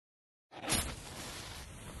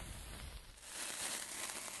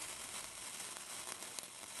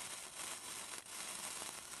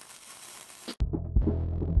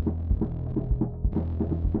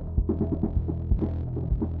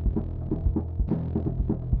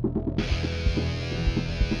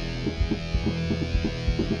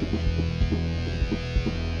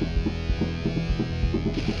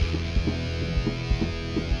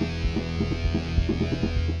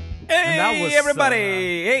Hey, everybody!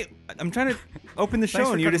 Hey, I'm trying to open the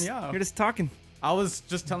show, and you're just talking. I was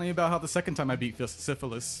just telling you about how the second time I beat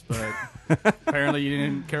syphilis, but apparently you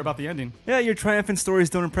didn't care about the ending. Yeah, your triumphant stories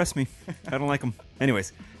don't impress me. I don't like them.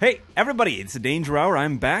 Anyways, hey, everybody, it's the Danger Hour.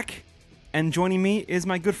 I'm back, and joining me is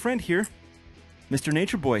my good friend here, Mr.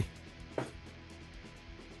 Nature Boy.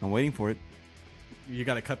 I'm waiting for it. You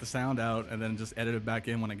got to cut the sound out and then just edit it back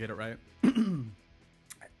in when I get it right.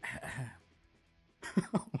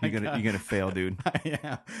 You're gonna fail, dude.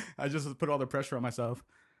 Yeah, I just put all the pressure on myself.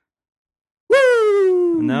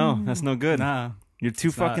 Woo! No, that's no good. Nah, you're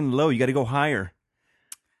too fucking low. You got to go higher.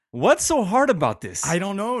 What's so hard about this? I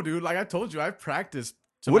don't know, dude. Like I told you, I've practiced.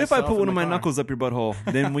 What if I put one of my knuckles up your butthole?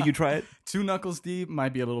 Then will you try it? 2 knuckles deep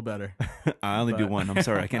might be a little better. I only do one. I'm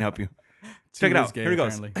sorry, I can't help you. Check it out. Here it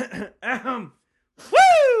goes.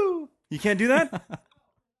 Woo! You can't do that?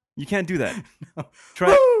 You can't do that. No.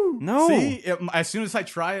 Try it. No. See, as soon as I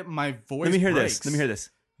try it, my voice Let me hear breaks. this. Let me hear this.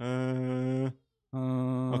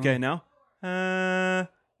 Okay, now?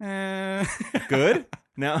 Good?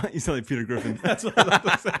 Now? You sound like Peter Griffin. That's what I was about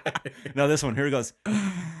to say. Now this one. Here it goes.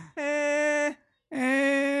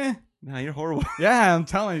 Nah, you're horrible. Yeah, I'm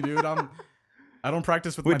telling you, dude. I don't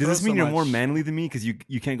practice with my throat. Wait, does this mean you're much. more manly than me because you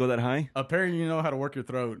can't go that high? Apparently, you know how to work your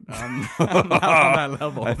throat. I'm not on that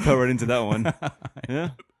level. I fell right into that one. Yeah.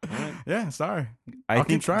 Right. Yeah, sorry. I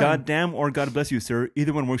think God damn or God bless you, sir.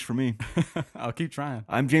 Either one works for me. I'll keep trying.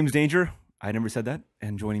 I'm James Danger. I never said that.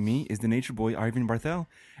 And joining me is the Nature Boy, Ivan Barthel.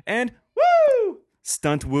 And woo!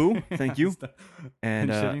 Stunt woo. Thank you.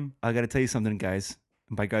 And I got to tell you something, guys.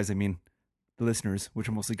 And by guys, I mean the listeners, which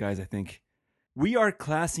are mostly guys, I think. We are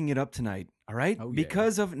classing it up tonight. All right? Oh, yeah.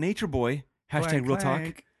 Because of Nature Boy. Hashtag Clank, real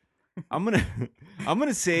clank. talk. I'm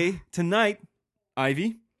gonna say tonight,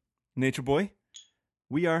 Ivy, Nature Boy,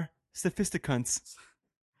 we are Sophisticunts.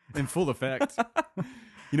 In full effect.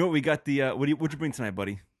 You know what? We got the what'd you bring tonight,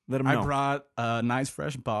 buddy? Let them know. I brought a nice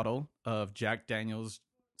fresh bottle of Jack Daniel's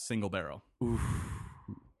single barrel. Oof.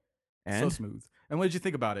 And So smooth. And what did you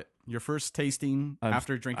think about it? Your first tasting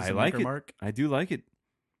after drinking some Liquor Mark? I do like it.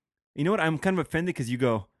 You know what? I'm kind of offended because you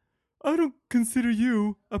go, I don't consider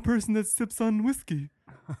you a person that sips on whiskey.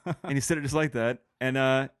 And you said it just like that.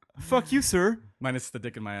 And fuck you, sir. Minus the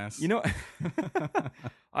dick in my ass. You know,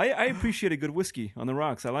 I appreciate a good whiskey on the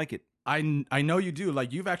rocks. I like it. I know you do.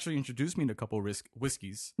 Like, you've actually introduced me to a couple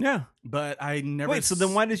whiskeys. Yeah. But I never... Wait, so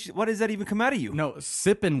then why does that even come out of you? No,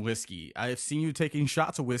 sipping whiskey. I've seen you taking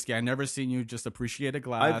shots of whiskey. I never seen you just appreciate a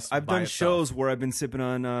glass. I've done shows where I've been sipping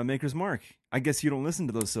on Maker's Mark. I guess you don't listen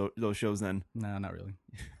to those shows then. No, not really.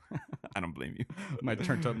 I don't blame you. My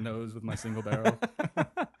turned up nose with my single barrel.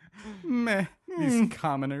 Meh. These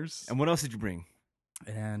commoners. And what else did you bring?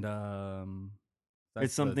 And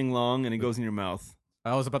it's something long and it goes in your mouth.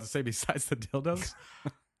 I was about to say besides the dildos.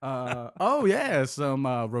 Oh yeah, some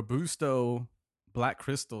Robusto Black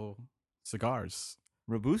Crystal cigars.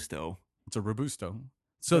 Robusto? It's a Robusto.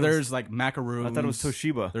 So there's like macaroons. I thought it was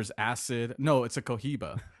Toshiba. There's acid. No, it's a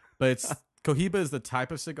Cohiba. But it's Cohiba is the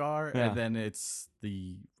type of cigar, yeah. And then it's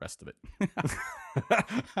the rest of it.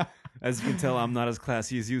 As you can tell, I'm not as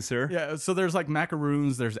classy as you, sir. Yeah, so there's like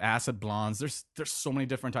macaroons, there's acid blondes, there's so many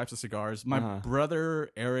different types of cigars. My brother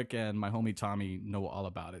Eric and my homie Tommy know all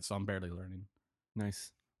about it, so I'm barely learning.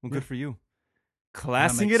 Nice. Well, good for you.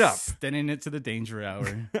 Classing it up. Extending it to the Danger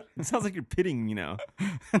Hour. It sounds like you're pitting me now.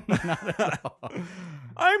 Not at all.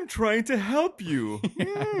 I'm trying to help you.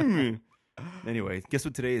 Anyway, guess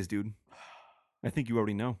what today is, dude? I think you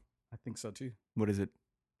already know. I think so too. What is it?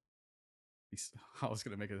 I was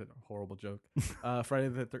going to make a horrible joke. Friday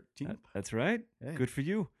the 13th. That's right. Yeah. Good for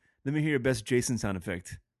you. Let me hear your best Jason sound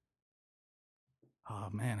effect. Oh,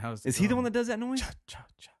 man. Is he the one that does that noise? Cha, cha,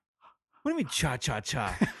 cha. What do you mean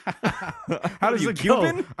cha-cha-cha? How does it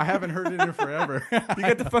Cuban? go? I haven't heard it in forever. You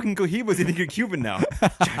got the fucking Cohibas. You think you're Cuban now.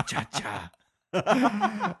 Cha-cha-cha.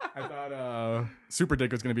 I thought Super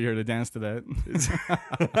Dick was going to be here to dance to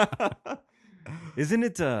that. Isn't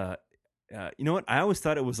it, you know what? I always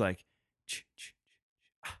thought it was like,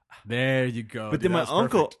 there you go. But then my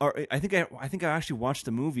uncle, I think I actually watched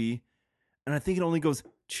the movie, and I think it only goes.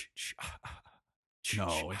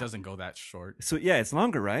 No, it doesn't go that short. So yeah, it's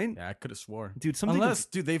longer, right? Yeah, I could have swore, dude.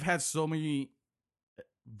 Dude, they've had so many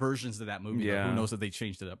versions of that movie. Yeah, who knows if they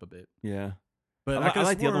changed it up a bit? Yeah, but I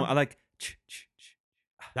like the other one. I like.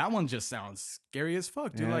 That one just sounds scary as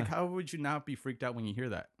fuck, dude. Yeah. Like, how would you not be freaked out when you hear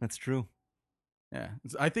that? That's true. Yeah,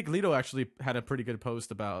 I think Lito actually had a pretty good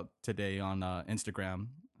post about today on Instagram.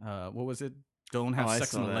 What was it? Don't have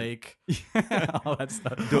sex in the lake. All that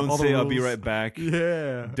stuff. Don't say I'll be right back.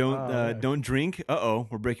 Yeah. Don't drink.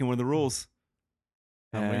 We're breaking one of the rules.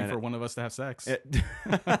 I'm waiting for one of us to have sex.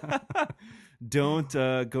 Don't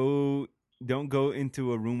go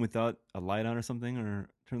into a room without a light on or something, or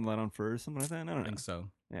turn the light on first, something like that. I don't know. I think so.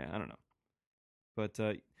 Yeah, I don't know. But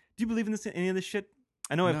do you believe in any of this shit?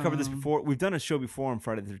 I know I've covered this before. We've done a show before on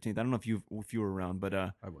Friday the 13th. I don't know if you were around, but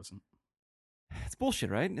I wasn't. It's bullshit,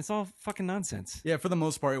 right? It's all fucking nonsense. Yeah, for the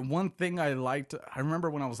most part. One thing I liked, I remember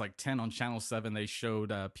when I was like 10 on Channel 7, they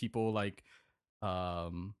showed people like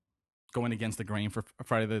going against the grain for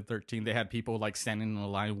Friday the 13th. They had people like standing in a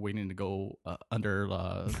line waiting to go under,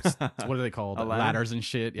 what are they called? Ladders and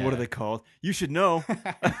shit. Yeah. What are they called? You should know.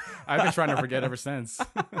 I've been trying to forget ever since.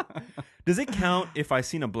 Does it count if I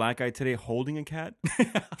seen a black guy today holding a cat?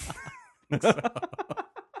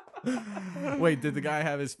 Wait, did the guy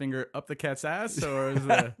have his finger up the cat's ass, or is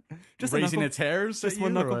it just raising its hairs? Just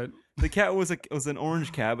one knuckle. The cat was an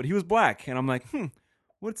orange cat, but he was black, and I'm like,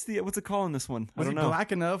 what's it called in this one? Was he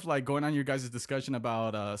black enough? Like going on your guys' discussion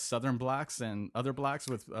about Southern blacks and other blacks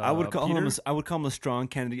with I would call him a strong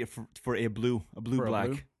candidate for a blue black.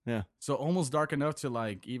 Blue? Yeah. So almost dark enough to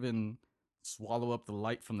like even swallow up the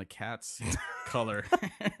light from the cat's color.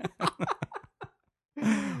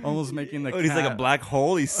 Almost making the cat... He's like a black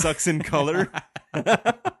hole. He sucks in color.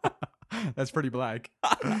 That's pretty black.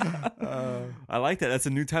 I like that. That's a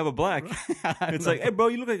new type of black. It's like, hey, bro,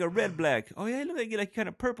 you look like a red black. Oh, yeah, you look like you're like kind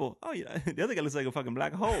of purple. Oh, yeah. The other guy looks like a fucking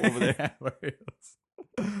black hole over there.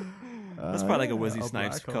 That's probably like a Wesley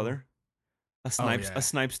Snipes color. A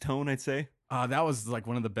Snipes tone, I'd say. That was like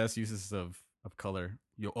one of the best uses of color.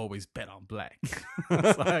 You'll always bet on black.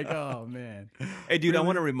 It's like, oh, man. Hey, dude, really? I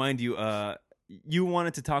want to remind you... you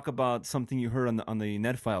wanted to talk about something you heard on the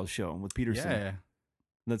Net Files show with Peterson. Yeah.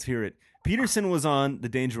 Let's hear it. Peterson was on the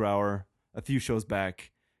Danger Hour a few shows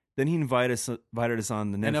back. Then he invited us on the Net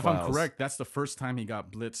Files. And if I'm correct, that's the first time he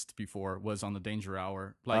got blitzed before was on the Danger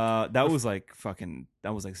Hour. That was like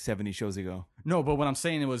 70 shows ago. No, but what I'm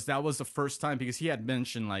saying that was the first time because he had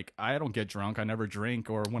mentioned like, I don't get drunk, I never drink,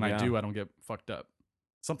 or when I do, I don't get fucked up.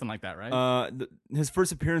 Something like that, right? His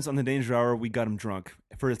first appearance on the Danger Hour, we got him drunk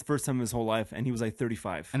for his first time in his whole life, and he was like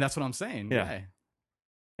 35. And that's what I'm saying. Yeah.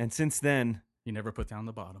 And since then, he never put down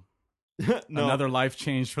the bottom. No. Another life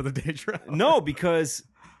changed for the Danger Hour. No, because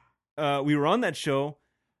we were on that show.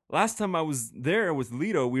 Last time I was there with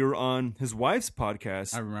Lito, we were on his wife's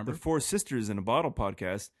podcast. I remember. The Four Sisters in a Bottle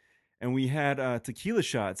podcast, and we had tequila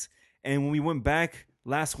shots. And when we went back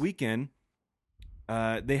last weekend,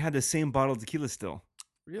 they had the same bottle of tequila still.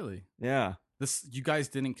 Really? Yeah. You guys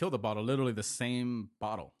didn't kill the bottle. Literally the same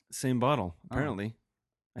bottle. Same bottle, apparently.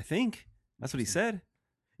 I think. That's what he said.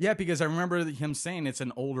 Yeah, because I remember him saying it's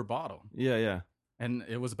an older bottle. Yeah. And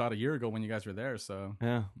it was about a year ago when you guys were there, so...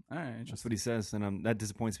 Yeah. All right, that's what he says, and that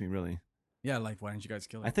disappoints me, really. Yeah, like, why didn't you guys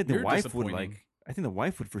kill it? I think the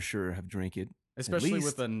wife would for sure have drank it. Especially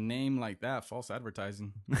with a name like that, false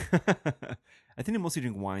advertising. I think they mostly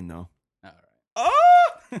drink wine, though. All right.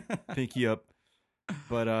 Oh! Pinky up.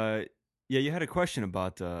 But yeah, you had a question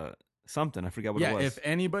about something. I forgot what it was. Yeah, if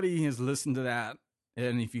anybody has listened to that,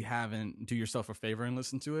 and if you haven't, do yourself a favor and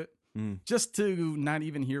listen to it. Just to not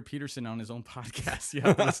even hear Peterson on his own podcast. You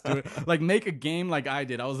have to listen to it. Like, make a game like I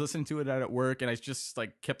did. I was listening to it at work, and I just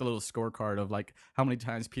like kept a little scorecard of like how many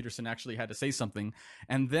times Peterson actually had to say something.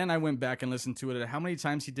 And then I went back and listened to it, and how many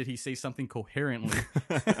times did he say something coherently.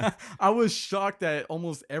 I was shocked that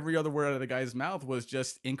almost every other word out of the guy's mouth was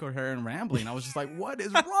just incoherent rambling. I was just like, what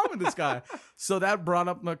is wrong with this guy? So that brought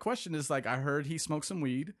up my question is like, I heard he smoked some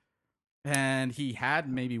weed. And he had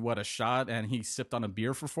maybe a shot, and he sipped on a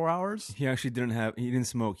beer for 4 hours. He actually didn't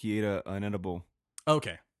smoke. He ate an edible.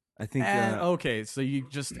 Okay, I think. Okay, so you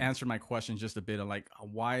just answered my question just a bit of like,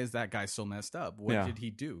 why is that guy so messed up? What did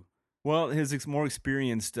he do? Well, his more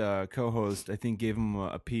experienced co-host, I think, gave him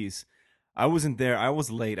a piece. I wasn't there. I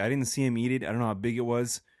was late. I didn't see him eat it. I don't know how big it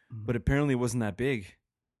was, but apparently it wasn't that big.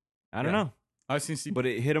 I don't know. I've seen, but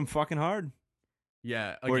it hit him fucking hard.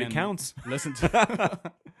 Yeah, again, where it counts. Listen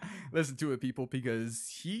to it, people, because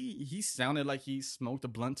he sounded like he smoked a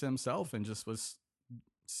blunt to himself and just was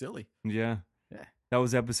silly. Yeah. That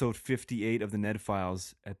was episode 58 of the Net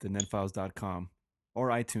Files at thenetfiles.com or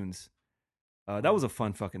iTunes. That was a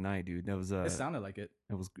fun fucking night, dude. That was. It sounded like it.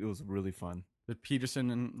 It was really fun. Did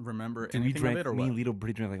Peterson remember anything of it, or what? Me and Lito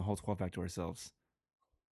drank like a whole 12-pack to ourselves.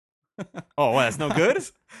 Oh, that's no good.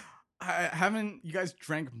 Haven't you guys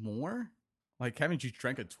drank more? Like, haven't you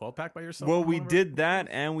drank a 12-pack by yourself? Well, we did that,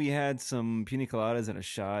 and we had some pina coladas and a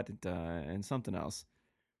shot and something else.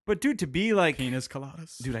 But, dude, to be like... Penis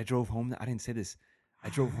coladas? Dude, I drove home. I didn't say this. I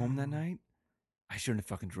drove home that night. I shouldn't have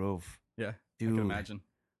fucking drove. Yeah, dude, I can imagine.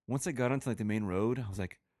 Once I got onto, like, the main road, I was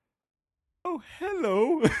like, Oh,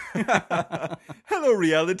 hello. Hello,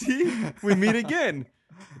 reality. We meet again.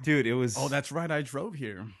 Dude, it was... Oh, that's right. I drove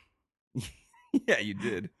here. Yeah, you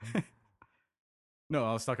did. No,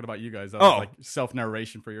 I was talking about you guys. That was like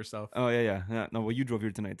self-narration for yourself. Oh, yeah. No, well, you drove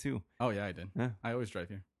here tonight, too. Oh, yeah, I did. Yeah. I always drive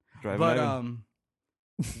here. Drivin Ivan.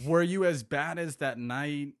 Were you as bad as that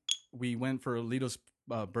night we went for Lito's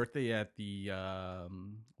birthday at the,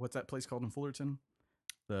 what's that place called in Fullerton?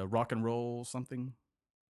 The Rock and Roll something?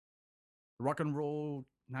 Rock and Roll,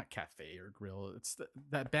 not cafe or grill. It's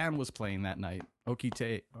that band was playing that night.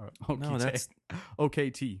 OKT. No, that's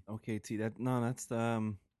OKT. OKT. That's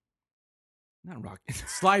not rock.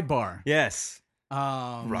 Slide bar. Yes.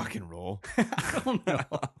 Rock and roll. I don't know.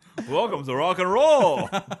 Welcome to rock and roll.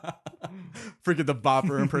 Freaking the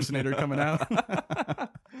bopper impersonator coming out.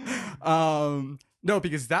 No,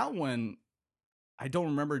 because that one, I don't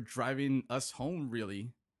remember driving us home really.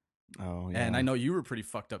 Oh, yeah. And I know you were pretty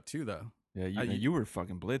fucked up too, though. Yeah, you were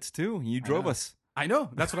fucking blitzed too. You drove us. I know.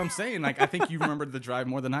 That's what I'm saying. Like, I think you remembered the drive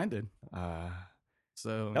more than I did.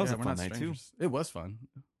 So that was a fun night too. It was fun.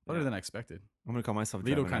 Better than I expected. I'm gonna call myself.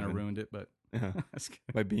 Lito kind of ruined it, but that's good.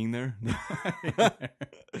 By being there.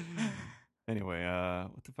 Anyway,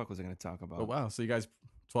 what the fuck was I gonna talk about? Oh wow! So you guys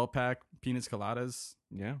 12-pack peanuts coladas,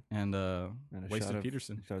 yeah, and wasted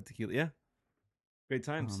Peterson. Shout out tequila, yeah, great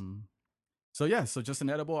times. So yeah, so just an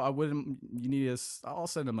edible. I wouldn't. You need us. I'll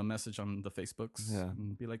send him a message on the Facebooks. Yeah,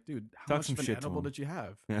 and be like, dude, how much of an edible did you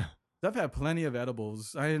have? Yeah, I've had plenty of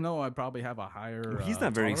edibles. I know I probably have a higher. Well, he's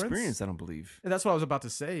not very tolerance. experienced, I don't believe. And that's what I was about to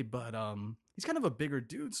say, but he's kind of a bigger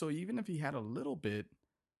dude, so even if he had a little bit,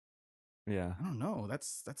 yeah, I don't know.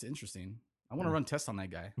 That's interesting. I want to run tests on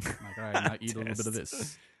that guy. I'm like, all right, now eat a little bit of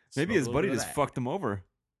this. Maybe his buddy just fucked him over.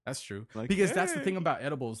 That's true. Like, because that's the thing about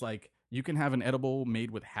edibles. Like, you can have an edible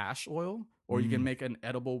made with hash oil, or you can make an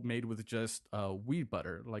edible made with just weed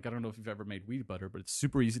butter. Like, I don't know if you've ever made weed butter, but it's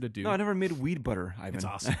super easy to do. No, I never made weed butter, Ivan. It's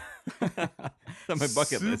awesome. On my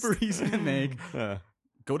bucket list. Super easy to make.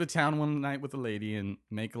 Go to town one night with a lady and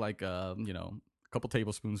make like a couple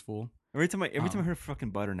tablespoons full. Every time I hear fucking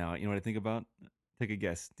butter now, you know what I think about? Take a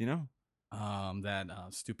guess. Do you know? That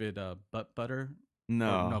stupid butt butter.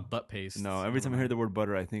 No, butt paste. No, every time I hear the word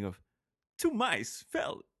butter, I think of 2 mice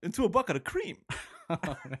fell into a bucket of cream. Oh,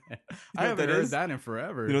 I haven't heard that in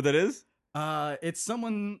forever. You know what that is? It's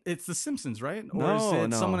someone. It's The Simpsons, right? Or no, is it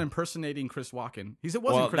no. someone impersonating Chris Walken? It wasn't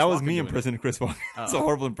well, Chris that was Walken me impersonating Chris Walken. It's a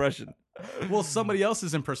horrible impression. Well, somebody else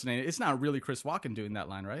is impersonating. It's not really Chris Walken doing that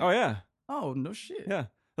line, right? Oh yeah. Oh no shit. Yeah.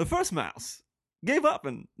 The first mouse gave up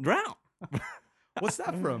and drowned. What's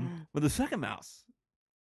that from? But the second mouse,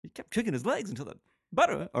 he kept kicking his legs until the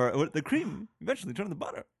butter or the cream eventually turned to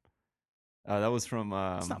butter. That was from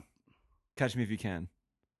Catch Me If You Can.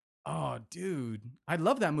 Oh, dude, I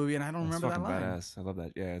love that movie, and I don't remember that line. Badass. I love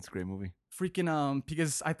that. Yeah, it's a great movie. Freaking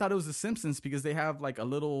because I thought it was The Simpsons because they have like a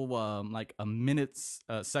little like a minutes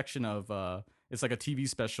section of it's like a TV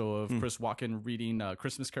special of Chris Walken reading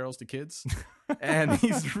Christmas carols to kids, and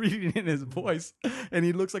he's reading in his voice, and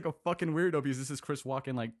he looks like a fucking weirdo because this is Chris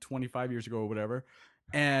Walken like 25 years ago or whatever,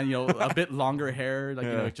 and a bit longer hair, like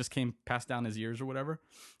it just came passed down his ears or whatever.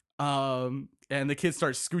 And the kids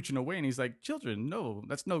start scooching away, and he's like, "Children, no,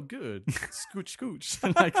 that's no good. Scooch,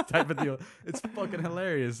 scooch," like type of deal. It's fucking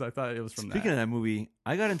hilarious. I thought it was from Speaking of that movie,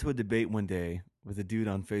 I got into a debate one day with a dude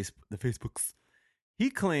on the Facebooks. He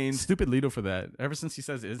claimed stupid Lito for that. Ever since he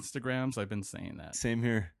says Instagrams, I've been saying that. Same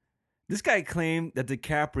here. This guy claimed that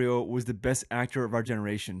DiCaprio was the best actor of our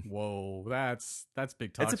generation. Whoa, that's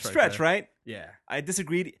big talk. It's a stretch, right? Yeah, I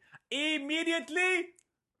disagreed immediately.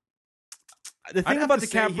 The thing about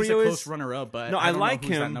DiCaprio he's a close runner-up, but no, I like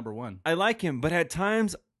him. Number one, I like him, but at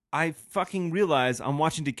times I fucking realize I'm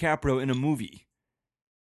watching DiCaprio in a movie.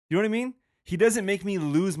 You know what I mean? He doesn't make me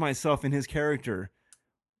lose myself in his character,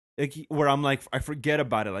 like, where I'm like I forget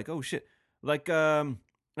about it. Like, oh shit! Like I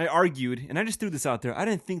argued, and I just threw this out there. I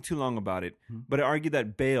didn't think too long about it, but I argued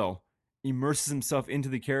that Bale immerses himself into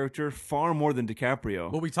the character far more than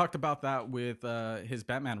DiCaprio. Well, we talked about that with his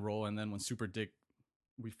Batman role, and then when Super Dick.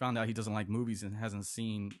 We found out he doesn't like movies and hasn't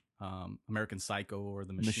seen American Psycho or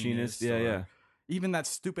The Machinist. Yeah. Even that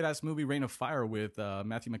stupid ass movie Reign of Fire with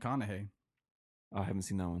Matthew McConaughey. I haven't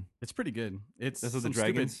seen that one. It's pretty good. It's the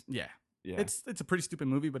dragons. Stupid, yeah. It's a pretty stupid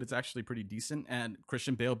movie, but it's actually pretty decent. And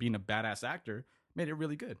Christian Bale, being a badass actor, made it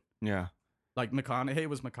really good. Yeah. Like McConaughey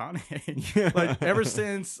was McConaughey. Like ever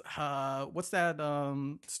since what's that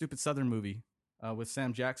stupid Southern movie with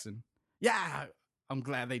Sam Jackson? Yeah. I'm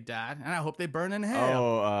glad they died, and I hope they burn in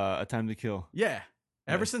hell. Oh, A Time to Kill. Yeah.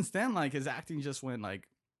 Ever since then, like his acting just went like,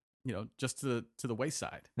 just to the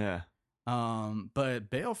wayside. Yeah. But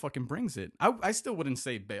Bale fucking brings it. I still wouldn't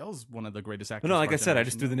say Bale's one of the greatest actors. No, like of our I said, I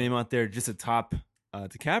just threw generation, the name out there just to top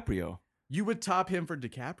DiCaprio. You would top him for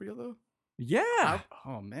DiCaprio though? Yeah.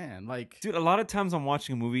 Oh man, like Dude, a lot of times I'm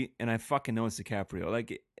watching a movie and I fucking know it's DiCaprio.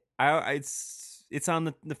 Like, it's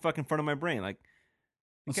on the fucking front of my brain. Like,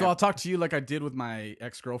 so I'll talk to you like I did with my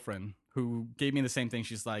ex-girlfriend who gave me the same thing.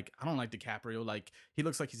 She's like, I don't like DiCaprio. Like, he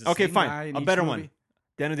looks like he's the same guy in a each better movie. one.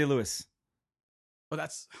 Daniel Day-Lewis.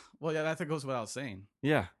 Well, yeah, that goes without saying.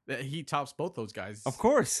 Yeah, He tops both those guys. of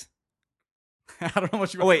course. I don't know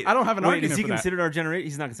what you. Oh wait, I don't have an argument. Is he for that. considered our generation?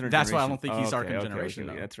 He's not considered. That's generation. why I don't think he's our generation.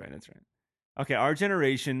 Okay. Though. That's right. Okay, our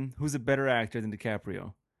generation. Who's a better actor than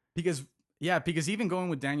DiCaprio? Because even going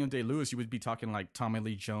with Daniel Day-Lewis, you would be talking like Tommy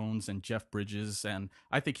Lee Jones and Jeff Bridges, and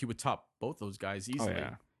I think he would top both those guys easily. Oh,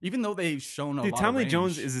 yeah. Even though they've shown a lot Tommy of Lee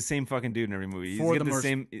Jones range. is the same fucking dude in every movie. He's For got the the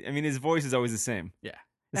same. I mean, his voice is always the same. Yeah.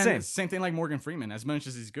 Same thing like Morgan Freeman. As much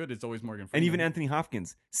as he's good, it's always Morgan Freeman. And even Anthony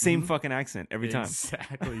Hopkins, same fucking accent every time.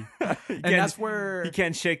 Exactly. And that's where he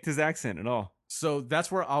can't shake his accent at all. So that's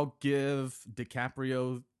where I'll give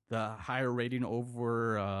DiCaprio the higher rating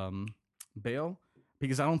over Bale,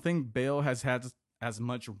 because I don't think Bale has had as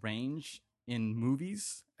much range in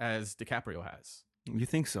movies as DiCaprio has. You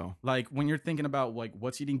think so? Like when you're thinking about like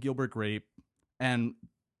What's Eating Gilbert Grape, and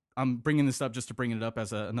I'm bringing this up just to bring it up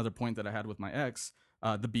as another point that I had with my ex.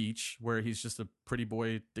 The Beach, where he's just a pretty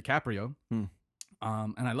boy DiCaprio. And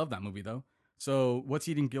I love that movie, though. So, What's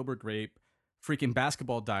Eating Gilbert Grape, freaking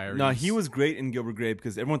Basketball Diaries. No, he was great in Gilbert Grape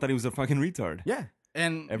because everyone thought he was a fucking retard. Yeah.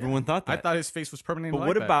 And everyone thought that. I thought his face was permanently But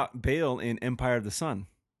what about Bale in Empire of the Sun?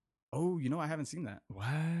 Oh, I haven't seen that.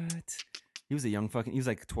 What? He was a young fucking... He was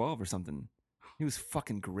like 12 or something. He was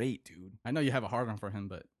fucking great, dude. I know you have a hard on for him,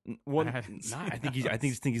 but... Well, I think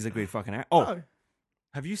he's a great fucking actor. Oh,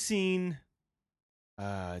 have you seen...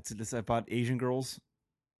 It's about Asian girls.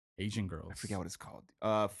 Asian girls. I forget what it's called.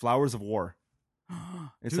 Flowers of War.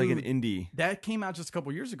 It's Dude, like an indie. That came out just a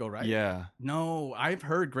couple years ago, right? Yeah. No, I've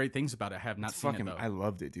heard great things about it. I have not seen it, though. I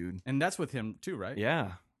loved it, dude. And that's with him, too, right?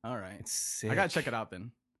 Yeah. All right. It's sick. I got to check it out,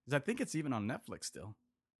 then. Because I think it's even on Netflix still.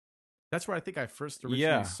 That's where I think I first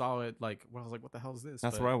originally saw it. Like, where I was like, what the hell is this?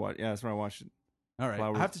 That's where I watched. Yeah, that's where I watched it. All right.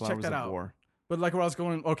 I have to check that out. War. But like where I was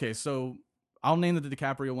going, okay, so... I'll name the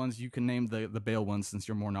DiCaprio ones. You can name the Bale ones since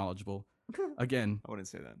you're more knowledgeable. Again, I wouldn't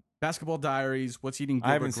say that. Basketball Diaries. What's Eating Gilbert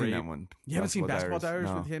I haven't Grape. seen that one. You haven't seen Basketball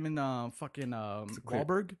Diaries no. with him and fucking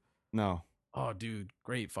Wahlberg? No. Oh, dude,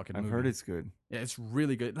 great fucking movie. I've heard it's good. Yeah, it's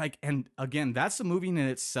really good. Like, and again, that's a movie in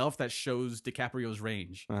itself that shows DiCaprio's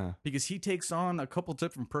range because he takes on a couple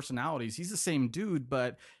different personalities. He's the same dude,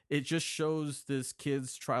 but it just shows this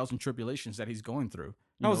kid's trials and tribulations that he's going through.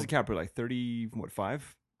 How was DiCaprio? Like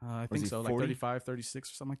 5? I think so, 40? Like 35, 36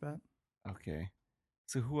 or something like that. Okay.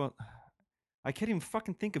 So who else? I can't even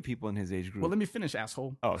fucking think of people in his age group. Well, let me finish,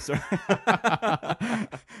 asshole. Oh, sorry.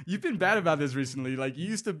 You've been bad about this recently. Like, you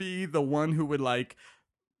used to be the one who would, like,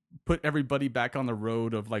 put everybody back on the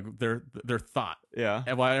road of, like, their thought. Yeah.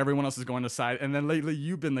 And while everyone else is going aside. And then lately,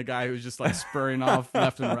 you've been the guy who's just, like, spurring off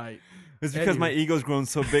left and right. It's because my ego's grown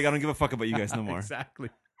so big, I don't give a fuck about you guys no more. Exactly.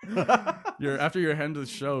 After your end of the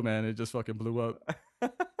show, man, it just fucking blew up.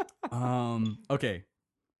 Okay.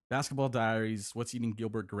 Basketball Diaries, What's Eating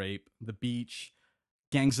Gilbert Grape, The Beach,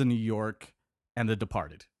 Gangs of New York, and The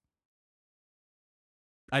Departed.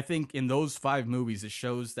 I think in those 5 movies, it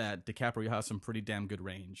shows that DiCaprio has some pretty damn good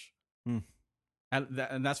range. And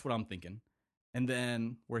that's what I'm thinking. And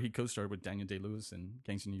then where he co-starred with Daniel Day-Lewis and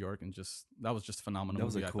Gangs of New York, and that was just a phenomenal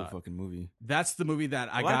movie. That was a cool fucking movie. That's the movie that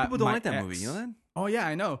I got. A lot of people don't like that ex. movie, you know that? Oh, yeah,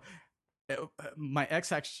 I know. My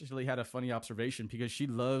ex actually had a funny observation because she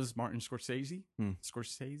loves Martin Scorsese.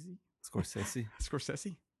 Scorsese.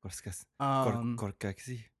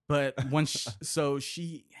 But when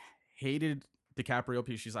she hated DiCaprio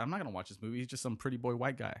because she's like, I'm not gonna watch this movie. He's just some pretty boy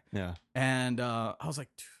white guy. Yeah. And I was like,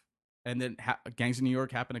 and then Gangs of New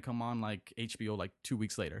York happened to come on like HBO like 2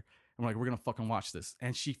 weeks later. I'm like, we're gonna fucking watch this,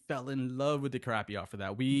 and she fell in love with DiCaprio after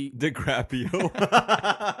that. DiCaprio.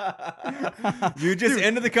 You just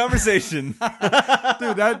ended the conversation,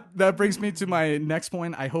 dude. That brings me to my next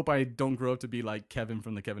point. I hope I don't grow up to be like Kevin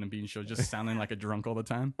from the Kevin and Bean Show, just sounding like a drunk all the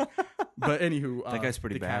time. But anywho, that guy's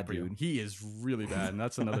pretty DiCaprio, bad, dude. He is really bad, and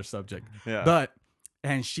that's another subject. Yeah.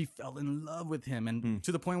 And she fell in love with him, and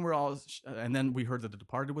to the point where and then we heard that The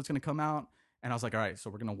Departed was going to come out. And I was like, all right,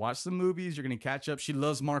 so we're going to watch some movies. You're going to catch up. She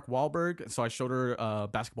loves Mark Wahlberg. So I showed her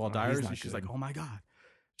Basketball Diaries. And she's like, oh, my God.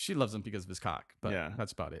 She loves him because of his cock. But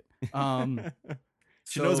that's about it.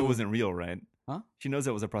 She knows it wasn't real, right? Huh? She knows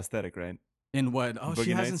it was a prosthetic, right? In what? Oh, Boogie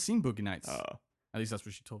she Nights? hasn't seen Boogie Nights. Oh. At least that's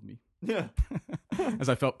what she told me. Yeah. As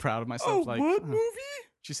I felt proud of myself. What movie?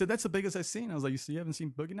 She said, "That's the biggest I've seen." I was like, "You haven't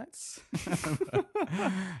seen Boogie Nights?"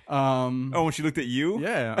 Oh, when she looked at you?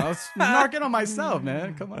 Yeah, I was narking on myself,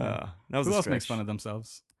 man. Come on. That was Who a else stretch. makes fun of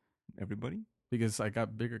themselves? Everybody? Because I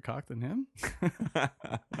got bigger cock than him?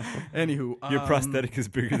 Anywho. Your prosthetic is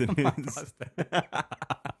bigger than his.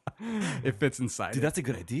 It fits inside. Dude, that's a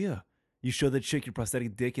good idea. You show the chick your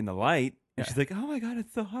prosthetic dick in the light, and she's like, "Oh my God,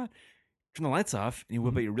 it's so hot." Turn the lights off, and you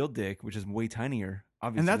whip out your real dick, which is way tinier,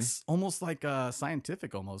 obviously. And that's almost like a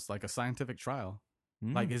scientific trial.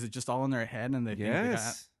 Like, is it just all in their head and they think they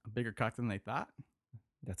got a bigger cock than they thought?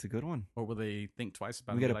 That's a good one. Or will they think twice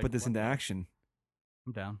about it? We got to put this into action.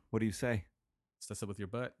 I'm down. What do you say? That's it with your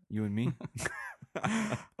butt. You and me?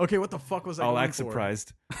 Okay, what the fuck was I I'll going act for?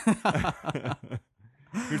 surprised.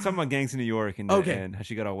 We were talking about Gangs in New York and how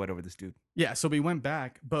she got all wet over this dude. Yeah, so we went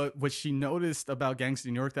back, but what she noticed about Gangs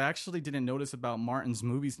in New York that I actually didn't notice about Martin's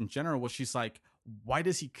movies in general was she's like, why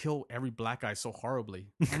does he kill every black guy so horribly?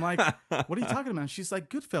 I'm like, what are you talking about? She's like,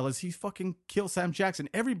 Goodfellas, he fucking killed Sam Jackson.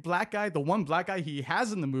 Every black guy, the one black guy he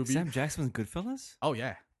has in the movie. Sam Jackson was in Goodfellas? Oh,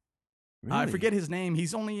 yeah. Really? I forget his name.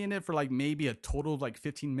 He's only in it for like maybe a total of like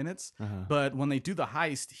 15 minutes. But when they do the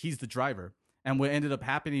heist, he's the driver. And what ended up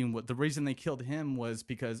happening, the reason they killed him was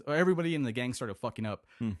because everybody in the gang started fucking up.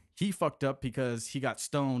 He fucked up because he got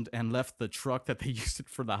stoned and left the truck that they used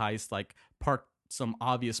for the heist, like parked some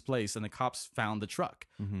obvious place, and the cops found the truck.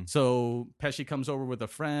 So Pesci comes over with a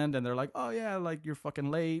friend, and they're like, "Oh yeah, like you're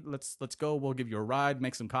fucking late. Let's go. We'll give you a ride.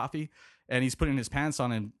 Make some coffee." And he's putting his pants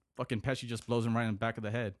on, and fucking Pesci just blows him right in the back of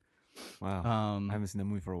the head. Wow. I haven't seen that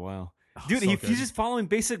movie for a while. Oh, dude, he's just following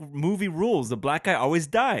basic movie rules. The black guy always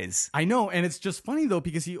dies. I know, and it's just funny though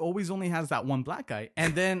because he always only has that one black guy.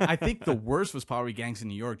 And then I think the worst was probably Gangs in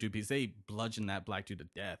New York, dude, because they bludgeoned that black dude to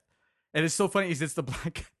death. And it's so funny. It's the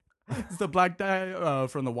black guy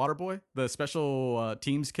from The Waterboy, the special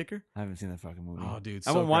teams kicker. I haven't seen that fucking movie. Oh, dude,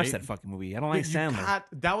 I won't watch that fucking movie. I don't like Sandler.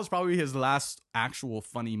 That was probably his last actual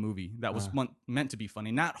funny movie that was meant to be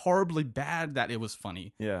funny. Not horribly bad that it was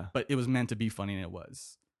funny. Yeah. But it was meant to be funny, and it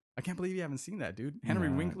was. I can't believe you haven't seen that, dude. Henry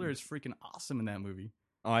Winkler is freaking awesome in that movie.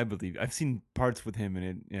 Oh, I believe. I've seen parts with him in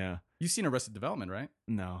it. Yeah. You've seen Arrested Development, right?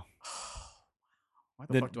 No. Why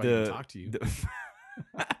the fuck do I even talk to you?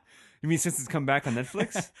 You mean since it's come back on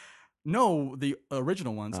Netflix? No, the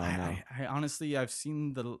original ones. Oh, no. I honestly, I've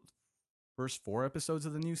seen the first 4 episodes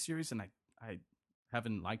of the new series, and I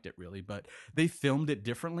haven't liked it really, but they filmed it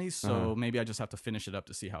differently, so maybe I just have to finish it up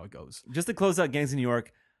to see how it goes. Just to close out Gangs in New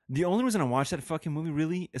York, the only reason I watched that fucking movie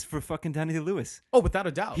really is for fucking Danny Day-Lewis. Oh, without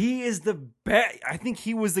a doubt. He is the best. I think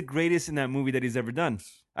he was the greatest in that movie that he's ever done.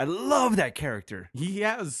 I love that character. He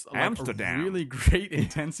has Amsterdam. a really great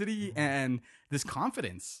intensity and this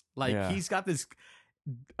confidence. Like he's got this,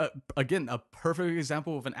 again, a perfect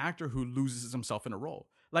example of an actor who loses himself in a role.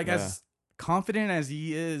 Like as confident as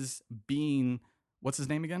he is being, what's his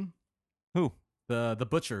name again? Who? The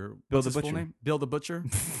butcher. Bill What's the his Butcher. full name? Bill the Butcher.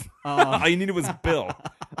 All you needed was Bill.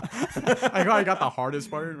 I got the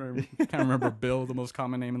hardest part. I can't remember Bill, the most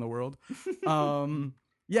common name in the world.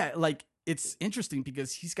 Yeah, like it's interesting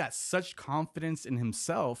because he's got such confidence in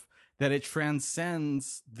himself that it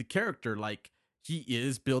transcends the character. Like he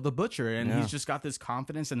is Bill the Butcher, and he's just got this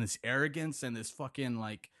confidence and this arrogance and this fucking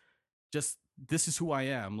like, just this is who I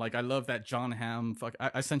am. Like I love that John Hamm.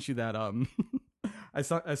 I sent you that. I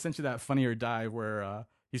sent you that Funny or Die where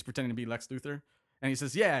he's pretending to be Lex Luthor. And he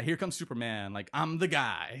says, "Yeah, here comes Superman. Like, I'm the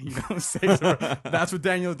guy." You know, that's what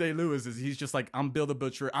Daniel Day-Lewis is. He's just like, I'm Bill the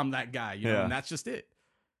Butcher. I'm that guy. You know, and that's just it.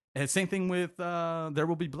 And same thing with There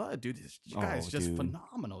Will Be Blood, dude. This guy's just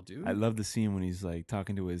phenomenal, dude. I love the scene when he's like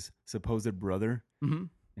talking to his supposed brother, and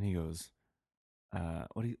he goes,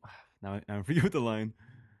 "What do you?" Now I forget the line.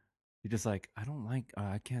 He's just like,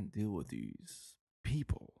 I can't deal with these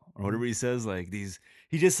people or whatever he says. Like these,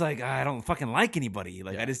 he just like, I don't fucking like anybody.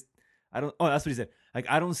 Like I don't. Oh, that's what he said. Like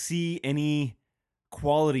I don't see any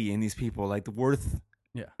quality in these people, like worth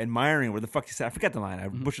admiring. Where the fuck he said? I forgot the line. I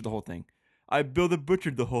butchered the whole thing. I Bill the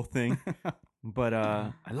Butchered the whole thing. But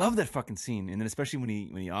I love that fucking scene, and then especially when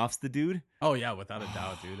he offs the dude. Oh yeah, without a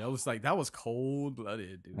doubt, dude. That was cold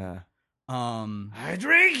blooded, dude. I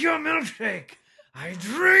drink your milkshake. I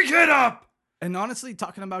drink it up. And honestly,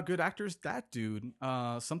 talking about good actors, that dude,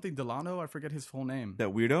 something Delano, I forget his full name. That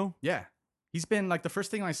weirdo? Yeah. He's been like the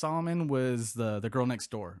first thing I saw him in was the Girl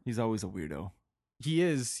Next Door. He's always a weirdo. He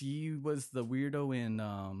is. He was the weirdo in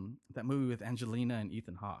that movie with Angelina and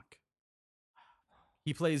Ethan Hawke.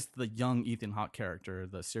 He plays the young Ethan Hawke character,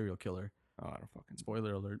 the serial killer. Oh, I don't fucking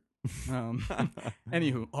spoiler alert.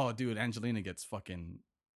 Anywho, oh dude, Angelina gets fucking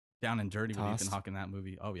Down and Dirty with Tossed. Ethan Hawke in that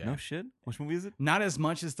movie. Oh yeah. No shit. Which movie is it? Not as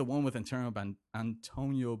much as the one with Antonio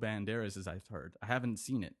Banderas, as I've heard. I haven't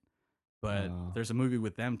seen it, but there's a movie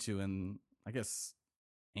with them too, and I guess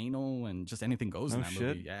anal and just anything goes in that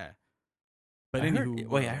movie. Yeah. But I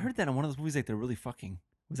heard that in one of those movies, like they're really fucking.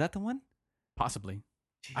 Was that the one? Possibly.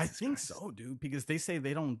 Jesus I think Christ. so, dude, because they say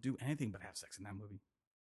they don't do anything but have sex in that movie.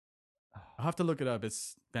 I'll have to look it up.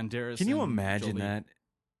 It's Banderas. Can you and imagine Jolie. that?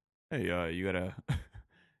 Hey, you gotta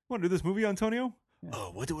want to do this movie, Antonio? Yeah.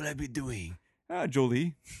 Oh, what would I be doing?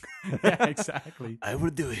 Jolie. Yeah, exactly. I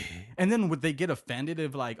would do it. And then would they get offended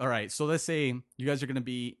if, like, all right, so let's say you guys are going to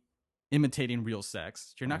be imitating real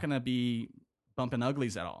sex. You're not going to be bumping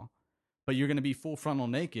uglies at all, but you're going to be full frontal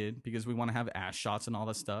naked because we want to have ass shots and all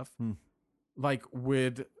that stuff. Like,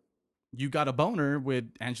 would you got a boner?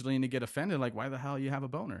 Would Angelina get offended? Like, why the hell you have a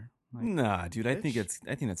boner? Like, Nah, dude. I think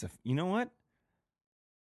that's a. You know what?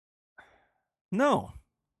 No.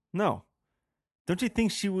 Don't you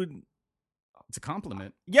think she would? It's a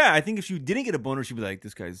compliment. Yeah, I think if she didn't get a boner, she'd be like,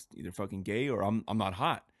 "This guy's either fucking gay or I'm not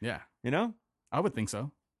hot." Yeah, you know. I would think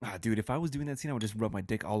so. Dude, if I was doing that scene, I would just rub my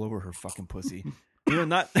dick all over her fucking pussy. You know,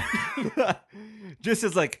 not just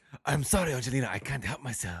as like, "I'm sorry, Angelina, I can't help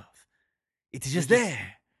myself. It's just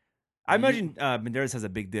there." I imagine Banderas has a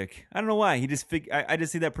big dick. I don't know why. He just I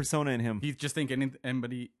just see that persona in him. You just think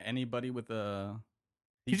anybody with a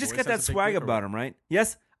He just got that swag about him, right?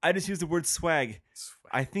 Yes, I just used the word swag.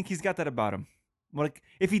 I think he's got that about him. Like,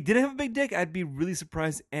 if he didn't have a big dick, I'd be really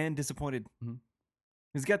surprised and disappointed. Mm-hmm.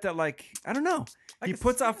 He's got that, like, I don't know. He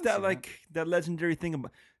puts off that, like, that legendary thing,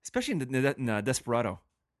 about, especially in Desperado.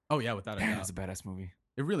 Oh, yeah, without a doubt. It's a badass movie.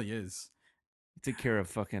 It really is. Take care of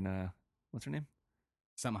fucking, what's her name?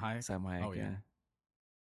 Salma Hayek. Oh, yeah.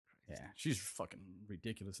 Yeah, she's fucking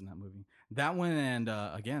ridiculous in that movie. That one, and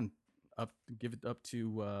again, give it up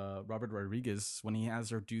to Robert Rodriguez when he has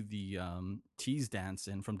her do the tease dance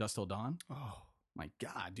in From Dusk Till Dawn. Oh my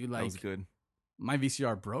god, dude! Like, that was good. My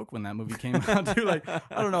VCR broke when that movie came out, dude. Like, I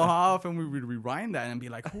don't know how often we would rewind that and be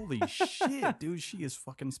like, "Holy shit, dude! She is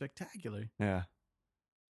fucking spectacular." Yeah.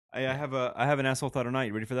 I have an asshole thought tonight.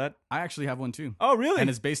 You ready for that? I actually have one too. Oh, really? And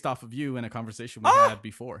it's based off of you in a conversation we had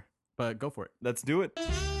before. But go for it. Let's do it.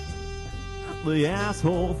 The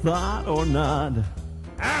asshole thought or not?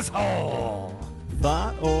 Asshole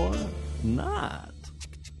thought or not?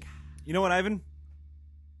 You know what, Ivan?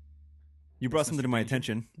 You brought something to my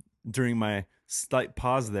attention during my slight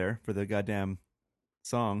pause there for the goddamn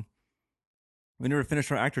song. We never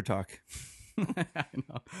finished our actor talk. I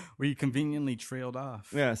know. We conveniently trailed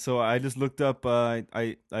off. Yeah, so I just looked up.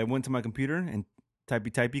 I went to my computer and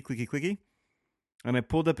typey, clicky, clicky, and I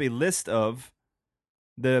pulled up a list of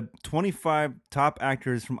the 25 top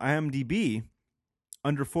actors from IMDb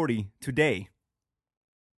under 40 today.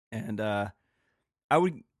 And I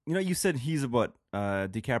would, you said he's about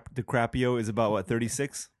DiCaprio is about what,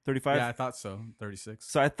 36, 35? Yeah, I thought so, 36.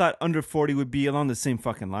 So I thought under 40 would be along the same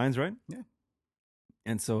fucking lines, right? Yeah.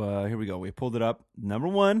 And so here we go. We pulled it up. Number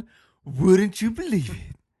 1, wouldn't you believe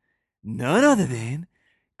it? None other than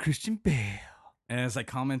Christian Bale. And as I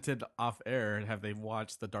commented off air, have they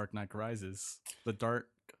watched The Dark Knight Rises? The Dark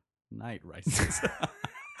Knight Rises.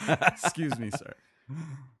 Excuse me, sir.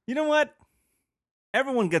 You know what?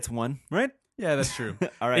 Everyone gets one, right? Yeah, that's true.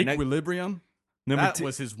 All right, Equilibrium. That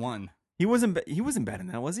was his one. He wasn't bad in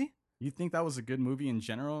that, was he? You think that was a good movie in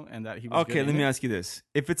general, and that he was okay? Let me ask you this: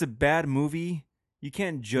 if it's a bad movie, you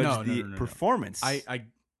can't judge the performance.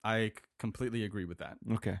 I completely agree with that.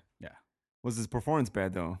 Okay. Yeah. Was his performance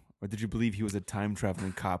bad though, or did you believe he was a time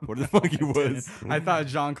traveling cop? What the fuck he was? I thought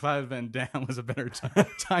Jean-Claude Van Damme was a better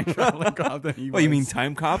time traveling cop than he was. Oh, you mean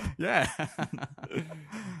Time Cop? Yeah.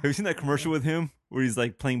 Have you seen that commercial with him where he's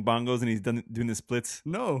like playing bongos and he's doing the splits?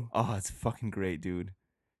 No. Oh, it's fucking great, dude.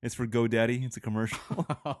 It's for GoDaddy. It's a commercial.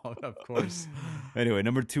 Oh, of course. Anyway,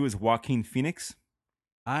 number 2 is Joaquin Phoenix.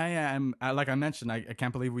 Like I mentioned, I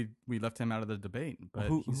can't believe we left him out of the debate. But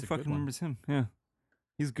who fucking remembers him? Yeah,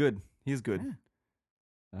 he's good. He's good.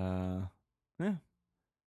 Yeah.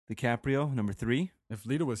 DiCaprio, number 3. If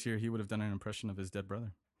Lito was here, he would have done an impression of his dead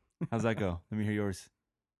brother. How's that go? Let me hear yours.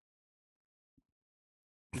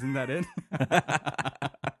 Isn't that it?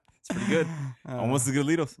 It's pretty good. Almost as good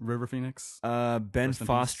as Lito's. River Phoenix. Ben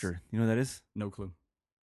Foster. You know who that is? No clue.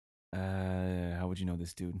 How would you know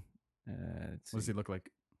this dude? What does he look like?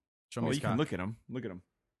 Show me you his can cock. look at him. Look at him.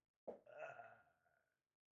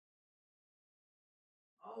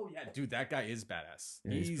 Oh yeah, dude, that guy is badass.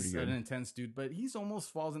 Yeah, he's an intense dude, but he's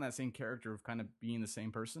almost falls in that same character of kind of being the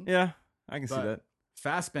same person. Yeah, I can see that.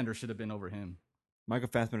 Fassbender should have been over him. Michael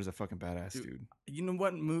Fassbender's a fucking badass, dude. You know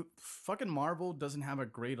what? Fucking Marvel doesn't have a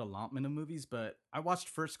great allotment of movies, but I watched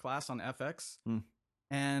First Class on FX,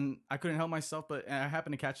 and I couldn't help myself, but I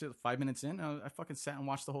happened to catch it 5 minutes in. I fucking sat and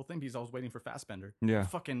watched the whole thing because I was waiting for Fassbender. Yeah.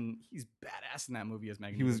 He's badass in that movie as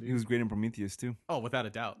Magneto. He was great in Prometheus, too. Oh, without a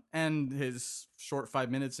doubt. And his short 5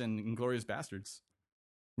 minutes in Inglourious Bastards.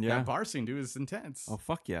 Yeah. That bar scene, dude, is intense. Oh,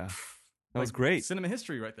 fuck yeah. That was great. Cinema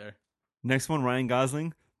history right there. Next one, Ryan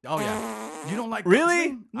Gosling. Oh, yeah. You don't like Really?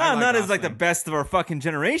 Gosling? No, not as like the best of our fucking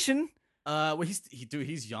generation. Well,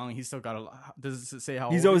 he's young. He's still got a lot. Does it say how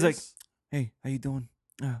he's old always he like, is? hey, how you doing?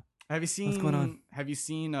 Have you seen? What's going on? Have you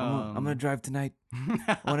seen? I'm gonna drive tonight.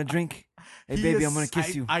 I want to drink. Hey, baby, I'm gonna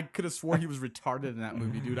kiss you. I could have swore he was retarded in that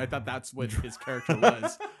movie, dude. I thought that's what his character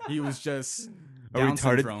was. He was just Down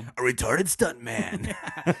syndrome. A retarded stunt man.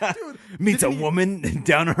 Dude, meets a woman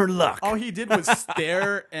down on her luck. All he did was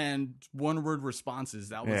stare and one-word responses.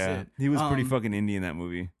 That was it. He was pretty fucking indie in that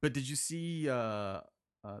movie. But did you see The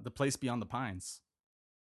Place Beyond the Pines?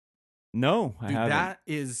 No, I haven't. That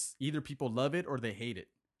is either people love it or they hate it.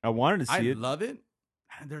 I wanted to see it. I love it.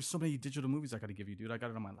 There's so many digital movies I got to give you, dude. I got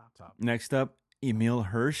it on my laptop. Next up, Emil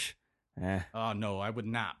Hirsch. Oh, no, I would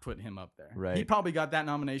not put him up there. Right. He probably got that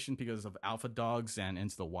nomination because of Alpha Dogs and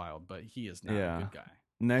Into the Wild, but he is not a good guy.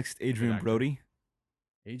 Next, Adrian Brody.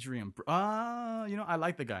 I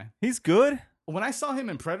like the guy. He's good. When I saw him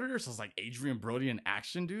in Predators, I was like, Adrian Brody in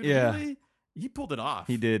action, dude? Yeah. Really? He pulled it off.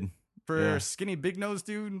 He did. For skinny big nose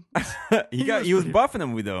dude. he was buff in the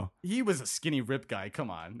movie though. He was a skinny rip guy. Come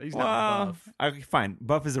on. He's not buff. Fine.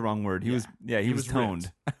 Buff is the wrong word. He was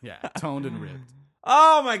toned. Yeah, toned and ripped.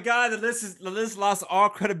 Oh my god, the list lost all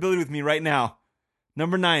credibility with me right now.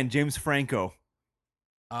 Number 9, James Franco.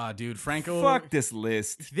 Dude, Franco. Fuck this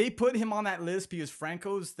list. They put him on that list because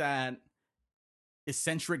Franco's that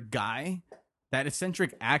eccentric guy, that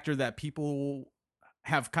eccentric actor that people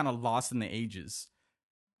have kind of lost in the ages.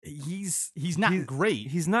 He's not great.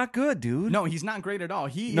 He's not good, dude. No, he's not great at all.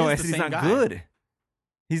 He's not guy. good.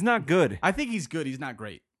 He's not good. I think he's good. He's not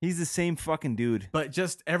great. He's the same fucking dude. But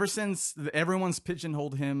just ever since everyone's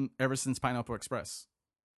pigeonholed him ever since Pineapple Express.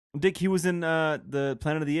 Dick, he was in the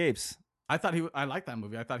Planet of the Apes. I liked that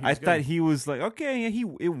movie. I thought he was like, okay, yeah,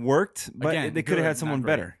 it worked, but again, they could have had someone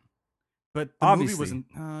better. But the movie wasn't.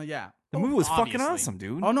 The movie was fucking awesome,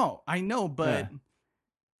 dude. Oh no, I know, but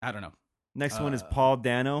I don't know. Next one is Paul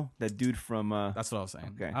Dano, that dude from. That's what I was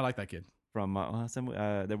saying. Okay. I like that kid from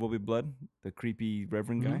There Will Be Blood, the creepy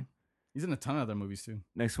Reverend guy. He's in a ton of other movies too.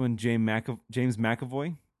 Next one, James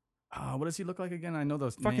McAvoy. What does he look like again? I know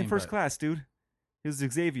those. Fucking First Class, dude. He was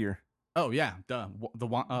Xavier. Oh yeah, duh. The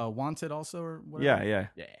Wanted also or whatever. Yeah.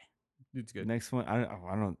 Dude's good. Next one,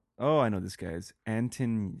 I don't. Oh, I know this guy's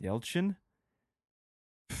Anton Yelchin.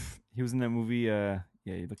 He was in that movie.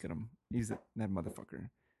 You look at him. He's that motherfucker.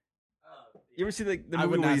 You ever see the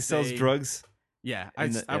movie where he sells drugs? Yeah,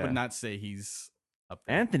 I would not say he's up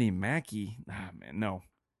there. Anthony Mackie. Man, no.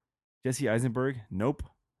 Jesse Eisenberg. Nope.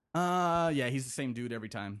 Yeah, he's the same dude every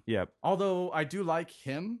time. Yep. Although I do like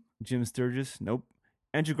him. Jim Sturgis. Nope.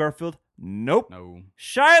 Andrew Garfield. Nope. No.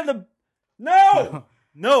 Shia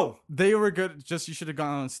No. They were good. Just you should have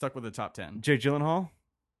gone and stuck with the top 10. Jake Gyllenhaal.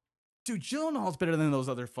 Dude, Gyllenhaal's better than those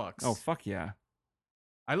other fucks. Oh fuck yeah.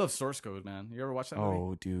 I love Source Code, man. You ever watch that movie?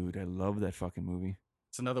 Oh, dude, I love that fucking movie.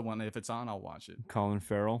 It's another one. If it's on, I'll watch it. Colin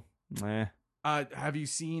Farrell. Have you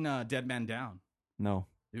seen Dead Man Down? No.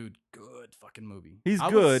 Dude, good fucking movie. He's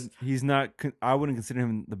good. He's not. I wouldn't consider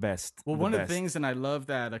him the best. Well, one of the things, and I love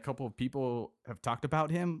that a couple of people have talked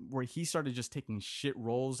about him, where he started just taking shit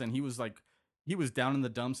roles, and he was down in the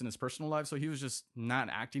dumps in his personal life, so he was just not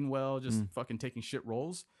acting well, just fucking taking shit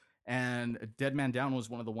roles. And Dead Man Down was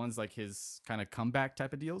one of the ones like his kind of comeback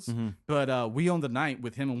type of deals. But We Own the Night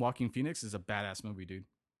with him and Joaquin Phoenix is a badass movie, dude.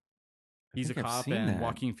 He's a cop, and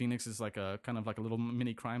Joaquin Phoenix is like a kind of like a little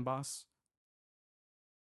mini crime boss.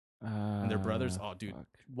 And they're brothers. Oh, dude,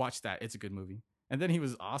 watch that. It's a good movie. And then he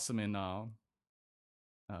was awesome in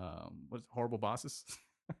what's Horrible Bosses?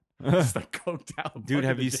 Just like coked out. Dude,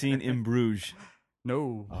 have you seen In Bruges?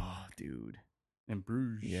 No. Oh, dude. In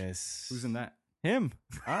Bruges. Yes. Who's in that? Him.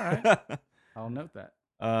 All right. I'll note that.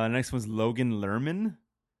 Next one's Logan Lerman.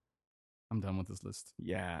 I'm done with this list.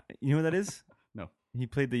 Yeah. You know who that is? No. He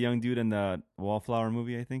played the young dude in the Wallflower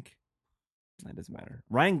movie, I think. That doesn't matter.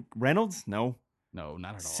 Ryan Reynolds? No. No,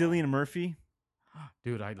 not at all. Cillian Murphy?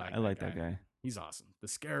 Dude, I like that guy. He's awesome. The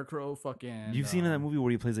Scarecrow fucking... You've seen in that movie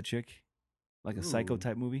where he plays a chick? Like a psycho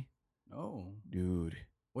type movie? No. Dude.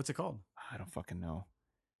 What's it called? I don't fucking know.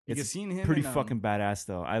 It's seen him pretty fucking badass,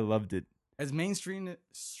 though. I loved it. As mainstream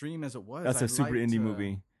as it was. That's a super indie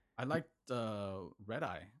movie. I liked Red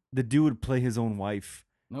Eye. the dude would play his own wife.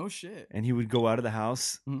 No shit. And he would go out of the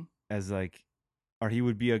house Mhm. as like, or he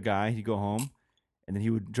would be a guy. He'd go home, and then he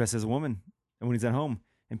would dress as a woman. And when he's at home,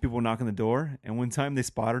 and people would knock on the door, and one time they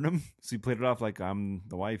spotted him, so he played it off like, I'm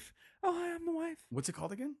the wife. Oh, hi, I'm the wife. What's it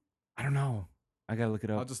called again? I don't know. I gotta look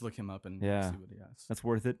it up. I'll just look him up and see what he has. That's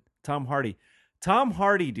worth it. Tom Hardy. Tom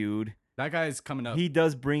Hardy, dude. That guy's coming up. He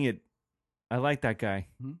does bring it. I like that guy.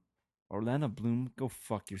 Mhm. Orlando Bloom, go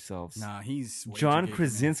fuck yourselves. Nah, he's way John too gay for me.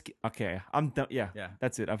 Krasinski. Okay, I'm done. Yeah, Yeah.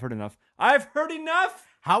 that's it. I've heard enough. I've heard enough.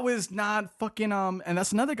 How is not fucking and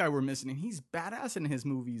that's another guy we're missing, and he's badass in his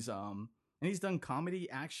movies. And he's done comedy,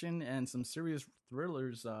 action, and some serious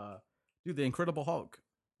thrillers. Dude, The Incredible Hulk.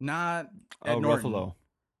 Not Ed Norton. Ruffalo.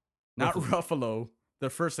 Not Ruffalo. The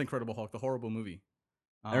first Incredible Hulk, the horrible movie.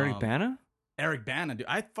 Eric Bana? Eric Bana, dude.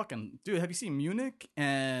 Dude, have you seen Munich?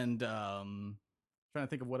 And trying to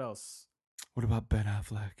think of what else. What about Ben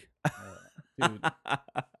Affleck? Dude,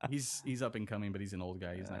 he's up and coming, but he's an old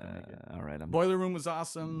guy. He's not gonna make it. All right, I'm Boiler Room was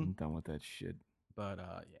awesome, done with that shit. but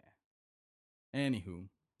yeah. Anywho,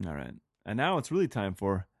 All right, and now it's really time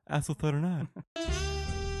for Asshole Thought or Not.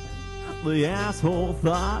 The asshole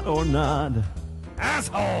thought or not.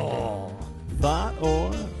 Asshole! Thought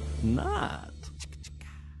or not.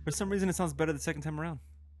 For some reason, it sounds better the second time around.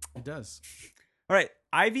 it does. All right,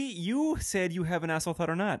 Ivy, you said you have an asshole thought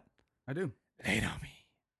or not. I do. Lay it on me.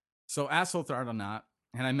 So, asshole thought or not,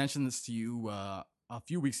 and I mentioned this to you a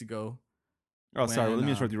few weeks ago. Oh, sorry. When, Let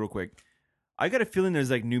me interrupt you real quick. I got a feeling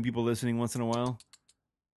there's like new people listening once in a while.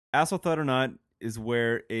 Asshole thought or not is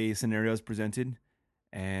where a scenario is presented,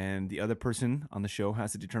 and the other person on the show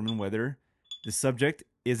has to determine whether the subject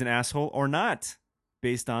is an asshole or not,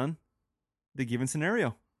 based on the given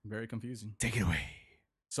scenario. Very confusing. Take it away.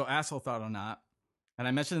 So, asshole thought or not, and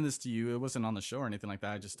I mentioned this to you. It wasn't on the show or anything like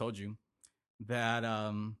that. I just told you that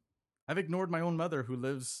I've ignored my own mother, who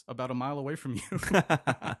lives about a mile away from you.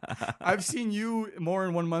 I've seen you more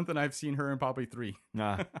in 1 month than I've seen her in probably 3.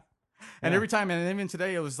 Nah. And Yeah. every time, and even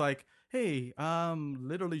today, it was like, hey,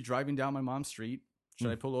 literally driving down my mom's street. Should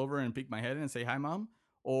I pull over and peek my head in and say, hi, Mom?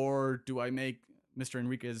 Or do I make Mr.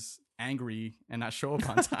 Enriquez angry and not show up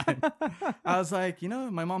on time? I was like,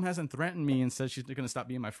 my mom hasn't threatened me and said she's going to stop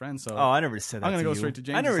being my friend. So Oh, I never said that. I'm going to go you. straight to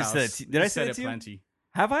James' I never house. said it. Did I say it to you? Plenty.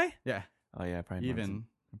 Have I? Yeah. Oh yeah, I probably meant Even it.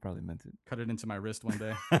 I probably meant it. cut it into my wrist one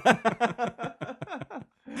day.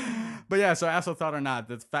 But yeah, so asshole thought or not,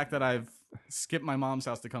 the fact that I've skipped my mom's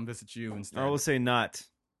house to come visit you instead. I will say not.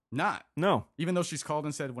 Not. No. Even though she's called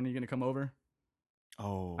and said, when are you going to come over?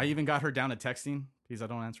 Oh. I even got her down to texting because I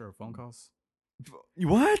don't answer her phone calls.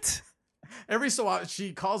 What? Every so often,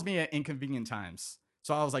 she calls me at inconvenient times.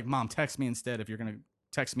 So I was like, Mom, text me instead if you're going to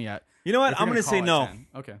text me at. You know what? if you're I'm going to call say at no. 10.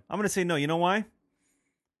 Okay. I'm going to say no. You know why?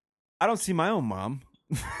 I don't see my own mom.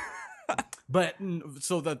 But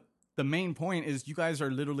so the main point is you guys are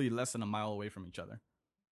literally less than a mile away from each other.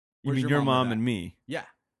 You Where's mean your mom at? and me? Yeah.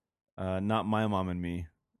 Not my mom and me.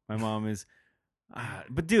 My mom is.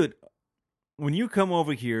 But dude, when you come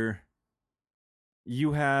over here,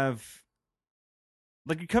 you have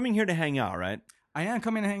like you're coming here to hang out, right? I am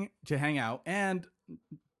coming to hang out, and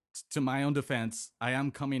to my own defense, I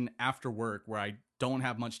am coming after work where I don't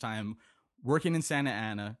have much time working in Santa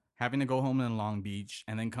Ana, having to go home in Long Beach,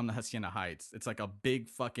 and then come to Hacienda Heights. It's like a big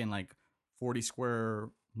fucking like 40 square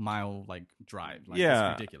mile like drive. Like,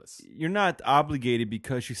 Yeah. it's ridiculous. You're not obligated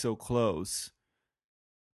because she's so close.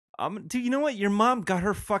 Dude, you know what? Your mom got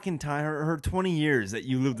her fucking time, her 20 years that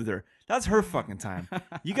you lived with her. That's her fucking time.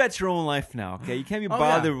 You got your own life now, okay? You can't be Oh,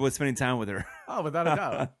 bothered with spending time with her. Oh, without a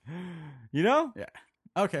doubt. You know? Yeah.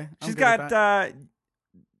 Okay. I'm She's good with that. got,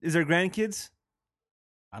 is there grandkids?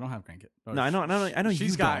 I don't have grandkids. Or No, I know you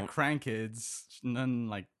She's got don't. grandkids. None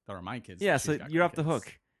like that are my kids. Yeah, She's so got you're off the grandkids.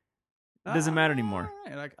 hook. It doesn't matter anymore.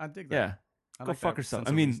 All right, I dig that. Yeah. I Go like fuck that yourself. sense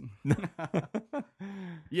I of mean, reason.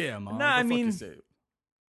 Yeah, Mom. Nah, I go fuck mean, yourself.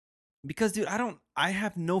 because dude, I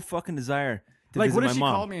have no fucking desire to Like, visit what my if she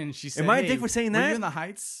mom. called me and she said, Am I a hey, dick for saying were that? you in the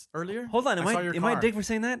Heights earlier? Hold on, am saw I your a car." dick for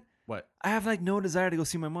saying that? What? I have like no desire to go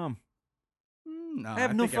see my mom. No, I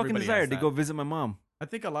have no think fucking everybody desire has to that. go visit my mom. I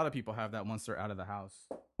think a lot of people have that once they're out of the house.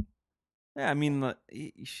 Yeah, I mean,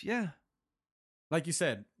 yeah, Like you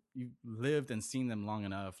said, you've lived and seen them long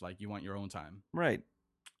enough. Like, you want your own time. right.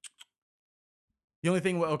 The only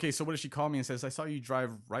thing, okay, so what if she called me and says, I saw you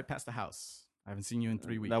drive right past the house. I haven't seen you in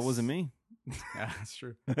 3 weeks. That wasn't me. Yeah, that's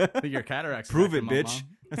true. I think your cataracts. Prove back it,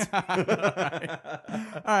 from bitch.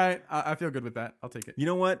 Mom. All right. I feel good with that. I'll take it. You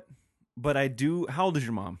know what? But I do. How old is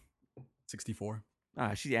your mom? 64.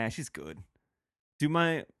 She's good. Dude,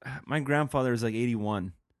 my grandfather is like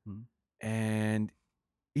 81, and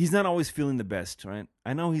he's not always feeling the best, right?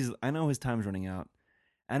 I know his time's running out,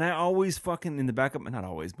 And I always fucking in the back of not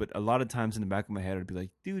always, but a lot of times in the back of my head, I'd be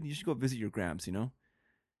like, dude, you should go visit your gramps, you know?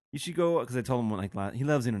 You should go, because I told him, like, he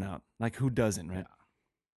loves In-N-Out. Like, who doesn't, right? Yeah.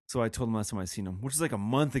 So I told him last time I seen him, which is like a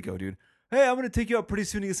month ago, dude. Hey, I'm going to take you out pretty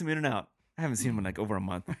soon to get some In-N-Out. I haven't seen him in like over a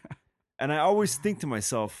month. And I always think to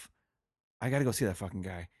myself, I got to go see that fucking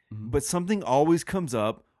guy. Mm-hmm. But something always comes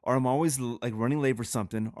up, or I'm always like running late for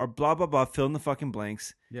something, or blah, blah, blah, fill in the fucking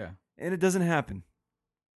blanks. Yeah. And it doesn't happen.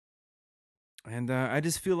 And I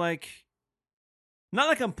just feel like, not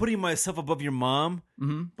like I'm putting myself above your mom,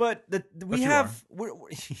 but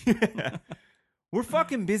we're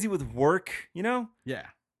fucking busy with work, you know? Yeah.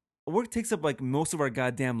 Work takes up like most of our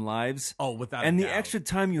goddamn lives. Oh, without and a the doubt. Extra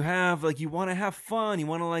time you have, like you want to have fun, you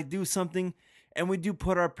want to like do something, and we do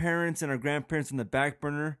put our parents and our grandparents in the back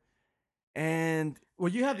burner. And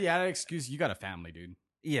well, you have the added excuse, you got a family, dude.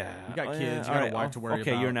 Yeah, you got kids, you got a wife to worry about.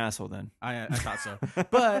 Okay, you're an asshole then. I thought so,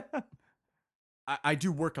 but I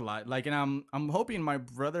do work a lot. Like, and I'm hoping my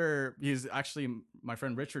brother. He's actually my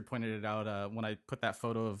friend Richard pointed it out when I put that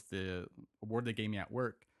photo of the award they gave me at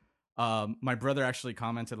work. My brother actually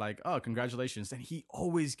commented like, "Oh, congratulations!" And he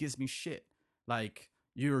always gives me shit like,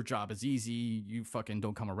 "Your job is easy. You fucking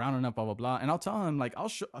don't come around enough." Blah blah blah. And I'll tell him like,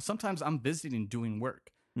 sometimes I'm visiting doing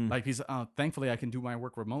work. Like he's thankfully I can do my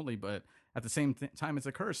work remotely, but at the same time it's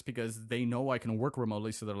a curse because they know I can work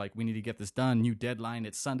remotely, so they're like, we need to get this done, new deadline,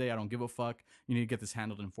 it's Sunday, I don't give a fuck, you need to get this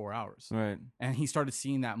handled in 4 hours. Right. And he started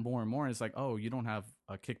seeing that more and more. It's like, oh, you don't have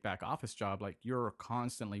a kickback office job, like you're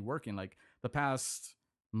constantly working. Like the past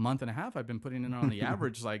month and a half I've been putting in on the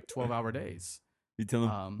average like 12-hour days. You tell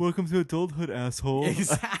him, welcome to adulthood, asshole.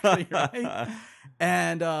 Exactly, right?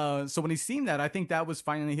 And so when he's seen that, I think that was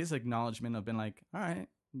finally his acknowledgement of being like, all right,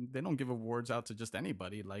 they don't give awards out to just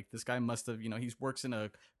anybody. Like this guy must have, he works in a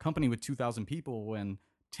company with 2,000 people and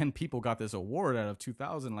 10 people got this award out of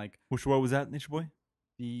 2,000. Like, which award was that, Nature Boy?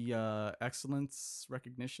 The excellence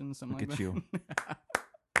recognition, something Look like at that. You.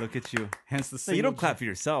 Look at you. Hence the no, you don't clap for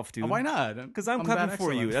yourself, dude. Oh, why not? Because I'm clapping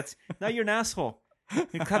for you. That's now you're an asshole.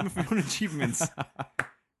 You're clapping for your own achievements.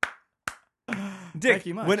 Dick,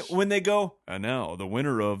 when they go, and now the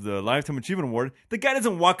winner of the Lifetime Achievement Award, the guy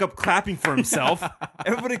doesn't walk up clapping for himself.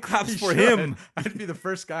 Everybody claps for him. I'd be the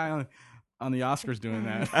first guy on the Oscars doing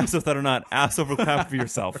that. Asshole thought or not, asshole for clapping for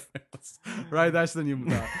yourself. Right, that's the new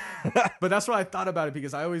But that's what I thought about it,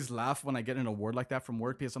 because I always laugh when I get an award like that from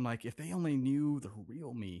work, because I'm like, if they only knew the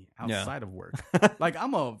real me outside of work. Like,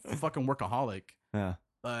 I'm a fucking workaholic. Yeah.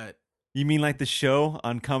 But you mean like the show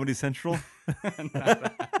on Comedy Central?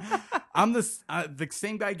 I'm the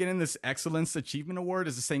same guy getting this Excellence Achievement Award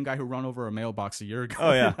is the same guy who ran over a mailbox a year ago.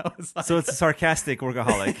 Oh, yeah. Like, so it's a sarcastic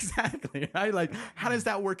workaholic. Exactly. Right? Like, how does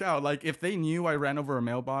that work out? Like, if they knew I ran over a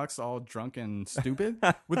mailbox all drunk and stupid,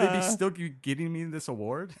 would they be still getting me this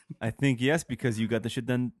award? I think yes, because you got the shit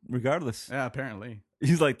done regardless. Yeah, apparently.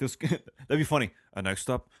 He's like, that'd be funny. Next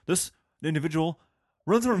up, the individual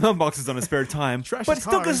runs over mailboxes on his spare time, but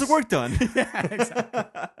still gets his work done. Yeah, exactly.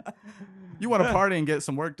 You want to party and get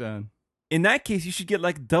some work done. In that case, you should get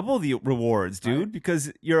like double the rewards, dude, right?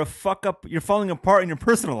 Because you're a fuck up. You're falling apart in your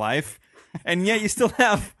personal life, and yet you still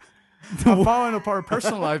have. I'm falling apart in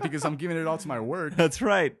personal life because I'm giving it all to my work. That's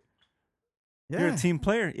right. Yeah. You're a team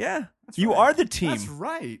player. Yeah, you are the team. That's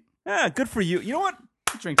right. Yeah, good for you. You know what?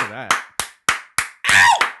 Drink to that.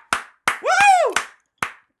 Ow! Woo!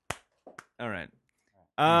 All right.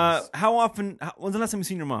 How often? When's the last time you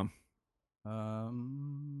seen your mom?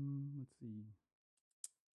 Let's see.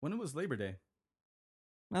 When it was Labor Day?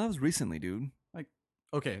 Well, that was recently, dude. Like,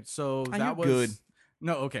 okay, so that was good.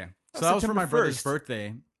 No, okay. So that was for my brother's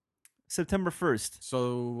birthday. September 1st.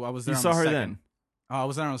 So I was there. You saw her then. Oh, I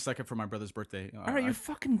was there on the 2nd for my brother's birthday. All right, you're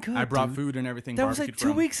fucking good. I brought food and everything. That was like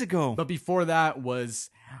 2 weeks ago. But before that was,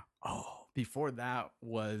 her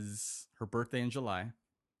birthday in July,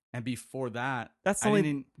 and before that, that's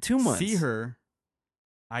only 2 months. See her.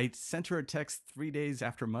 I sent her a text 3 days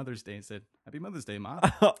after Mother's Day and said, "Happy Mother's Day, Mom."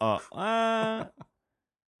 I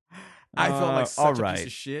felt like such a piece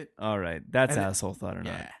of shit. All right, that's asshole thought or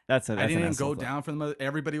not. That's I didn't go down for the mother.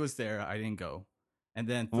 Everybody was there. I didn't go. And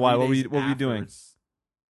then why? What were you doing?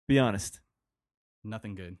 Be honest.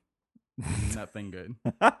 Nothing good. Nothing good.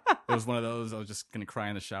 It was one of those. I was just gonna cry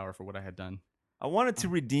in the shower for what I had done. I wanted to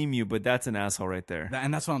redeem you, but that's an asshole right there.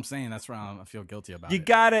 And that's what I'm saying. That's why I feel guilty about it. You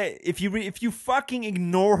gotta, if you fucking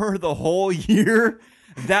ignore her the whole year,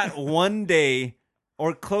 that one day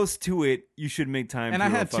or close to it, you should make time. And for I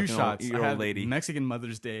had two shots. Your old lady. Mexican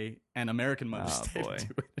Mother's Day and American Mother's Day. Boy. To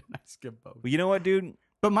do it, and I skipped both. Well, you know what, dude?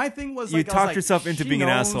 But my thing was, you talked yourself into being an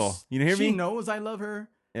asshole. You hear me? She knows I love her.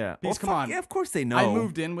 Yeah. Because come on. Yeah, of course they know. I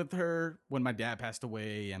moved in with her when my dad passed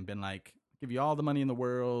away and been like, give you all the money in the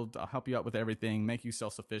world. I'll help you out with everything, make you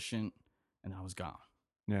self-sufficient. And I was gone.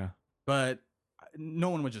 Yeah. But no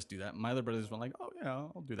one would just do that. My other brothers were like, oh, yeah,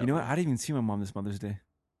 I'll do that. You know what? I didn't even see my mom this Mother's Day.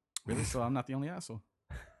 Really? So I'm not the only asshole.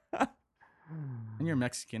 And you're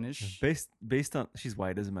Mexican-ish. Based on... She's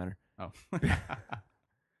white. Doesn't matter. Oh.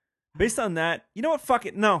 Based on that, you know what? Fuck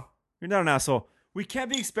it. No. You're not an asshole. We can't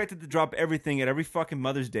be expected to drop everything at every fucking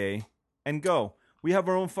Mother's Day and go. We have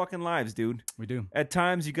our own fucking lives, dude. We do. At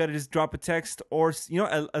times, you got to just drop a text or,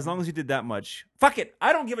 as long as you did that much. Fuck it.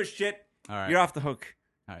 I don't give a shit. All right. You're off the hook.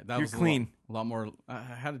 All right. You're clean. A lot more. I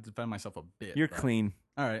had to defend myself a bit. You're clean.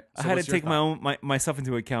 All right. So I had to take myself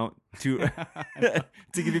into account to to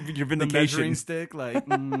give you your vindication. The measuring stick, like.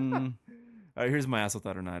 All right, here's my asshole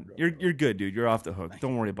thought or not. You're good, dude. You're off the hook.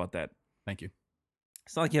 Don't worry about that. Thank you.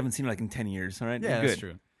 It's not like you haven't seen it like in 10 years, all right? Yeah, You're that's good.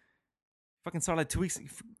 true. Fucking saw it like 2 weeks.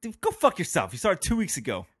 Dude, go fuck yourself. You saw it 2 weeks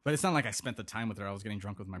ago. But it's not like I spent the time with her. I was getting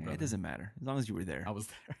drunk with my brother. It doesn't matter as long as you were there. I was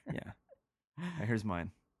there. Yeah. All right, here's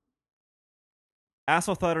mine.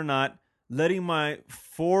 Asshole thought or not, letting my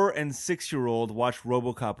 4 and 6-year-old watch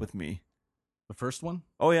RoboCop with me. The first one?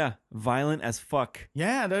 Oh yeah, violent as fuck.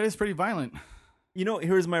 Yeah, that is pretty violent. You know,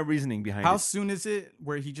 here's my reasoning behind it. How soon is it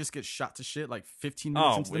where he just gets shot to shit? Like 15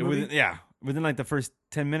 minutes into the movie? Within like the first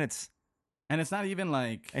 10 minutes. And it's not even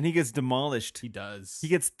like... And he gets demolished. He does. He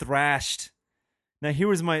gets thrashed. Now here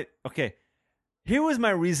was my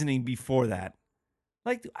reasoning before that.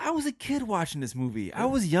 Like, I was a kid watching this movie. Yep. I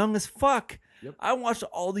was young as fuck. Yep. I watched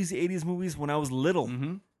all these 80s movies when I was little.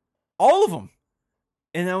 Mm-hmm. All of them.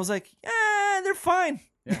 And I was like, yeah, they're fine.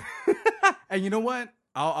 Yeah. And you know what?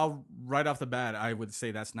 I'll right off the bat, I would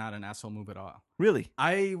say that's not an asshole move at all. Really?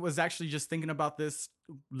 I was actually just thinking about this,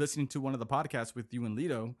 listening to one of the podcasts with you and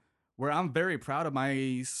Lito, where I'm very proud of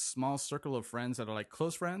my small circle of friends that are like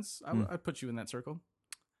close friends. I'd put you in that circle.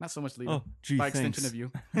 Not so much Lito. Oh, gee, by thanks. extension of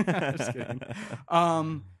you. Just kidding.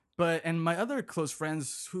 And my other close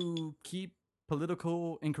friends who keep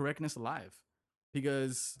political incorrectness alive,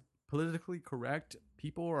 because politically correct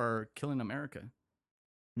people are killing America.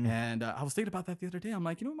 And I was thinking about that the other day. I'm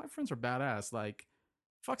like, my friends are badass. Like,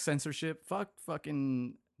 fuck censorship. Fuck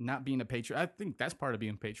fucking not being a patriot. I think that's part of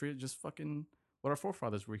being a patriot. Just fucking what our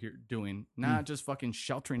forefathers were here doing. Not just fucking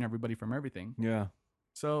sheltering everybody from everything. Yeah.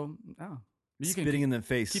 So, you spitting in the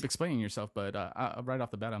face. Keep explaining yourself, but right off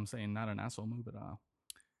the bat, I'm saying not an asshole move at all.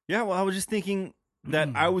 Yeah, well, I was just thinking that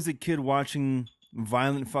I was a kid watching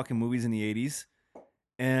violent fucking movies in the 80s.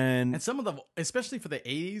 And some of especially for the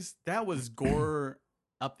 80s, that was gore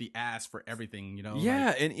up the ass for everything, Yeah,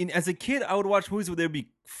 like, and as a kid, I would watch movies where there'd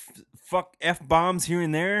be fuck F-bombs here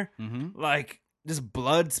and there. Like, just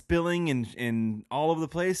blood spilling and all over the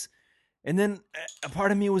place. And then a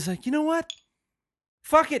part of me was like, you know what?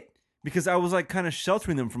 Fuck it. Because I was like kind of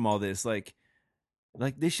sheltering them from all this. Like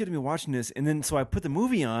they shouldn't be watching this. And then so I put the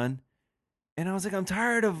movie on and I was like, I'm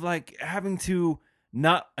tired of like having to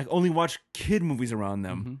not like only watch kid movies around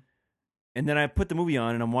them. And then I put the movie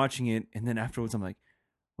on and I'm watching it. And then afterwards I'm like,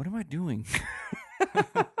 what am I doing?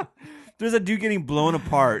 There's a dude getting blown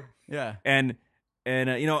apart. Yeah. And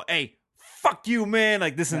hey, fuck you, man,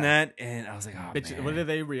 like this and that. And I was like, oh, bitch, man. What did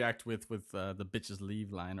they react with the bitches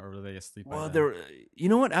leave line, or were they asleep? Well, they're, you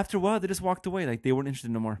know what? After a while, they just walked away. Like they weren't interested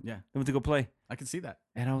no more. Yeah. They went to go play. I can see that.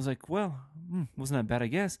 And I was like, well, wasn't that bad, I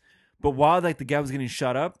guess. But while like the guy was getting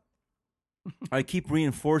shot up, I keep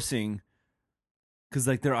reinforcing because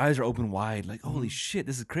like their eyes are open wide. Like, holy shit,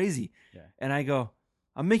 this is crazy. Yeah. And I go,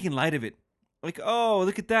 I'm making light of it. Like, oh,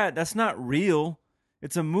 look at that. That's not real.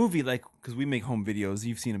 It's a movie. Like, because we make home videos.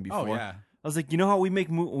 You've seen them before. Oh, yeah. I was like, you know how we make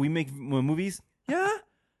movies? Yeah,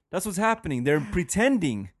 that's what's happening. They're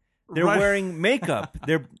pretending. They're wearing makeup.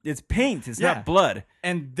 It's paint. It's not blood.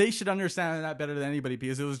 And they should understand that better than anybody,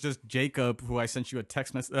 because it was just Jacob, who I sent you a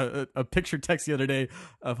text a picture text the other day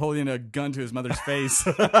of holding a gun to his mother's face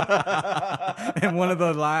in one of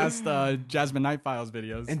the last Jasmine Night Files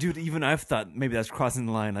videos. And dude, even I've thought maybe that's crossing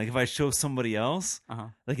the line. Like if I show somebody else,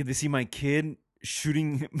 like if they see my kid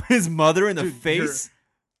shooting his mother in the face.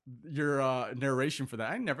 Your narration for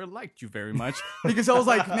that, I never liked you very much, because I was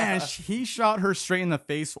like, man, he shot her straight in the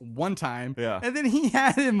face one time, and then he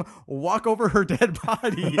had him walk over her dead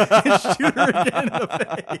body and shoot her again in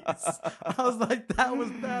the face. I was like, that was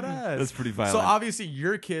badass. That's pretty violent. So obviously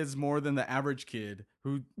your kid's more than the average kid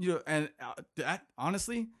who, and that,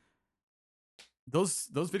 honestly, those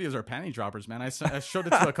videos are panty droppers, man. I showed it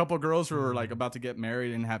to a couple of girls who were like about to get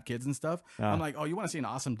married and have kids and stuff. I'm like, oh, you want to see an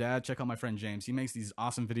awesome dad? Check out my friend James. He makes these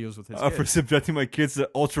awesome videos with his kids. For subjecting my kids to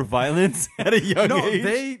ultra violence at a young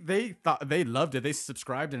age. They thought they loved it. They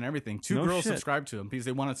subscribed and everything. Two girls subscribed to him because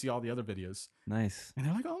they want to see all the other videos. Nice. And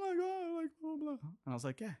they're like, oh my god, like blah blah. And I was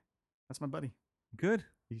like, yeah, That's my buddy. Good.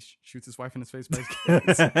 He shoots his wife in his face by his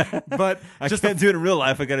kids. But I just can't do it in real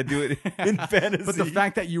life. I got to do it in fantasy. But the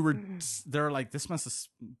fact that you were there, like, this must have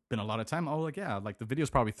been a lot of time. Oh, like, yeah, like the video's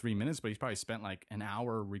probably 3 minutes, but he's probably spent like an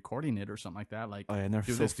hour recording it or something like that. Like, oh yeah, and they're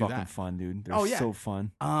so fucking fun, dude. They're so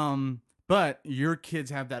fun. But your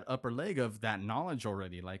kids have that upper leg of that knowledge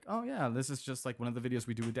already. Like, oh yeah, this is just like one of the videos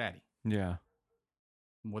we do with Daddy. Yeah,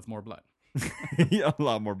 with more blood. Yeah, a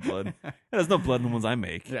lot more blood. There's no blood in the ones I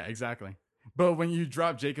make. Yeah, exactly. But when you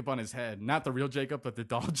drop Jacob on his head, not the real Jacob, but the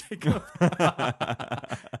doll Jacob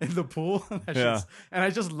in the pool. And I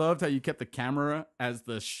just loved how you kept the camera as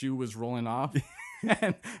the shoe was rolling off.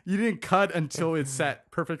 And you didn't cut until it sat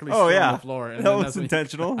perfectly still on the floor. And that was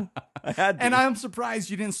intentional. I had to. And I'm surprised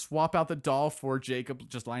you didn't swap out the doll for Jacob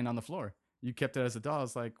just lying on the floor. You kept it as a doll. I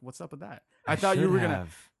was like, what's up with that? I thought you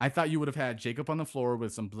would have had Jacob on the floor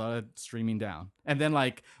with some blood streaming down. And then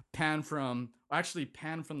like pan from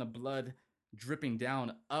the blood dripping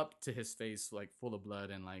down up to his face, like full of blood,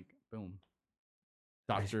 and like boom.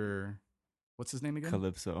 Dr. What's his name again?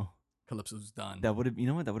 Calypso's done. That would have, you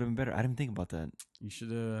know what? That would have been better. I didn't think about that. You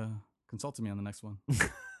should have consulted me on the next one.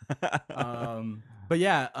 But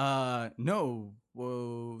yeah, no.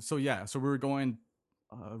 Whoa. So yeah, so we were going.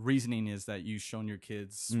 Reasoning is that you've shown your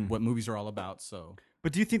kids what movies are all about. So,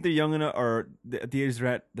 but do you think they're young enough, or at the age they're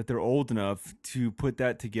at, that they're old enough to put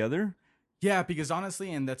that together? Yeah, because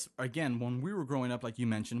honestly, and that's again, when we were growing up, like you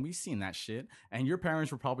mentioned, we've seen that shit. And your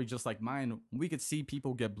parents were probably just like mine. We could see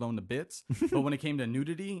people get blown to bits. But when it came to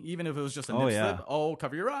nudity, even if it was just a nip slip,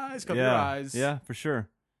 cover your eyes, cover your eyes. Yeah, for sure.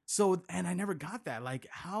 So, and I never got that. Like,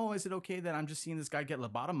 how is it okay that I'm just seeing this guy get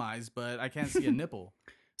lobotomized, but I can't see a nipple?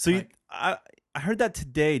 So like, I heard that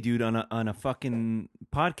today, dude, on a fucking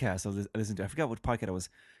podcast I listened to. I forgot what podcast it was,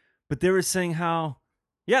 but they were saying how,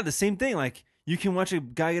 the same thing. Like, you can watch a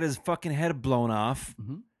guy get his fucking head blown off,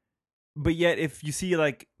 but yet if you see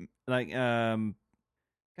God, the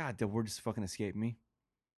word just fucking escaped me.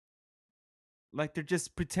 Like they're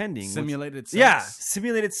just pretending. Simulated sex. Yeah,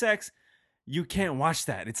 simulated sex. You can't watch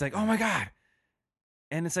that. It's like, oh my God.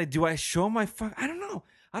 And it's like, do I show my fuck? I don't know.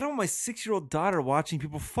 I don't want my 6-year-old daughter watching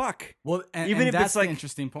people fuck. Well, even if that's like an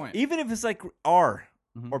interesting point. Even if it's like R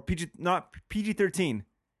or PG, not PG-13,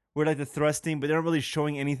 where like the thrusting, but they're not really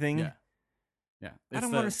showing anything. Yeah. I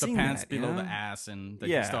don't want to see the pants that, below the ass, and they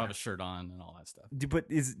can still have a shirt on and all that stuff. But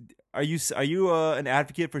are you an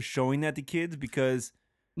advocate for showing that to kids? Because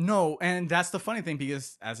no, and that's the funny thing,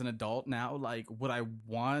 because as an adult now, like, would I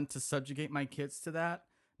want to subjugate my kids to that?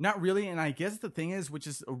 Not really. And I guess the thing is, which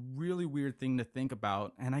is a really weird thing to think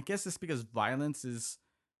about, and I guess it's because violence is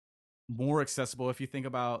more accessible. If you think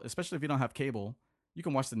about, especially if you don't have cable, you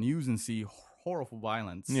can watch the news and see horrible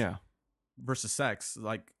violence. Yeah. Versus sex.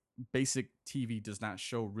 Like, basic TV does not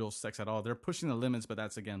show real sex at all. They're pushing the limits, but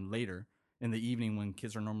that's again later in the evening when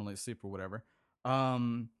kids are normally asleep or whatever.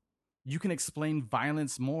 You can explain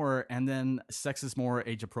violence more, and then sex is more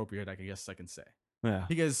age appropriate, I guess I can say. Yeah.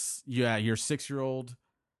 Because your 6-year-old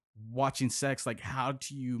watching sex, like, how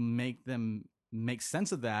do you make them make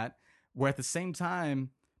sense of that, where at the same time,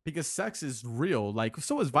 because sex is real, like,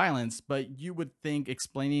 so is violence, but you would think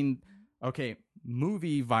explaining, okay,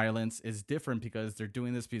 movie violence is different because they're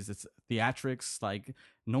doing this because it's theatrics, like,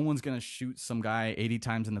 no one's gonna shoot some guy 80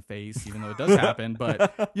 times in the face, even though it does happen,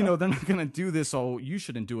 but they're not gonna do this, so you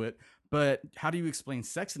shouldn't do it. But how do you explain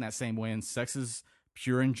sex in that same way? And sex is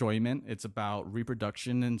pure enjoyment. It's about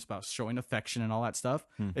reproduction, and it's about showing affection and all that stuff.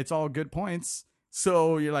 It's all good points.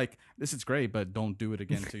 So you're like, this is great, but don't do it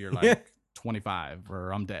again till you're like 25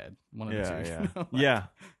 or I'm dead. One of the two. Yeah. You know?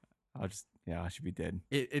 Like, I should be dead.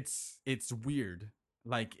 It's weird.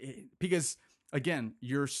 Like, because again,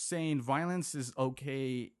 you're saying violence is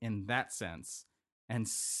okay in that sense, and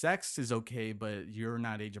sex is okay, but you're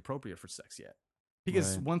not age appropriate for sex yet.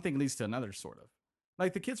 Because one thing leads to another, sort of.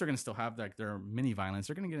 Like, the kids are going to still have like their mini violence.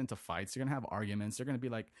 They're going to get into fights. They're going to have arguments. They're going to be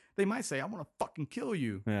like, they might say, I want to fucking kill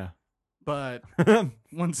you. Yeah. But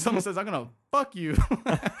when someone says, I'm going to fuck you.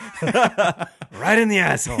 Right in the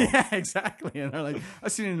asshole. Yeah, exactly. And they're like,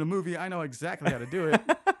 I've seen it in a movie. I know exactly how to do it.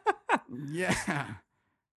 Yeah.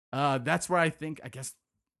 That's where I think, I guess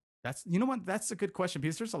that's, you know what? That's a good question,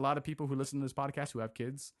 because there's a lot of people who listen to this podcast who have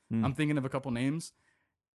kids. I'm thinking of a couple names.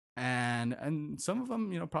 And some of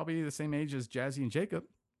them, probably the same age as Jazzy and Jacob.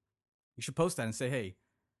 You should post that and say, hey,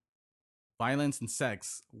 violence and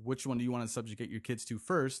sex, which one do you want to subjugate your kids to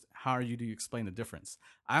first? How do you explain the difference?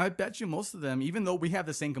 I bet you most of them, even though we have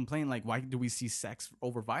the same complaint, like, why do we see sex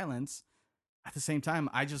over violence? At the same time,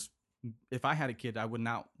 if I had a kid, I would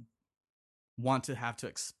not want to have to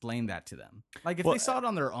explain that to them. Like, if they saw it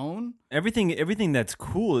on their own. Everything that's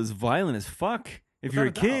cool is violent as fuck. If you're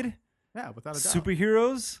a kid. Yeah, without a doubt.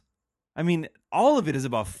 Superheroes. I mean, all of it is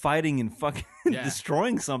about fighting and fucking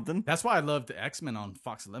destroying something. That's why I loved X-Men on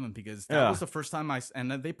Fox 11 because that was the first time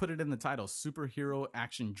and they put it in the title, superhero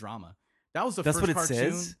action drama. That was the first cartoon.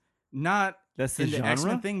 Says? Not that's the in genre? The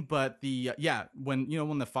X-Men thing, but the when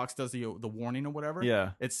the Fox does the warning or whatever,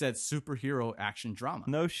 it said superhero action drama.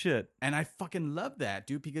 No shit. And I fucking love that,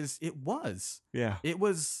 dude, because it was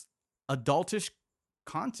adultish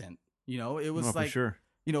content. It was like, for sure.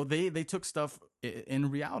 They took stuff in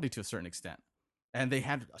reality to a certain extent, and they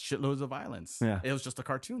had shitloads of violence. Yeah, it was just a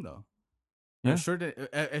cartoon though. Yeah, sure.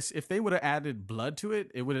 If they would have added blood to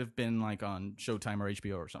it, it would have been like on Showtime or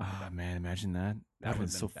HBO or something. Oh man, imagine that. That would have been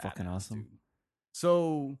so fucking awesome. Dude.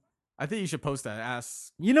 So I think you should post that.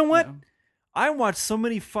 You know what? I watched so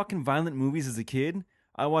many fucking violent movies as a kid.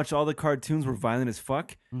 I watched all the cartoons were violent as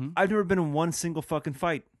fuck. Mm-hmm. I've never been in one single fucking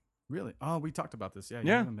fight. Really? Oh, we talked about this. Yeah,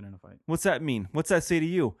 you haven't been in a fight. What's that mean? What's that say to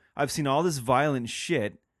you? I've seen all this violent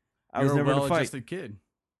shit. I was never in a fight. Well-adjusted kid.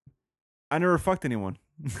 I never fucked anyone.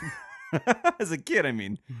 As a kid, I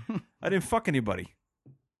mean. I didn't fuck anybody.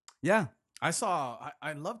 Yeah.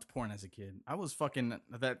 I loved porn as a kid. I was fucking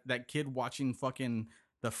that kid watching fucking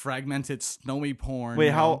the fragmented snowy porn.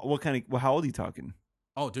 Wait, how old are you talking?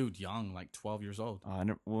 Oh, dude, young, like 12 years old.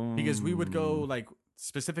 Because we would go like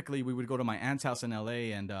specifically, we would go to my aunt's house in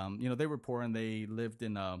LA, and they were poor and they lived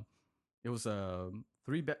in it was a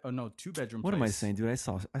 2-bedroom. What am I saying, dude? I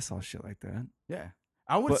saw shit like that. Yeah,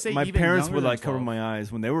 I would say my even parents would like 12. cover my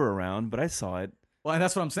eyes when they were around, but I saw it. Well, and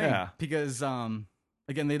that's what I'm saying. Yeah. Because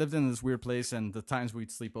again, they lived in this weird place, and the times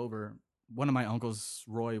we'd sleep over. One of my uncles,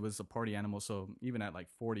 Roy, was a party animal, so even at like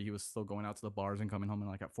 40, he was still going out to the bars and coming home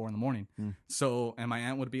at 4 a.m. So, and my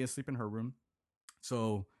aunt would be asleep in her room.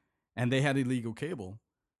 So, and they had illegal cable.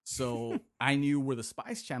 So I knew where the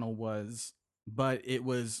Spice Channel was, but it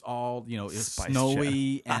was all, it was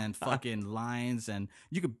snowy and fucking lines, and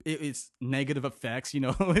it's negative effects,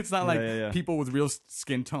 it's not like people with real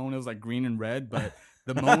skin tone. It was like green and red, but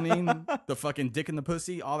the moaning, the fucking dick in the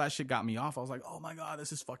pussy, all that shit got me off. I was like, oh my God,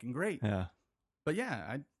 this is fucking great. Yeah. But yeah,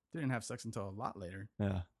 I didn't have sex until a lot later.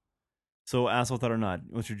 Yeah. So asshole thought or not,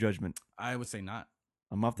 what's your judgment? I would say not.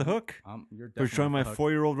 I'm off the hook. You're for showing my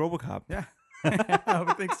 4-year-old RoboCop. Yeah. I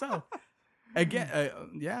would think so. Again,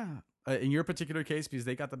 in your particular case, because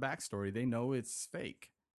they got the backstory, they know it's fake.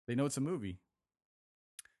 They know it's a movie.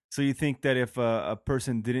 So you think that if a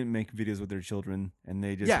person didn't make videos with their children and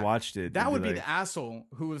they just watched it, that would be the asshole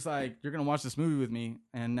who was like, "You're gonna watch this movie with me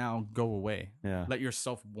and now go away." Yeah. Let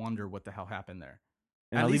yourself wonder what the hell happened there.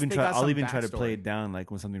 And I'll even try to play it down,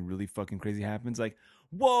 like when something really fucking crazy happens, like,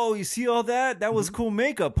 "Whoa, you see all that? That was cool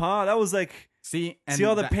makeup, huh? That was like, see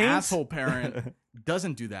all the paint." Asshole parent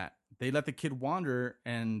doesn't do that. They let the kid wander,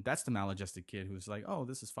 and that's the maladjusted kid who's like, "Oh,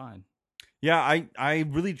 this is fine." Yeah, I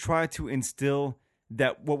really try to instill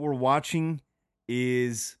that what we're watching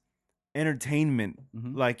is entertainment.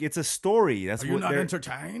 Mm-hmm. Like, it's a story. That's Are you not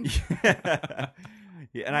entertained?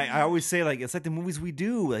 Yeah, and I always say, like, it's like the movies we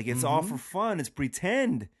do. Like, it's all for fun. It's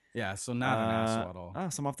pretend. Yeah, so not an asshole at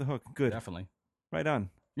all. So I'm off the hook. Good. Definitely. Right on.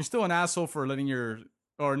 You're still an asshole for letting your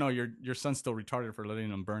son's still retarded for letting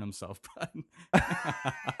him burn himself.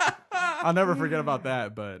 I'll never forget about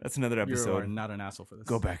that, but that's another episode. You're not an asshole for this.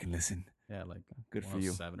 Go back and listen. Yeah, like good for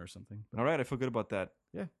you. 7 or something. All right, I feel good about that.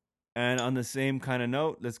 Yeah. And on the same kind of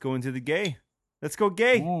note, let's go into the gay. Let's go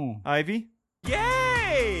gay. Ooh. Ivy.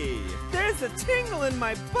 Gay! There's a tingle in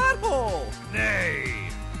my butthole. Nay,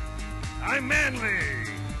 I'm manly.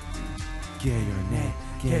 Gay or nay,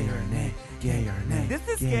 gay or nay, gay or nay. This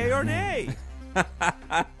is gay or nay.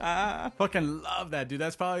 Fucking love that, dude.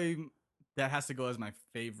 That has to go as my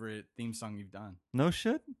favorite theme song you've done. No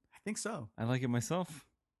shit? I think so. I like it myself.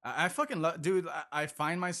 I fucking love, dude. I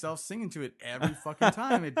find myself singing to it every fucking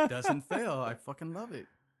time. It doesn't fail. I fucking love it.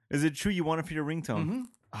 Is it true you want it for your ringtone? Mm-hmm.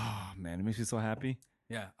 Oh man, it makes me so happy.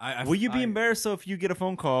 Yeah. Will you be embarrassed if you get a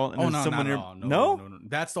phone call and there's someone no.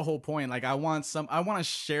 That's the whole point. Like, I want to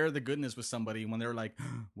share the goodness with somebody when they're like,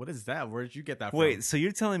 "What is that? Where did you get that from?" Wait, so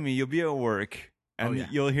you're telling me you'll be at work and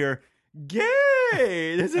you'll hear,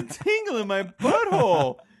 "Gay, there's a tingle in my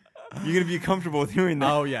butthole." You're gonna be comfortable with hearing that?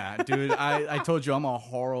 Oh yeah, dude. I told you I'm a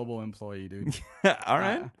horrible employee, dude. All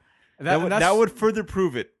right. That would further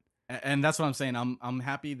prove it. And that's what I'm saying. I'm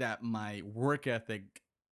happy that my work ethic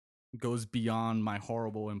goes beyond my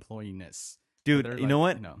horrible employee-ness. Dude, you know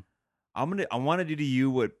what? I want to do to you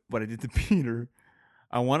what I did to Peter.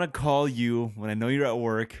 I want to call you when I know you're at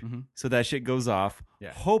work, so that shit goes off.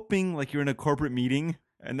 Yeah. Hoping like you're in a corporate meeting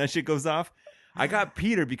and that shit goes off. I got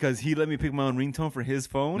Peter because he let me pick my own ringtone for his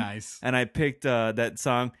phone. Nice. And I picked that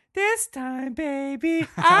song, this time, baby,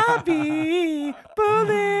 I'll be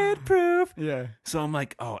bulletproof. Yeah. So I'm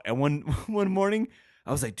like, oh, and one morning,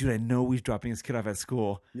 I was like, dude, I know he's dropping his kid off at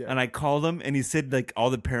school. Yeah. And I called him, and he said, like, all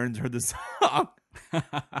the parents heard the song.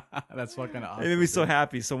 That's fucking awesome. It made me so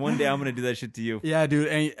happy. So one day I'm gonna do that shit to you. Yeah, dude.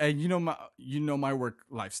 And you know my work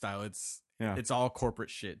lifestyle. It's all corporate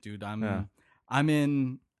shit, dude. I'm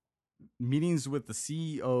in meetings with the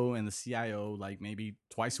CEO and the CIO like maybe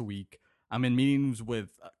twice a week. I'm in meetings with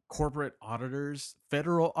corporate auditors,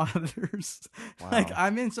 federal auditors. Wow. Like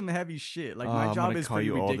I'm in some heavy shit. Like my job is pretty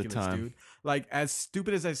ridiculous, time. dude. Like as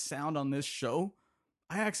stupid as I sound on this show,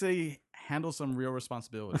 I actually handle some real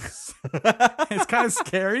responsibilities. It's kind of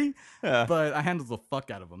scary, but I handle the fuck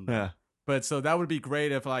out of them. Though. Yeah. But so that would be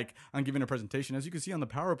great if like I'm giving a presentation, as you can see on the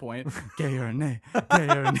PowerPoint, gay or nay, gay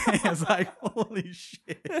or nay. It's like, holy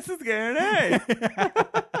shit. This is gay or nay.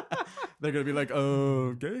 They're going to be like,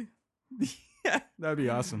 oh, gay? Yeah. That'd be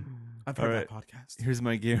awesome. I've heard that podcast. Here's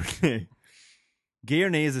my gay or nay. Gay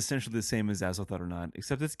or nay is essentially the same as I thought or not,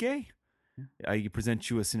 except it's gay. Yeah. I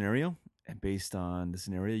present you a scenario, and based on the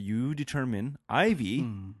scenario, you determine, Ivy,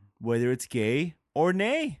 whether it's gay or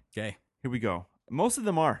nay. Gay. Here we go. Most of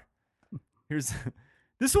them are.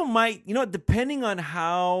 This one might, depending on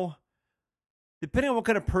what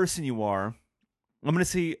kind of person you are, I'm going to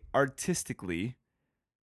say artistically,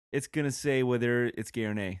 it's going to say whether it's gay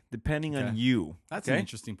or nay, depending on you. That's an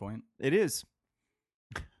interesting point. It is.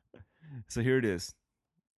 So here it is.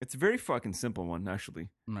 It's a very fucking simple one, actually.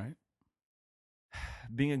 Right.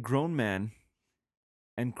 Being a grown man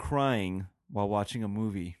and crying while watching a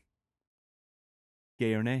movie.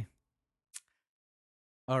 Gay or nay?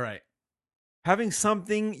 All right. Having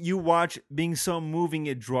something you watch being so moving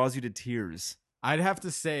it draws you to tears. I'd have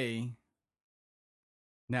to say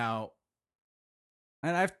now,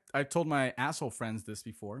 and I've told my asshole friends this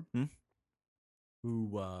before,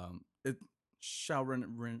 who it shall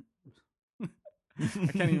remain. I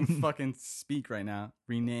can't even fucking speak right now.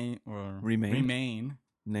 Remain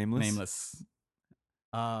nameless.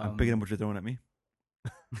 I'm picking up what you're throwing at me.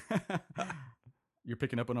 You're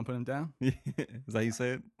picking up what I'm putting down? Is that how you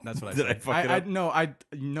say it? That's what I Did said. I fuck it up?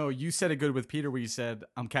 No, you said it good with Peter where you said,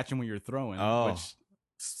 I'm catching what you're throwing. Oh. Which,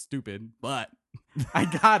 stupid, but I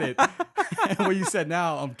got it. And what you said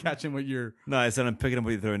now, I'm catching what you're... No, I said I'm picking up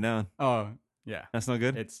what you're throwing down. Oh, yeah. That's not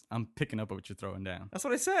good? I'm picking up what you're throwing down. That's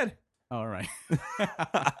what I said. All right.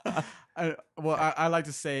 I like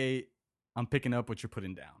to say I'm picking up what you're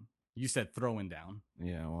putting down. You said throwing down.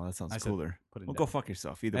 Yeah, well, that sounds cooler. Well, go fuck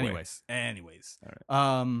yourself. Either way. Anyways. All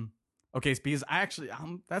right. Okay, it's because I actually,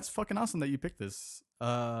 that's fucking awesome that you picked this.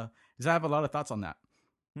 Because I have a lot of thoughts on that.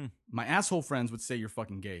 My asshole friends would say you're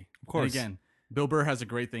fucking gay. Of course. And again, Bill Burr has a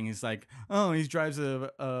great thing. He's like, oh, he drives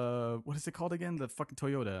a what is it called again? The fucking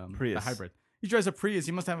Toyota Prius. The hybrid. He drives a Prius.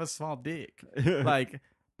 He must have a small dick.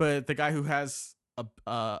 But the guy who has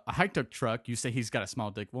a hike truck, you say he's got a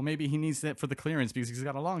small dick. Well, maybe he needs that for the clearance because he's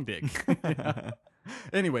got a long dick.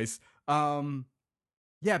 Anyways,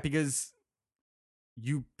 because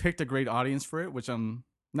you picked a great audience for it, which I'm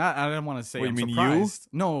not. I don't want to say. Wait, I'm you mean surprised.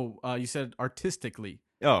 No, you said artistically.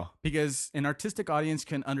 Oh, because an artistic audience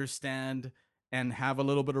can understand and have a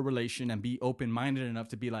little bit of relation and be open-minded enough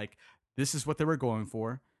to be like, this is what they were going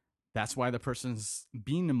for. That's why the person's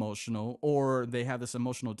being emotional, or they have this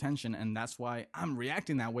emotional tension, and that's why I'm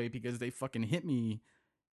reacting that way because they fucking hit me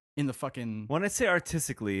in the fucking. When I say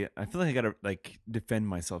artistically, I feel like I gotta defend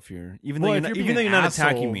myself here, even though you're being not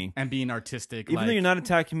attacking me and being artistic. Even though you're not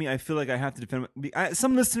attacking me, I feel like I have to defend.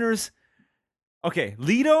 Some listeners, okay,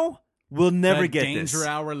 Lido will never get this. Danger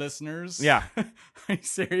Hour listeners, yeah, are you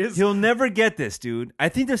serious? He'll never get this, dude. I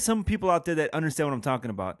think there's some people out there that understand what I'm talking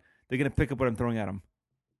about. They're gonna pick up what I'm throwing at them.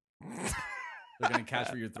 They're gonna catch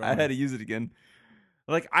what you're throwing. I had to use it again.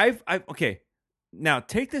 Like okay. Now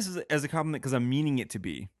take this as a compliment because I'm meaning it to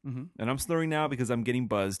be, and I'm slurring now because I'm getting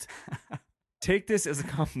buzzed. Take this as a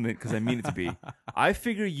compliment because I mean it to be. I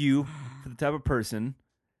figure you for the type of person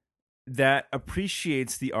that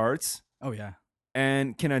appreciates the arts. Oh yeah,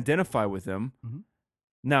 and can identify with them.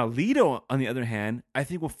 Now Lido, on the other hand, I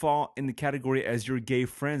think will fall in the category as your gay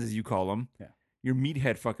friends, as you call them. Yeah. Your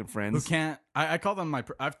meathead fucking friends. Who can't, I call them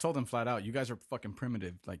I've told them flat out, you guys are fucking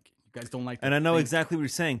primitive. Like, you guys don't like and I know exactly what you're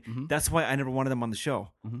saying. That's why I never wanted them on the show.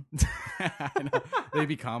 I know. They'd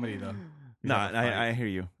be comedy, though. No, I hear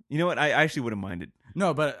you. You know what? I actually wouldn't mind it.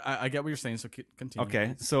 No, but I get what you're saying, so continue.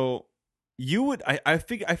 Okay, so you would, I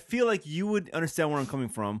feel like you would understand where I'm coming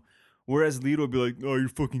from, whereas Lido would be like, oh, you're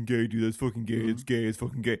fucking gay, dude. That's fucking gay. It's gay. It's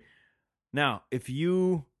fucking gay. Now, if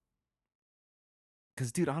you...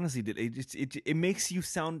 Because, dude, honestly, dude, it makes you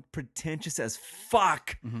sound pretentious as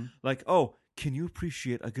fuck. Like, oh, can you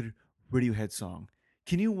appreciate a good Radiohead song?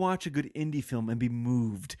 Can you watch a good indie film and be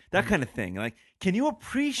moved? That kind of thing. Like, can you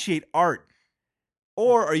appreciate art?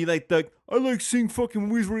 Or are you like, I like seeing fucking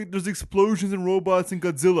movies where there's explosions and robots and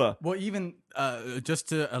Godzilla? Well, even just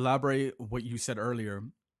to elaborate what you said earlier,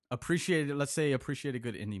 let's say appreciate a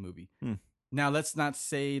good indie movie. Now, let's not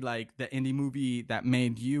say like the indie movie that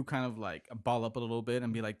made you kind of like ball up a little bit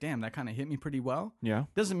and be like, damn, that kind of hit me pretty well. Yeah.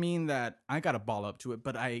 Doesn't mean that I got to ball up to it,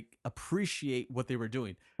 but I appreciate what they were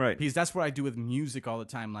doing. Right. Because that's what I do with music all the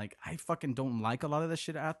time. Like, I fucking don't like a lot of the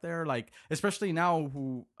shit out there. Like, especially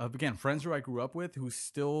now again, friends who I grew up with who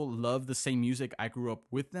still love the same music I grew up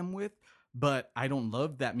with them with. But I don't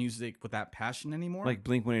love that music with that passion anymore. Like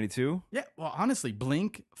Blink-182? Yeah, well, honestly,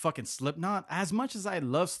 Blink, fucking Slipknot. As much as I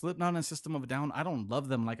love Slipknot and System of a Down, I don't love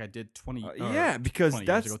them like I did 20 because 20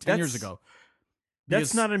 that's years ago, 10 years ago.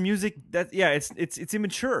 That's not a music it's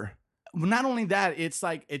immature. Not only that, it's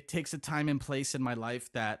like it takes a time and place in my life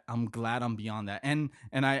that I'm glad I'm beyond that. And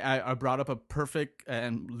I brought up a perfect,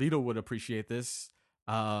 and Lito would appreciate this.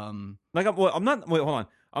 I'm not. Wait, hold on.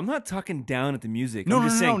 I'm not talking down at the music. No, I'm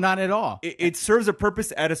just saying, no, not at all. It serves a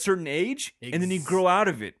purpose at a certain age, and then you grow out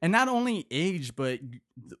of it. And not only age, but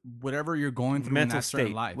whatever you're going through Mental in that certain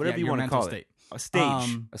state, life, whatever you want to call it, a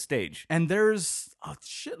stage. And there's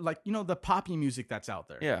shit like the poppy music that's out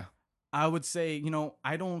there. Yeah, I would say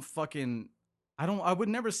I would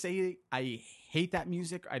never say I hate that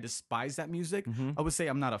music. I despise that music. Mm-hmm. I would say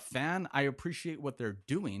I'm not a fan. I appreciate what they're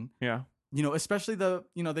doing. Yeah. Especially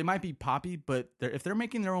they might be poppy, but if they're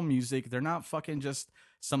making their own music, they're not fucking just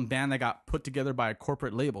some band that got put together by a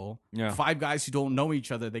corporate label. Yeah. 5 guys who don't know each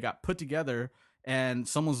other, they got put together and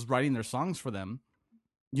someone's writing their songs for them.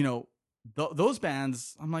 Those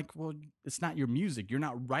bands, I'm like, well, it's not your music. You're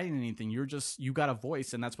not writing anything. You got a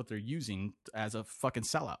voice, and that's what they're using as a fucking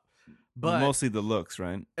sellout. But mostly the looks,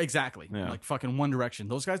 right? Exactly. Yeah. Like fucking One Direction.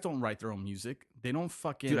 Those guys don't write their own music. They don't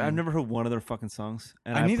fucking... Dude, I've never heard one of their fucking songs.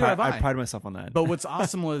 And I pride myself on that. But what's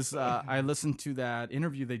awesome was I listened to that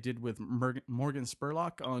interview they did with Morgan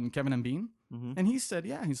Spurlock on Kevin and Bean. Mm-hmm. And he said,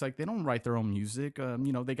 he's like, they don't write their own music.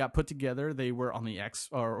 They got put together. They were on the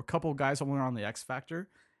or a couple of guys were on the X Factor.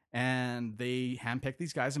 And they handpicked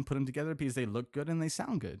these guys and put them together because they look good and they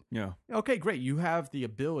sound good. Yeah. Okay, great. You have the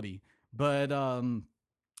ability. But...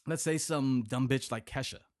 let's say some dumb bitch like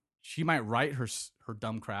Kesha. She might write her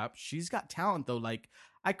dumb crap. She's got talent though. Like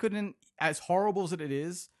I couldn't, as horrible as it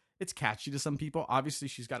is, it's catchy to some people. Obviously,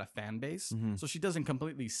 she's got a fan base, so she doesn't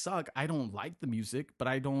completely suck. I don't like the music, but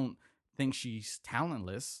I don't think she's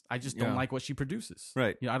talentless. I just don't like what she produces.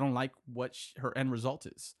 Right. I don't like what her end result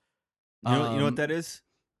is. You know what that is?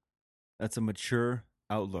 That's a mature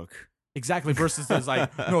outlook. Exactly. Versus there's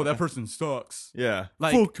like, no, that person sucks. Yeah.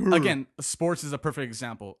 Like, fuck her. Again, sports is a perfect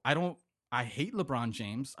example. I hate LeBron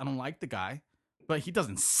James. I don't like the guy, but he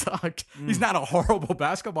doesn't suck. He's not a horrible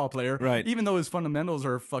basketball player. Right. Even though his fundamentals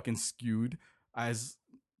are fucking skewed, as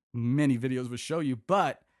many videos would show you,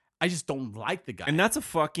 but I just don't like the guy. And that's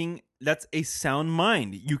a sound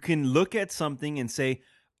mind. You can look at something and say,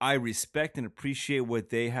 I respect and appreciate what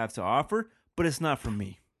they have to offer, but it's not for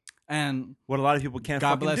me. And what a lot of people can't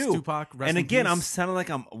God fucking bless do. Tupac. Rest and in again, peace. I'm sounding like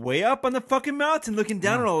I'm way up on the fucking mountain looking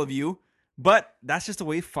down at all of you, but that's just the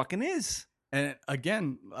way it fucking is. And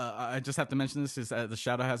again, I just have to mention this is the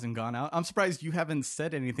shout out hasn't gone out. I'm surprised you haven't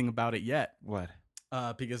said anything about it yet. What?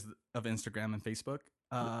 Because of Instagram and Facebook.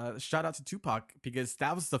 Shout out to Tupac because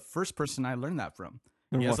that was the first person I learned that from.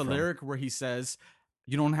 He has a lyric where he says,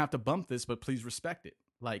 "You don't have to bump this, but please respect it."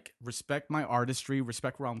 Like, respect my artistry,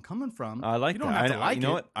 respect where I'm coming from. I like you don't that. Have to like you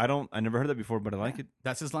know it. what? I never heard that before, but I like it.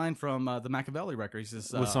 That's his line from the Machiavelli record. He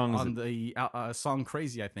says, what song is on the song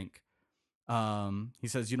 "Crazy," I think. He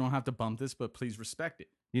says, "You don't have to bump this, but please respect it."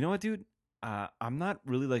 You know what, dude? I'm not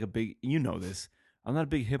really like a big. You know this. I'm not a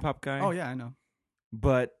big hip hop guy. Oh yeah, I know.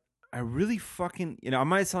 But I really fucking. I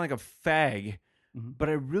might sound like a fag, but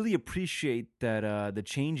I really appreciate that the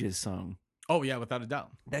Changes song. Oh yeah, without a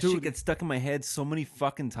doubt. That shit gets stuck in my head so many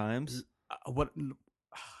fucking times.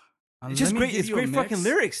 It's just great. It's great fucking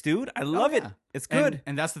lyrics, dude. I love it. It's good.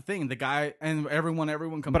 And that's the thing. The guy and everyone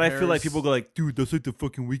compares. But I feel like people go like, dude, that's like the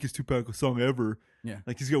fucking weakest Tupac song ever. Yeah.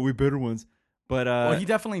 Like he's got way better ones. But well, he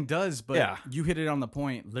definitely does. But yeah. You hit it on the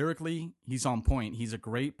point. Lyrically, he's on point. He's a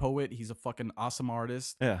great poet. He's a fucking awesome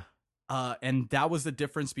artist. Yeah. And that was the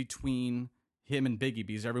difference between him and Biggie,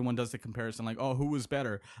 because everyone does the comparison like, oh, who was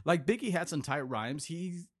better? Like Biggie had some tight rhymes,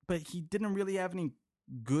 but he didn't really have any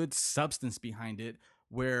good substance behind it,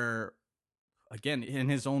 where again, in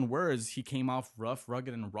his own words, he came off rough,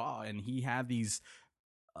 rugged, and raw, and he had these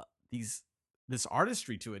this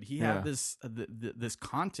artistry to it. He had this this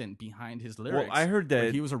content behind his lyrics. Well, I heard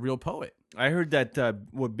that he was a real poet. I heard that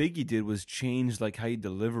what Biggie did was change like how you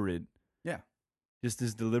deliver it. Yeah. Just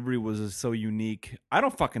his delivery was so unique. I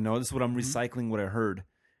don't fucking know. This is what I'm recycling what I heard.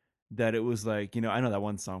 That it was like, I know that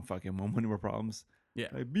one song, fucking One More Problems. Yeah.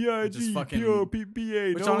 Like,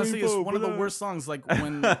 B-I-G-P-O-P-P-A. Which no honestly info, is one of the blah. worst songs. Like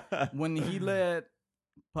when he let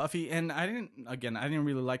Puffy, and I didn't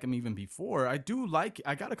really like him even before. I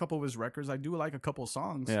got a couple of his records. I do like a couple of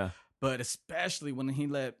songs. Yeah. But especially when he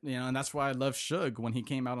let, and that's why I love Suge when he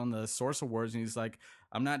came out on the Source Awards and he's like,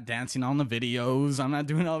 I'm not dancing on the videos. I'm not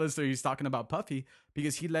doing all this. So he's talking about Puffy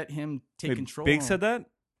because he let him take control. Big said that?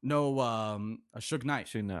 No, Suge Knight.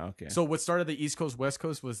 Suge Knight, okay. So what started the East Coast, West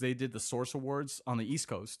Coast was they did the Source Awards on the East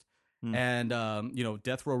Coast. And,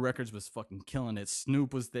 Death Row Records was fucking killing it.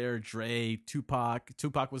 Snoop was there, Dre, Tupac.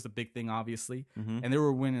 Tupac was the big thing, obviously. And they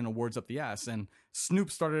were winning awards up the ass. And Snoop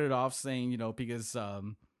started it off saying, because,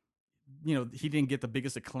 he didn't get the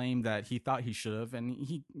biggest acclaim that he thought he should have. And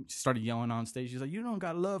he started yelling on stage. He's like, you don't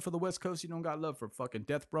got love for the West Coast. You don't got love for fucking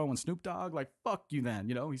Death Row and Snoop Dogg. Like, fuck you then.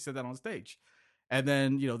 He said that on stage. And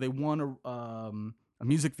then, they won a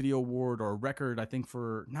music video award or a record, I think,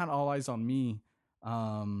 for not All Eyes on Me.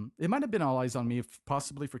 It might have been All Eyes on Me,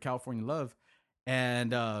 possibly for California Love.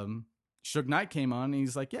 And Suge Knight came on and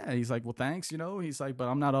he's like, well, thanks, he's like, but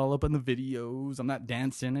I'm not all up in the videos. I'm not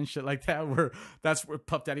dancing and shit like that. That's where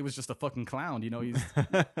Puff Daddy was just a fucking clown. He's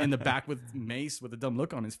in the back with Mace with a dumb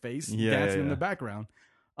look on his face, dancing in the background.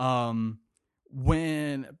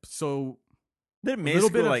 Did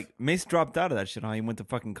Mace dropped out of that shit, huh? He went to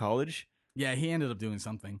fucking college? Yeah, he ended up doing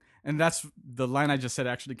something. And that's the line I just said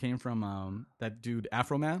actually came from that dude,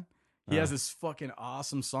 Afro Man. He has this fucking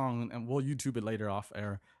awesome song, and we'll YouTube it later off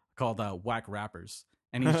air, called Whack Rappers.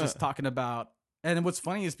 And he's just talking about, and what's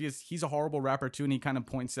funny is because he's a horrible rapper too, and he kind of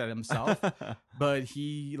points at himself, but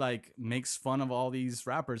he like makes fun of all these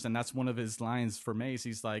rappers. And that's one of his lines for Mace.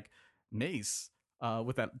 He's like, Mace,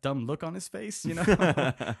 with that dumb look on his face,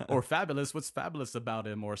 or Fabulous, what's fabulous about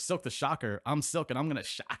him? Or Silk the Shocker, I'm Silk and I'm gonna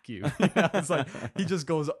shock you. It's like he just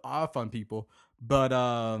goes off on people. But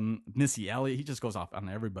Missy Elliott, he just goes off on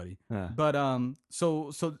everybody. But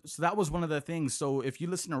so that was one of the things. So if you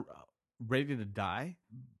listen to Ready to Die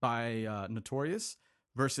by Notorious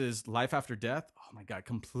versus Life After Death, oh my god,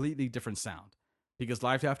 completely different sound. Because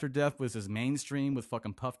Life After Death was his mainstream with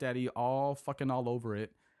fucking Puff Daddy all over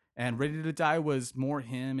it. And Ready to Die was more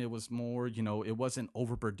him. It was more, it wasn't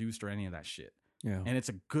overproduced or any of that shit. Yeah. And it's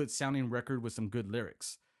a good sounding record with some good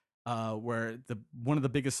lyrics. Where one of the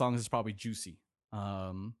biggest songs is probably Juicy.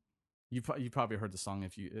 You probably heard the song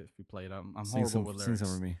if you play it. I'm horrible with lyrics. Sing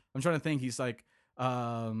some for me. I'm trying to think. He's like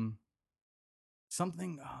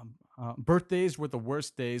something. Birthdays were the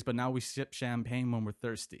worst days, but now we sip champagne when we're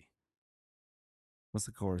thirsty. What's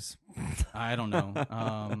the chorus? I don't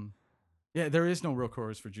know. Yeah, there is no real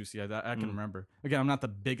chorus for Juicy. I can remember. Again, I'm not the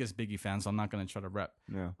biggest Biggie fan, so I'm not going to try to rep.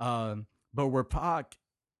 Yeah. But where Pac,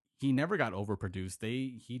 he never got overproduced.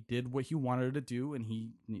 He did what he wanted to do,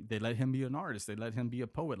 and they let him be an artist. They let him be a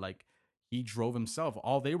poet. Like, he drove himself.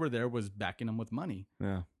 All they were there was backing him with money.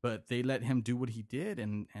 Yeah. But they let him do what he did,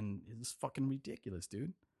 and it was fucking ridiculous,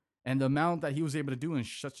 dude. And the amount that he was able to do in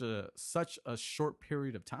such a short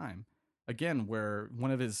period of time. Again, where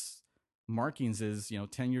one of his markings is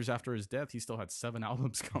 10 years after his death, he still had 7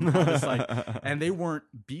 albums come out. It's like, and they weren't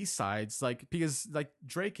B-sides, like, because like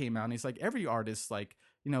Dre came out and he's like, every artist, like,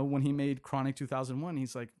 when he made Chronic 2001,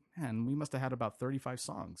 he's like, man, we must have had about 35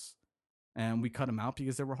 songs and we cut them out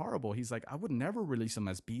because they were horrible. He's like, I would never release them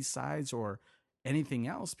as B-sides or anything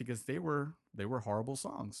else because they were horrible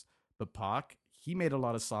songs. But Pac, he made a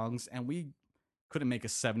lot of songs and we couldn't make a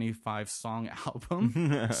 75 song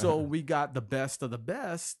album. So we got the best of the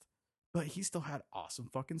best. But he still had awesome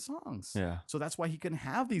fucking songs. Yeah. So that's why he can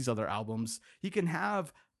have these other albums. He can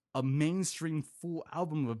have a mainstream full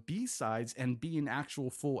album of B-sides and be an actual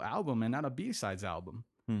full album and not a B-sides album.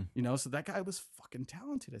 So that guy was fucking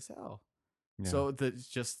talented as hell. Yeah. So that's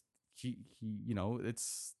just he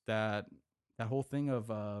it's that whole thing of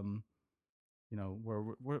where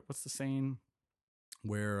what's the saying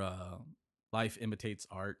where life imitates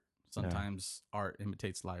art. Sometimes art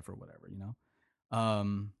imitates life or whatever,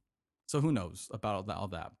 So who knows about all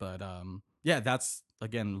that? But that's a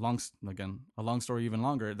long story, even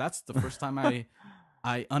longer. That's the first time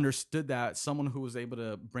I understood that someone who was able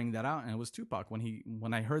to bring that out, and it was Tupac.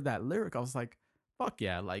 When I heard that lyric, I was like, fuck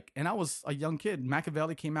yeah! Like, and I was a young kid.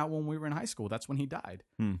 Machiavelli came out when we were in high school. That's when he died.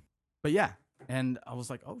 But yeah, and I was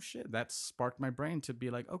like, oh shit! That sparked my brain to be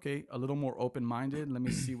like, okay, a little more open minded. Let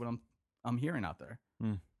me see what I'm hearing out there.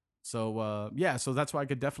 So so that's why I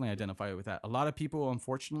could definitely identify with that. A lot of people,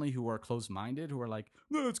 unfortunately, who are closed-minded, who are like,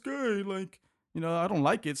 no, it's gay. Like, I don't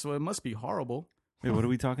like it, so it must be horrible. Wait, what are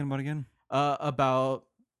we talking about again? About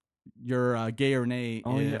you're gay or nay.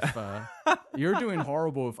 Oh, if you're doing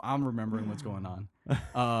horrible, if I'm remembering what's going on.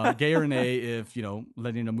 Gay or nay, if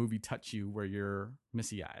letting a movie touch you where you're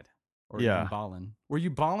misty-eyed or even bawling. Were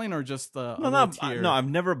you bawling or just a little tear? No, I've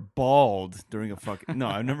never bawled during a fucking. No,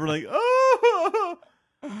 I've never like. Oh.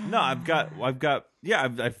 No, I've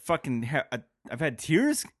had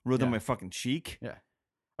tears roll down my fucking cheek. Yeah.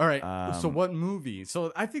 All right. So what movie?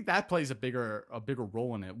 So I think that plays a bigger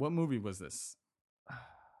role in it. What movie was this?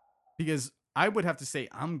 Because I would have to say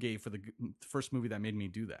I'm gay for the first movie that made me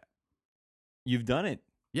do that. You've done it.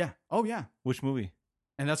 Yeah. Oh yeah. Which movie?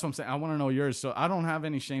 And that's what I'm saying. I want to know yours. So I don't have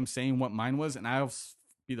any shame saying what mine was, and I'll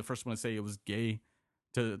be the first one to say it was gay.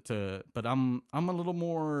 But I'm a little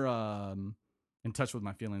more in touch with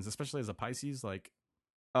my feelings, especially as a Pisces. Like,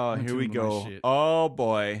 oh, here we go. Oh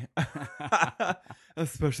boy,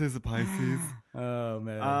 especially as a Pisces. Oh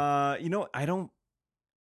man.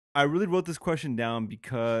 I really wrote this question down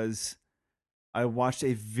because I watched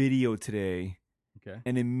a video today. Okay.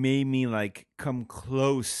 And it made me like come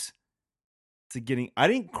close to getting. I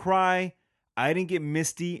didn't cry. I didn't get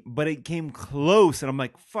misty, but it came close. And I'm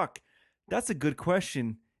like, fuck, that's a good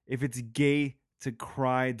question. If it's gay to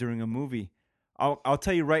cry during a movie, I'll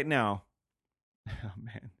tell you right now. Oh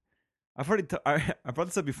man, I've already I brought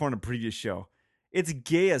this up before in a previous show. It's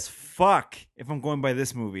gay as fuck if I'm going by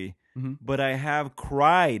this movie, but I have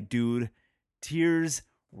cried, dude. Tears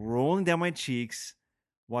rolling down my cheeks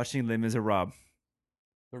watching Les Miserables.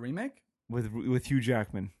 The remake? With Hugh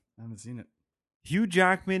Jackman. I haven't seen it. Hugh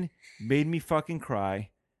Jackman made me fucking cry.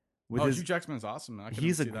 Hugh Jackman's awesome.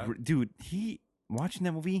 He's dude. Watching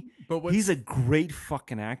that movie, he's a great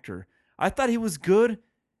fucking actor. I thought he was good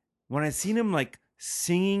when I seen him like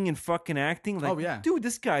singing and fucking acting. Like, dude,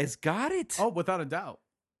 this guy's got it. Oh, without a doubt.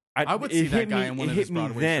 I would see that guy in one of his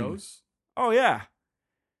Broadway shows. Oh yeah.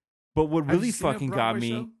 But what really fucking got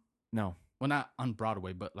me? Show? No. Well, not on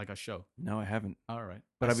Broadway, but like a show. No, I haven't. All right.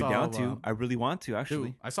 But I'd be down to. I really want to, actually.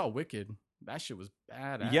 Dude, I saw Wicked. That shit was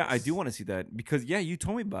badass. Yeah, I do want to see that because, you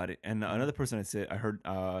told me about it. And another person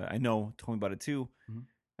I know told me about it too. Mm-hmm.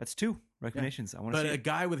 That's 2 recommendations. I want to see a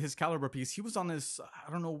guy with his caliber piece, he was on this, I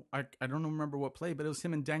don't know, I don't remember what play, but it was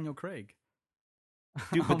him and Daniel Craig.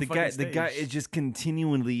 Dude, but the guy is just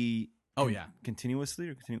continually. Oh, yeah. Continuously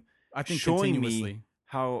or I think showing continuously. Me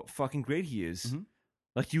how fucking great he is. Mm-hmm.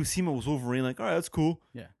 Like, you see him as Wolverine, like, all right, that's cool.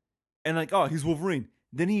 Yeah. And like, oh, he's Wolverine.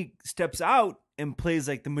 Then he steps out and plays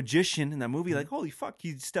like the magician in that movie. Like, holy fuck,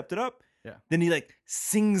 he stepped it up. Yeah. Then he like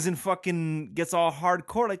sings and fucking gets all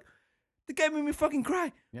hardcore. Like, the guy made me fucking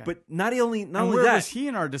cry. Yeah. But not only that. Where was he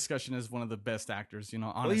in our discussion as one of the best actors?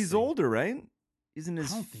 Honestly. Well, he's older, right? He's in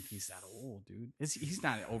his. I don't think he's that old, dude. He's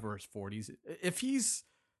not over his 40s. If he's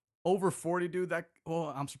over 40, dude,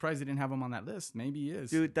 I'm surprised they didn't have him on that list. Maybe he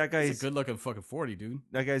is. Dude, that guy's a good looking fucking 40, dude.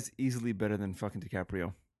 That guy's easily better than fucking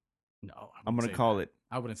DiCaprio. No, I'm gonna call it.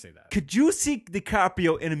 I wouldn't say that. Could you see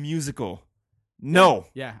DiCaprio in a musical? No.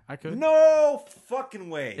 Yeah, I could. No fucking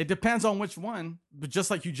way. It depends on which one. But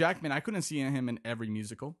just like Hugh Jackman, I couldn't see him in every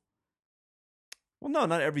musical. Well, no,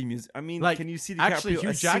 not every music. I mean, can you see DiCaprio actually,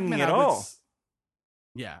 Hugh Jackman singing at all?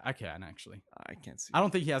 Yeah, I can actually. I can't see. I don't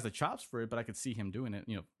think he has the chops for it, but I could see him doing it.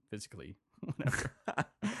 Physically, whatever.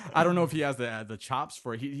 I don't know if he has the chops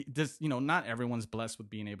for it. He just, not everyone's blessed with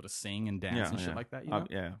being able to sing and dance and shit like that.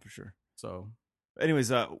 Yeah, for sure. So,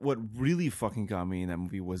 anyways, what really fucking got me in that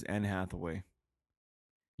movie was Anne Hathaway.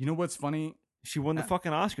 You know what's funny? She won the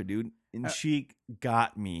fucking Oscar, dude, and she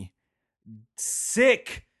got me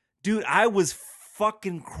sick, dude. I was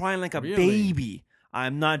fucking crying like a baby.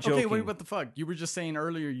 I'm not joking. Okay, wait, what the fuck? You were just saying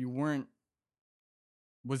earlier you weren't.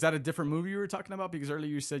 Was that a different movie you were talking about? Because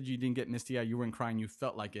earlier you said you didn't get misty-eyed, you weren't crying, you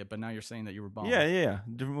felt like it, but now you're saying that you were bummed. Yeah,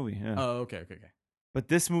 different movie. Yeah. Oh, okay. But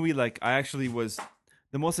this movie, like, I actually was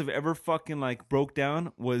the most I've ever fucking like broke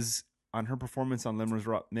down was on her performance on Les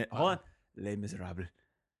Miserables. Hold on, Les Miserables,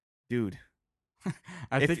 dude.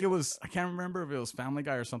 I think it was. I can't remember if it was Family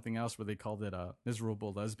Guy or something else where they called it a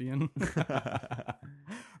miserable lesbian.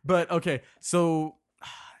 But okay, so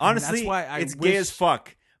honestly, that's why it's gay as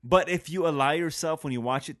fuck. But if you allow yourself when you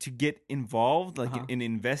watch it to get involved, like and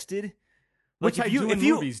invested, which like I do in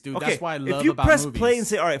movies, dude. That's why I love about movies. If you press play and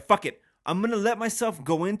say, "All right, fuck it, I'm gonna let myself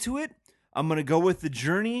go into it. I'm gonna go with the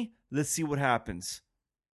journey. Let's see what happens."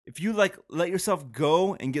 If you like let yourself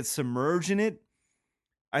go and get submerged in it,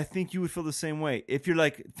 I think you would feel the same way. If you're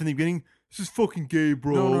like from the beginning, this is fucking gay,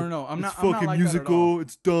 bro. No. I'm not fucking like musical.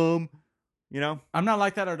 It's dumb. You know, I'm not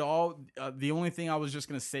like that at all. The only thing I was just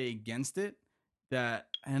gonna say against it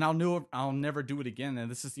and I'll never do it again.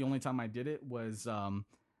 And this is the only time I did it was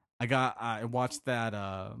I watched that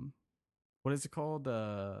what is it called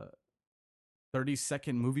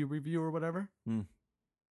 30-second movie review or whatever.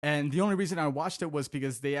 And the only reason I watched it was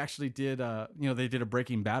because they actually did they did a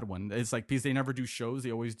Breaking Bad one. It's like because they never do shows,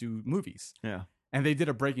 they always do movies. Yeah. And they did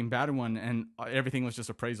a Breaking Bad one, and everything was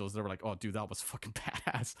just appraisals. They were like, "Oh, dude, that was fucking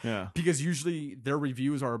badass." Yeah. Because usually their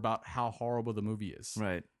reviews are about how horrible the movie is.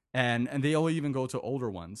 Right. And they'll even go to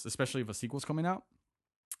older ones, especially if a sequel's coming out.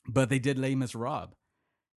 But they did Les Miserables,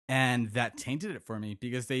 and that tainted it for me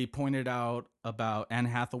because they pointed out about Anne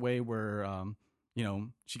Hathaway, where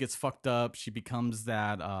she gets fucked up, she becomes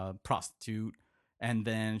that prostitute. And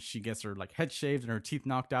then she gets her like head shaved and her teeth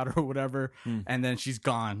knocked out or whatever. And then she's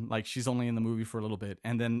gone. Like she's only in the movie for a little bit.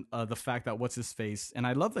 And then the fact that what's his face. And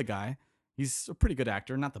I love the guy. He's a pretty good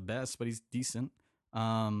actor. Not the best, but he's decent.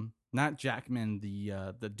 Not Jackman,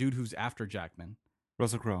 the dude who's after Jackman.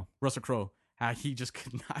 Russell Crowe. He just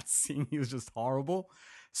could not sing. He was just horrible.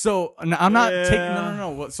 So I'm not taking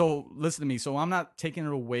no. So listen to me. So I'm not taking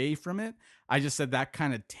it away from it. I just said that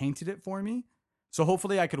kind of tainted it for me. So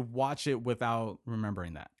hopefully I could watch it without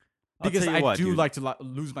remembering that. Because I do like to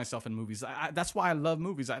lose myself in movies. That's why I love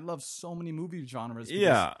movies. I love so many movie genres.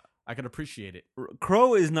 Yeah. I could appreciate it.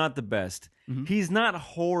 Crow is not the best. Mm-hmm. He's not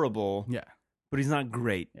horrible. Yeah. But he's not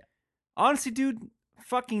great. Yeah. Honestly, dude,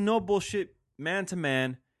 fucking no bullshit, man to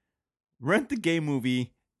man. Rent the gay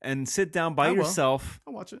movie and sit down by yourself.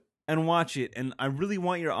 I'll watch it. And watch it. And I really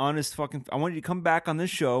want your honest I want you to come back on this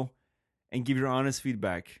show and give your honest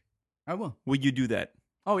feedback. I will. Will you do that?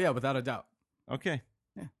 Oh, yeah, without a doubt. Okay.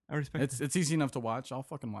 Yeah. I respect it. It's easy enough to watch. I'll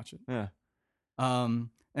fucking watch it. Yeah. And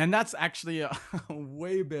that's actually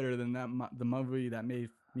way better than the movie that made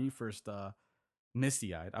me first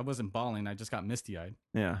misty-eyed. I wasn't bawling. I just got misty-eyed.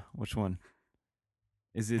 Yeah. Which one?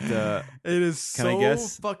 Is it? It is can I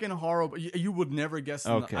guess? Fucking horrible. You would never guess.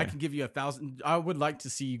 Okay. I can give you 1,000. I would like to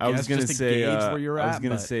see you guess. I was gonna just say, to gauge where you're at. I was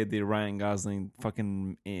going to say the Ryan Gosling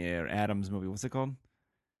fucking Adams movie. What's it called?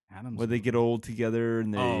 Adams where they get old together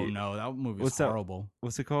and they. Oh no, that movie was horrible.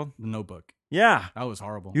 What's it called? The Notebook. Yeah, that was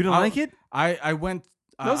horrible. You didn't like it? I went.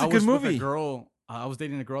 That was a good movie. With a girl. I was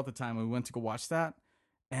dating a girl at the time. And we went to go watch that,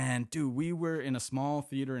 and dude, we were in a small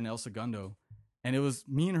theater in El Segundo, and it was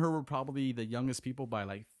me and her were probably the youngest people by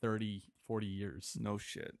like 30, 40 years. No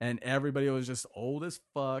shit. And everybody was just old as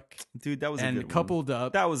fuck. Dude, that was a good one. And coupled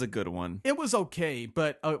up. That was a good one. It was okay,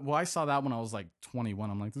 but I saw that when I was like 21.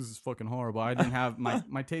 I'm like, this is fucking horrible. I didn't have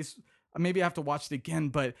my taste. Maybe I have to watch it again,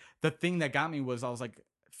 but the thing that got me was I was like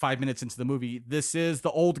 5 minutes into the movie. This is the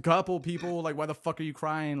old couple, people. Like, why the fuck are you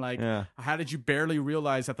crying? Like, How did you barely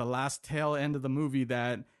realize at the last tail end of the movie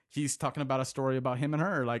that he's talking about a story about him and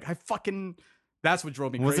her? Like, that's what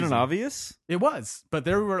drove me crazy. Wasn't it obvious? It was, but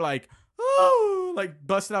they were like, oh, like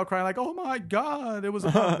busted out crying, like, oh my God, it was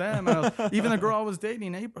about them. And even the girl I was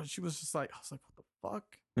dating, April, she was just like, I was like, what the fuck?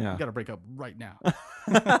 Yeah. You got to break up right now.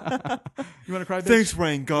 You want to cry, bitch? Thanks,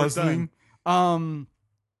 Ryan Gosling. But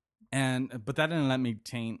that didn't let me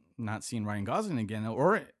taint not seeing Ryan Gosling again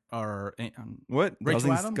or what?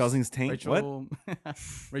 Rachel Adams? Gosling's taint? What?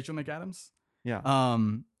 Rachel McAdams? Yeah.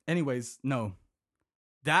 Anyways, no.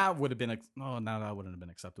 That would have been that wouldn't have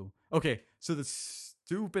been acceptable. Okay, so the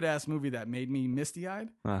stupid ass movie that made me misty-eyed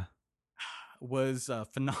was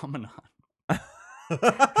Phenomenon.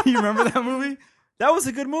 You remember that movie? That was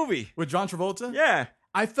a good movie. With John Travolta? Yeah.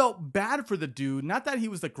 I felt bad for the dude. Not that he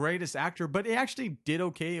was the greatest actor, but he actually did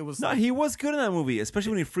okay. It was he was good in that movie,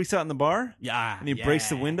 especially when he freaks out in the bar. Yeah. And he breaks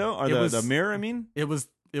the window or the mirror, I mean. It was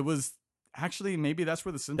actually, maybe that's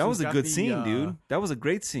where the Simpsons That was a got good scene, dude. That was a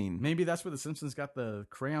great scene. Maybe that's where the Simpsons got the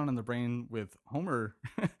crayon in the brain with Homer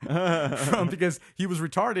from, because he was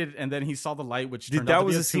retarded and then he saw the light, which turned out to be that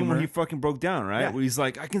was the scene where he fucking broke down, right? Yeah. Where he's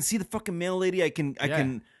like, I can see the fucking mail lady. I can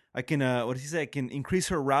what did he say? I can increase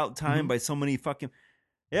her route time by so many fucking.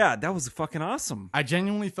 Yeah, that was fucking awesome. I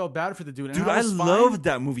genuinely felt bad for the dude. Dude, I loved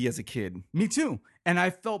that movie as a kid. Me too. And I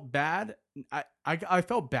felt bad. I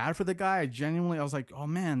felt bad for the guy. I was like, oh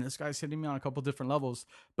man, this guy's hitting me on a couple different levels.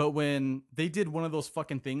 But when they did one of those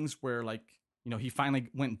fucking things where, like, he finally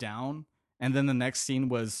went down, and then the next scene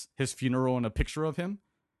was his funeral and a picture of him.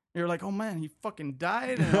 You're like, oh man, he fucking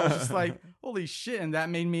died. And I was just like, holy shit. And that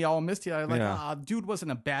made me all misty. I was like, dude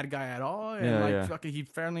wasn't a bad guy at all. And fucking,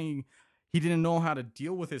 he didn't know how to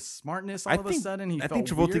deal with his smartness all of a sudden. I think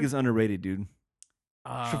Travolta weird. is underrated, dude.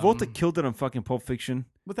 Travolta killed it on fucking Pulp Fiction.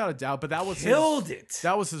 Without a doubt. But that was it.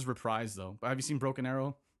 That was his reprise, though. Have you seen Broken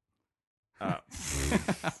Arrow? I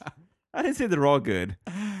didn't say they're all good.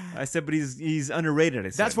 I I said, but he's underrated. I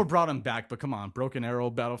said. That's what brought him back. But come on, Broken Arrow,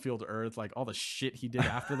 Battlefield Earth, like all the shit he did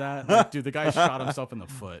after that. Like, dude, the guy shot himself in the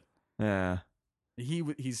foot. Yeah.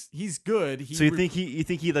 He's good. So you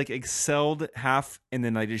think he like excelled half and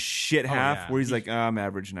then like just shit half, yeah. where he's like, I'm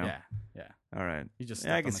average now. Yeah. All right. He just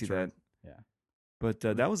I can see that. Yeah. But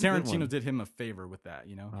that was a good one. Tarantino did him a favor with that,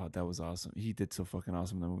 you know. Oh, that was awesome. He did so fucking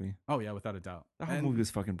awesome in that movie. Oh yeah, without a doubt. The whole movie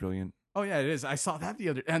was fucking brilliant. Oh yeah, it is. I saw that the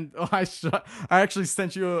other, and I actually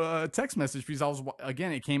sent you a text message because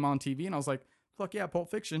it came on TV, and I was like, fuck yeah,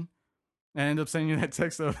 Pulp Fiction. And I ended up sending you that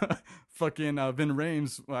text of fucking Vin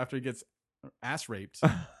Rames after he gets ass raped.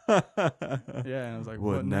 Yeah, and I was like,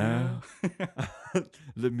 what now?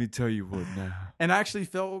 Let me tell you what now. And I actually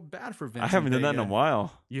felt bad for Vince. I haven't done that in a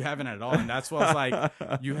while. You haven't at all, and that's why I was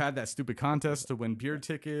like, you had that stupid contest to win beer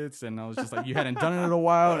tickets, and I was just like, you hadn't done it in a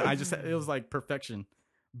while. And it was like perfection.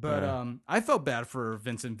 But I felt bad for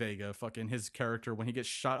Vincent Vega, fucking his character when he gets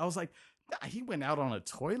shot. I was like, he went out on a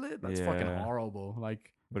toilet. That's fucking horrible.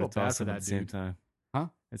 Like, but it's awesome at the same time. Huh?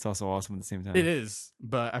 It's also awesome at the same time. It is,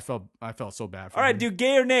 but I felt so bad for him. All right, him. dude,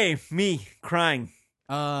 gay or nay? Me crying.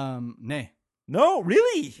 Nay. No,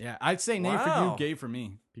 really? Yeah, I'd say nay for you, gay for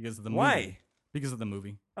me because of the movie. Why? Because of the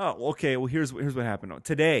movie. Oh, okay. Well, here's what happened.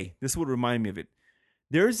 Today, this would remind me of it.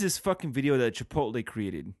 There's this fucking video that Chipotle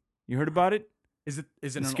created. You heard about it? Is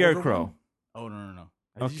it an Scarecrow? Oh no.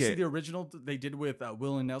 Okay. Did you see the original they did with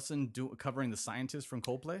Will and Nelson covering the scientist from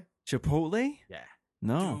Coldplay? Chipotle? Yeah.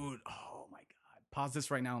 No. Dude, oh my god. Pause this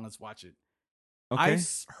right now and let's watch it. Okay. I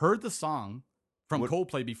heard the song from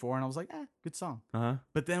Coldplay before and I was like, good song. Uh-huh.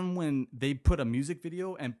 But then when they put a music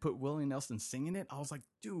video and put Willie Nelson singing it, I was like,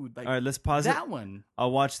 dude, like, all right, let's pause that one.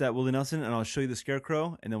 I'll watch that Willie Nelson and I'll show you the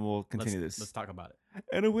Scarecrow and then we'll continue this. Let's talk about it.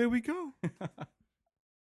 And away we go.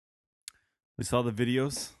 We saw the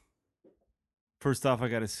videos. First off, I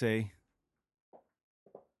gotta say,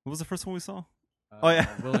 what was the first one we saw?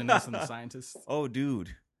 Willie Nelson, the scientist. Oh,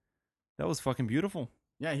 dude, that was fucking beautiful.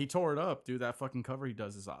 Yeah, he tore it up, dude. That fucking cover he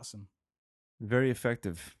does is awesome. Very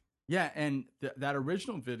effective. Yeah, and that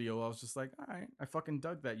original video, I was just like, all right, I fucking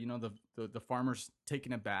dug that. You know, the farmers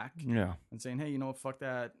taking it back. Yeah. And saying, hey, you know what, fuck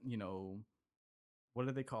that. You know, what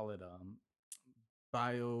do they call it? Not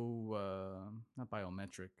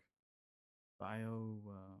biometric. Bio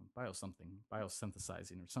something,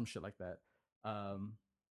 biosynthesizing or some shit like that. I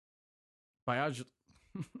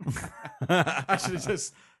should have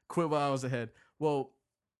just quit while I was ahead. Well,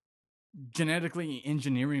 genetically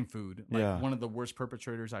engineering food. Like one of the worst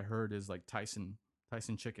perpetrators I heard is like Tyson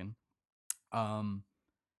Chicken.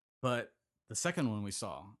 But the second one we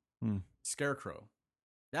saw, Scarecrow,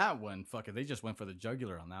 that one, fuck it, they just went for the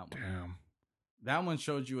jugular on that one. Damn. That one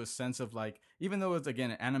showed you a sense of like, even though it's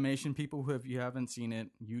again animation, people who you haven't seen it,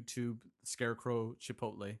 YouTube, Scarecrow,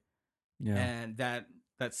 Chipotle, and that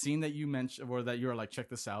scene that you mentioned, or that you're like, check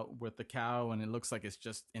this out with the cow, and it looks like it's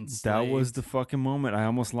just enslaved. That was the fucking moment. I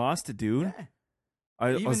almost lost it, dude. Yeah.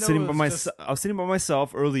 I was sitting by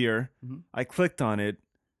myself earlier. Mm-hmm. I clicked on it.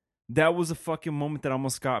 That was a fucking moment that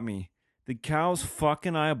almost got me. The cow's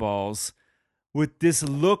fucking eyeballs with this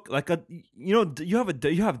look, like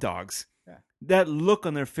you have dogs. That look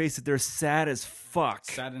on their face that they're sad as fuck.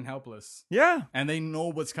 Sad and helpless. Yeah. And they know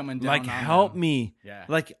what's coming down. Like, help me. Yeah.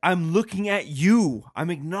 Like, I'm looking at you.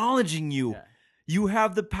 I'm acknowledging you. Yeah. You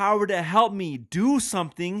have the power to help me do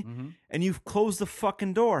something, and you've closed the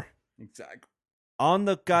fucking door. Exactly. On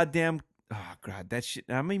the goddamn... Oh, God, that shit...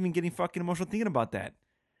 I'm even getting fucking emotional thinking about that.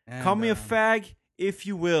 And, call me a fag, if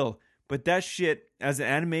you will. But that shit, as an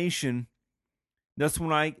animation, that's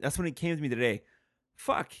when it came to me today.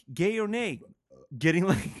 Fuck, gay or nay, getting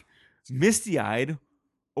like misty-eyed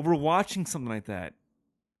over watching something like that.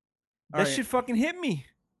 That shit fucking hit me.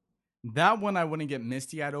 That one I wouldn't get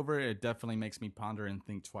misty-eyed over. It definitely makes me ponder and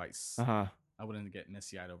think twice. Uh-huh. I wouldn't get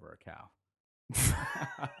misty-eyed over a cow.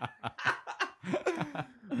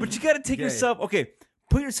 But you got to take yourself... Okay,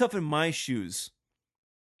 put yourself in my shoes.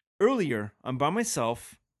 Earlier, I'm by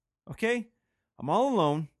myself. Okay? I'm all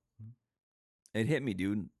alone. It hit me,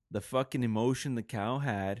 dude. The fucking emotion the cow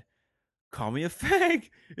had. Call me a fag.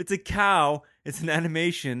 It's a cow. It's an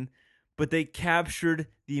animation. But they captured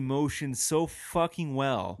the emotion so fucking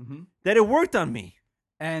well that it worked on me.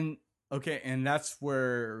 And, okay, and that's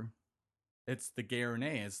where it's the gay or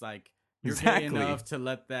nay. It's like, you're gay enough to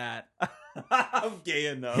let that... I'm gay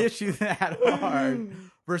enough. Hit you that hard.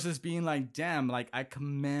 Versus being like, damn, like, I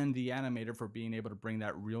commend the animator for being able to bring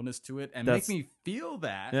that realness to it and make me feel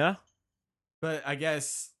that. Yeah. But I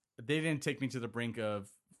guess... They didn't take me to the brink of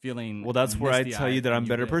feeling. Well, that's where I tell you that I'm a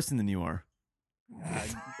better person than you are.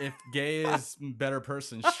 If gay is better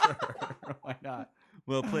person, sure. Why not?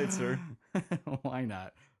 Well played, sir. Why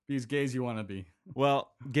not? Be as gay as you want to be.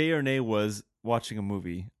 Well, gay or nay was watching a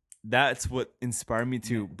movie. That's what inspired me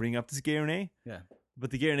to bring up this gay or nay. Yeah.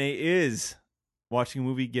 But the gay or nay is watching a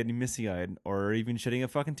movie, getting misty-eyed, or even shedding a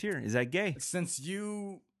fucking tear. Is that gay? Since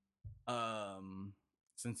you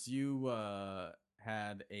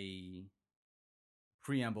had a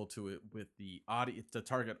preamble to it with the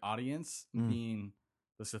target audience being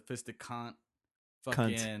the sophisticant,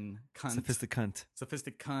 fucking cunt,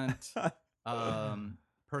 sophisticant,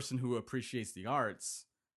 person who appreciates the arts.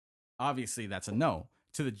 Obviously, that's a no.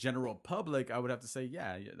 To the general public, I would have to say,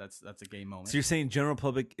 yeah, that's a gay moment. So you're saying general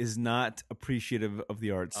public is not appreciative of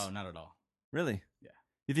the arts? Oh, not at all. Really? Yeah.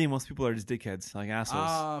 You think most people are just dickheads, like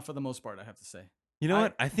assholes? For the most part, I have to say. You know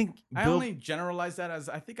what? I think I only generalize that as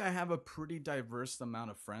I think I have a pretty diverse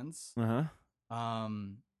amount of friends. Uh-huh.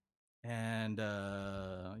 And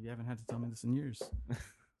you haven't had to tell me this in years.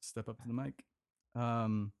 Step up to the mic.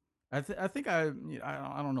 I think I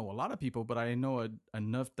don't know a lot of people, but I know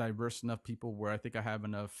diverse enough people where I think I have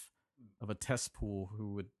enough of a test pool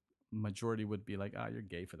who majority would be like, you're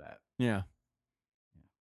gay for that. Yeah.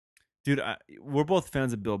 Dude, we're both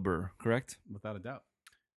fans of Bill Burr, correct? Without a doubt.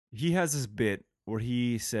 He has this bit where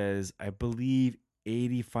he says, I believe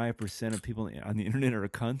 85% of people on the internet are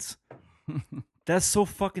cunts. That's so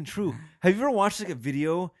fucking true. Have you ever watched like a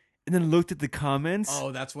video and then looked at the comments?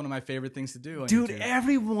 Oh, that's one of my favorite things to do. Dude,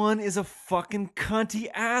 everyone is a fucking cunty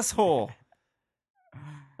asshole.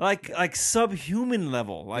 like subhuman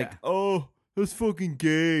level. Like, oh, that's fucking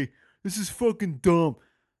gay. This is fucking dumb.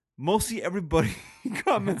 Mostly everybody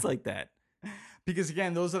comments like that. Because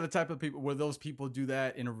again, those are the type of people where those people do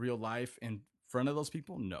that in real life in front of those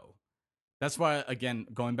people. No, that's why, again,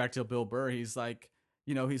 going back to Bill Burr, he's like,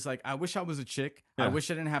 I wish I was a chick. Yeah. I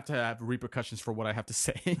wish I didn't have to have repercussions for what I have to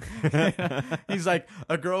say. He's like,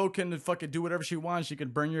 a girl can fucking do whatever she wants. She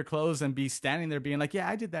could burn your clothes and be standing there being like, yeah,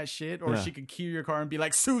 I did that shit. Or she could key your car and be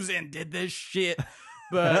like, Susan did this shit.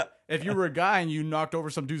 But if you were a guy and you knocked over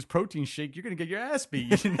some dude's protein shake, you're going to get your ass beat,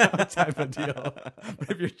 type of deal. But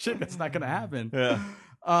if you're a chick, that's not going to happen. Yeah.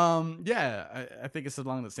 I think it's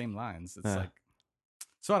along the same lines. It's like,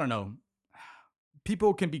 so I don't know.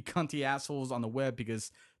 People can be cunty assholes on the web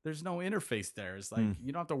because there's no interface there. It's like,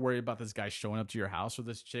 you don't have to worry about this guy showing up to your house or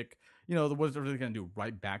this chick, what they're really going to do,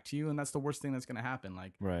 right back to you. And that's the worst thing that's going to happen.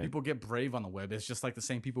 Like, people get brave on the web. It's just like the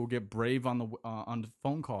same people who get brave on the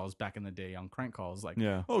phone calls back in the day, on crank calls. Like,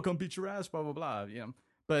 oh, come beat your ass, blah, blah, blah.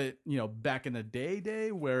 But, back in the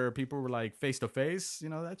day where people were like face to face,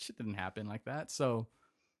 that shit didn't happen like that. So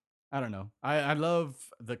I don't know. I love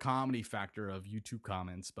the comedy factor of YouTube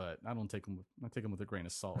comments, but I take them with a grain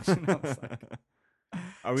of salt.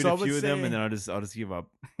 I'll read a few of them and then I'll just give up.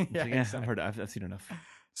 Exactly. I've seen enough.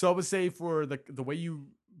 So I would say for the way you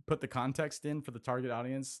put the context in for the target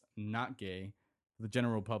audience, not gay. The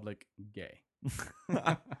general public, gay.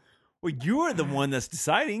 Well, you are the one that's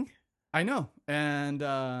deciding. I know, and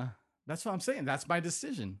that's what I'm saying. That's my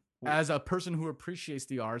decision. As a person who appreciates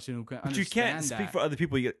the arts and who can understand, but you can't speak for other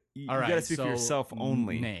people. You got to speak for yourself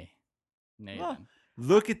only. Nay.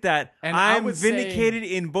 Look at that. And I'm vindicated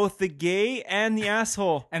in both the gay and the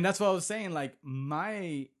asshole. And that's what I was saying. Like,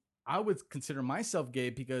 I would consider myself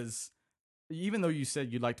gay because even though you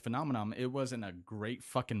said you liked Phenomenon, it wasn't a great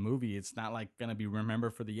fucking movie. It's not like gonna be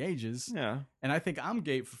remembered for the ages. Yeah. And I think I'm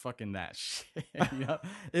gay for fucking that shit.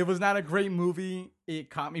 It was not a great movie. It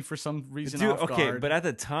caught me for some reason off guard. Okay, but at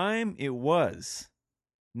the time it was.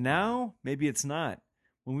 Now maybe it's not.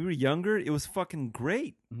 When we were younger, it was fucking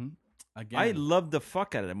great. Mm-hmm. Again, I loved the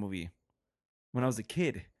fuck out of that movie when I was a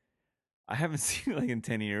kid. I haven't seen it like in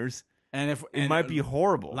 10 years. And it might be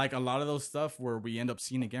horrible. Like a lot of those stuff where we end up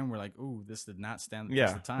seeing again, we're like, ooh, this did not stand the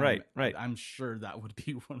test of time. Right. I'm sure that would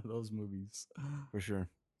be one of those movies. For sure.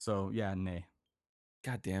 So, yeah, nay.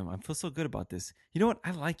 God damn, I feel so good about this. You know what?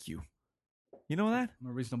 I like you. You know that? I'm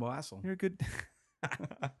a reasonable asshole. You're good.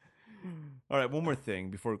 All right, one more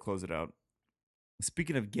thing before we close it out.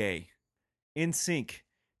 Speaking of gay, NSYNC,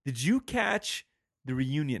 did you catch the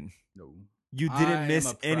reunion? No. You didn't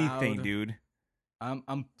miss anything, dude.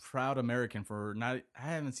 I'm proud American for not. I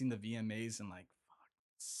haven't seen the VMAs in like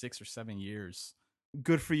 6 or 7 years.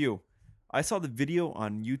 Good for you. I saw the video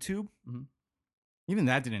on YouTube. Mm-hmm. Even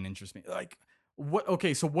that didn't interest me. Like what?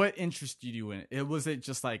 Okay, so what interested you in it? Was it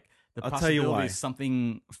just like the possibility of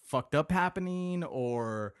something fucked up happening,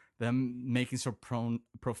 or them making some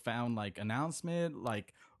profound like announcement,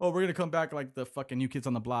 like, oh, we're gonna come back like the fucking New Kids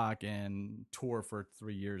on the Block and tour for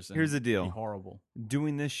 3 years? And here's the deal. Be horrible.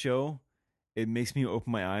 Doing this show, it makes me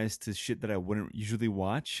open my eyes to shit that I wouldn't usually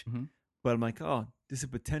watch. Mm-hmm. But I'm like, oh, this is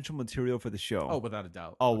potential material for the show. Oh, without a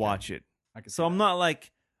doubt. I'll watch it. So I'm not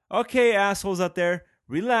like, okay, assholes out there,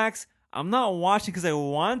 relax. I'm not watching because I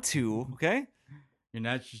want to. Okay. You're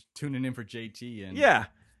not just tuning in for JT and Yeah.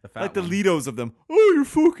 the fat Like the one. Litos of them. Oh, you're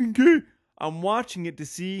fucking gay. I'm watching it to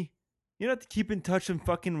see, to keep in touch in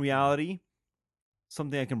fucking reality.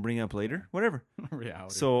 Something I can bring up later. Whatever.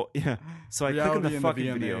 Reality. So, yeah. So I click on the Reality and fucking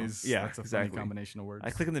VMAs, video. Yeah, that's a exactly. funny combination of words. I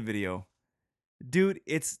click on the video. Dude,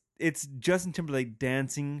 it's Justin Timberlake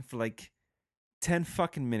dancing for like 10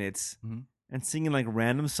 fucking minutes and singing like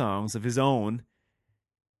random songs of his own.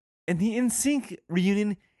 And the NSYNC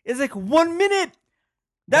reunion is like 1 minute.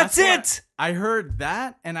 That's it. I heard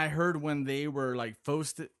that, and I heard when they were like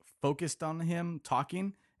focused on him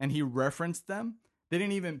talking, and he referenced them. They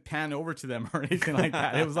didn't even pan over to them or anything like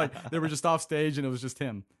that. It was like they were just off stage, and it was just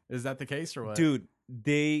him. Is that the case or what? Dude,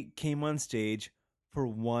 they came on stage for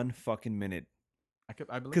 1 fucking minute. I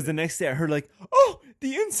believe Because the next day I heard like, oh,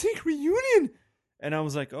 the NSYNC reunion. And I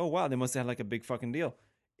was like, oh, wow, they must have had like a big fucking deal.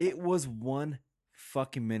 It was 1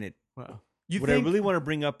 fucking minute. Wow. I really want to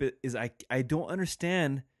bring up is I don't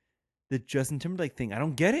understand the Justin Timberlake thing. I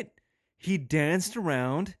don't get it. He danced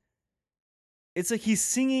around. It's like he's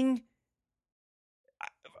singing.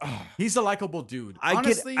 He's a likable dude.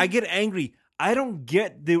 Honestly, I get angry. I don't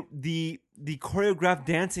get the choreographed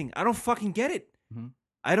dancing. I don't fucking get it. Mm-hmm.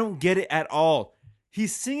 I don't get it at all.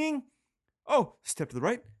 He's singing. Oh, step to the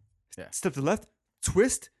right. Yeah. Step to the left.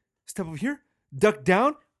 Twist. Step over here. Duck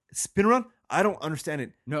down. Spin around. I don't understand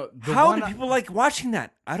it. No, how do people like watching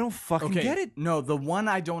that? I don't fucking get it. No, the one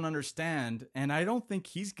I don't understand, and I don't think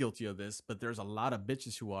he's guilty of this, but there's a lot of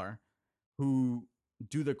bitches who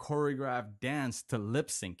do the choreographed dance to lip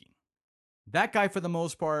syncing. That guy, for the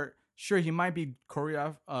most part, sure, he might be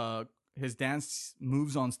choreographed. His dance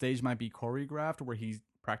moves on stage might be choreographed, where he's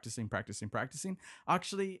practicing.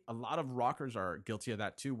 Actually, a lot of rockers are guilty of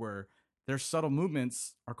that too, where their subtle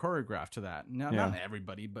movements are choreographed to that. Now, not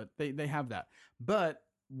everybody, but they have that. But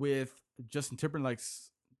with Justin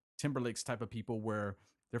Timberlake's type of people, where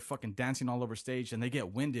they're fucking dancing all over stage and they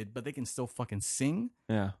get winded, but they can still fucking sing.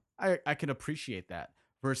 Yeah, I can appreciate that.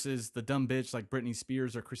 Versus the dumb bitch like Britney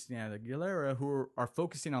Spears or Christina Aguilera, who are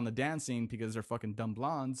focusing on the dancing because they're fucking dumb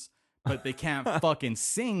blondes, but they can't fucking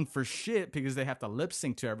sing for shit because they have to lip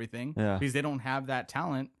sync to everything because they don't have that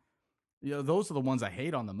talent. Those are the ones I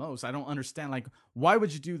hate on the most. I don't understand. Like, why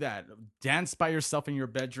would you do that? Dance by yourself in your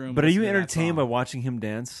bedroom. But are you entertained by watching him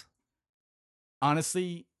dance?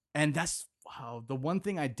 Honestly, and that's the one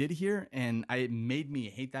thing I did hear, and it made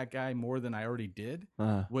me hate that guy more than I already did,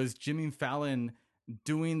 was Jimmy Fallon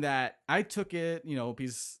doing that. I took it,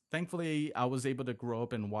 because thankfully I was able to grow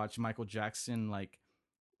up and watch Michael Jackson, like,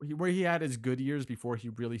 where he had his good years before he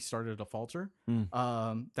really started to falter.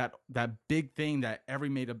 That big thing that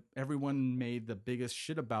everyone made the biggest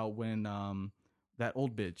shit about when that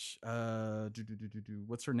old bitch,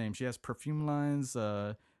 what's her name? She has perfume lines.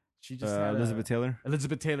 She just had Elizabeth Taylor.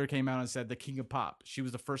 Elizabeth Taylor came out and said the king of pop. She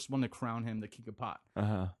was the first one to crown him the king of pop.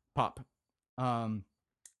 Pop.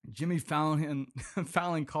 Jimmy Fallon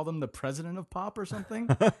called him the president of pop or something.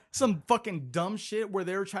 Some fucking dumb shit where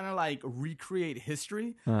they were trying to like recreate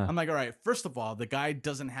history. I'm like, all right, first of all, the guy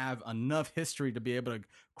doesn't have enough history to be able to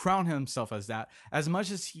crown himself as that. As much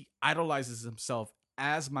as he idolizes himself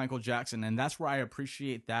as Michael Jackson, and that's where I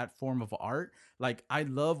appreciate that form of art. Like, I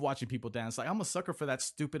love watching people dance. Like, I'm a sucker for that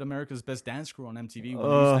stupid America's Best Dance Crew on MTV when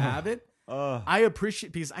we used to have it. I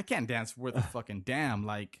appreciate, because I can't dance worth a fucking damn.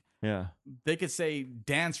 Like, yeah, they could say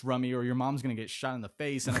dance rummy or your mom's gonna get shot in the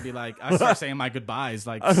face, and I'd be like, I start saying my goodbyes.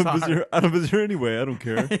 Like, I don't visit her anyway. I don't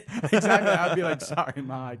care. Exactly. I'd be like, sorry,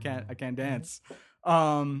 ma, I can't dance.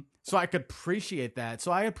 So I could appreciate that.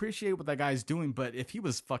 So I appreciate what that guy's doing. But if he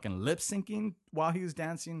was fucking lip syncing while he was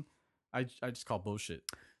dancing, I just call bullshit.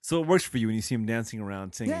 So it works for you when you see him dancing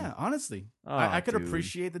around singing. Yeah, honestly, I could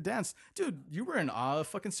appreciate the dance, dude. You were in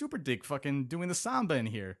fucking super dick, fucking doing the samba in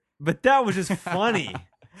here. But that was just funny.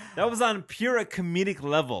 That was on pure comedic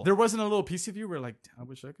level. There wasn't a little piece of you where like, I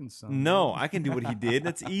wish I can sing. No, I can do what he did.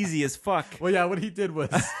 That's easy as fuck. Well, yeah, what he did was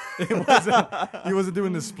he wasn't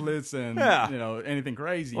doing the splits and anything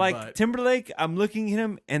crazy. Like Timberlake, I'm looking at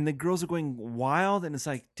him and the girls are going wild, and it's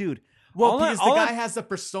like, dude. Well, because the guy has the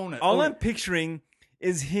persona. All I'm picturing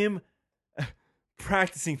is him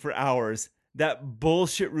practicing for hours. That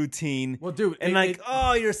bullshit routine. Well, dude, and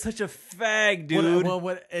oh, you're such a fag, dude.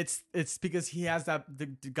 Well, it's because he has that. The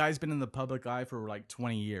guy's been in the public eye for like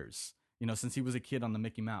 20 years. Since he was a kid on the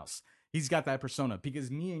Mickey Mouse. He's got that persona.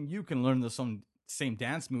 Because me and you can learn the same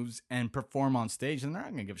dance moves and perform on stage, and they're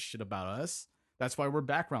not gonna give a shit about us. That's why we're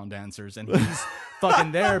background dancers, and he's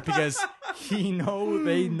fucking there because they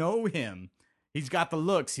know him. He's got the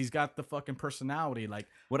looks. He's got the fucking personality. Like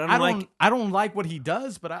What I don't like what he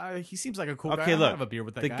does, but he seems like a cool guy. Okay, look. I'd have a beer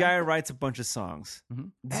with that the guy. guy writes a bunch of songs. Mm-hmm.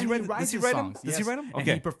 Does he write them? Does he write them? Okay. And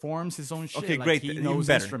he performs his own shit. Okay, like, great. He Even knows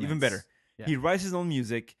better. instruments. Even better. Yeah. He writes his own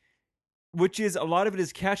music, which is a lot of it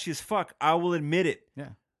is catchy as fuck. I will admit it. Yeah.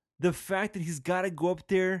 The fact that he's got to go up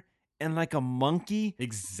there and like a monkey,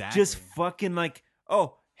 Exactly. just fucking like,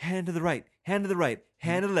 oh, hand to the right, hand to the right,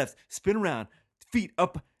 hand to the left, spin around, feet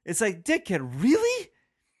up. It's like, dickhead, really?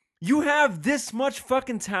 You have this much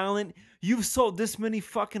fucking talent. You've sold this many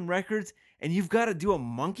fucking records, and you've got to do a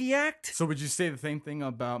monkey act? So would you say the same thing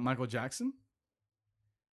about Michael Jackson?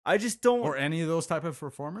 I just don't. Or any of those type of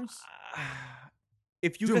performers?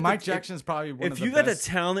 If you Dude, got Mike Jackson's probably one of the If you got the best.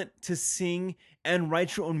 talent to sing and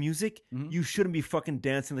write your own music, Mhm. you shouldn't be fucking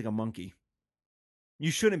dancing like a monkey. You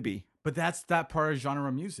shouldn't be. But that's that part of genre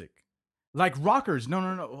of music. Like rockers. No.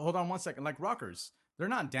 Hold on one second. Like rockers. They're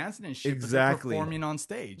not dancing and shit, Exactly. but they're performing on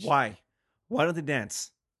stage. Why? Why don't they dance?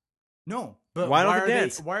 No. But Why don't are they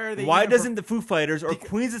dance? Why are they Why even doesn't the Foo Fighters or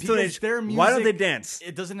Queens of Stone because Age, their why don't they music, dance?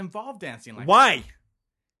 It doesn't involve dancing like Why? that.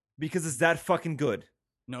 Because it's that fucking good.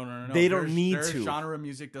 No. They don't need their to. genre of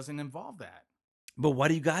music doesn't involve that. But why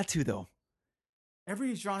do you got to, though?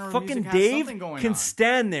 Every genre of Fucking music has Dave something going can on.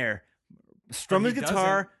 stand there, strum his But he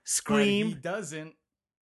guitar, doesn't. scream. But he doesn't.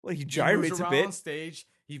 Well, he He gyrates moves a around bit. on stage.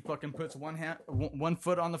 He fucking puts one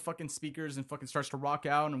foot on the fucking speakers and fucking starts to rock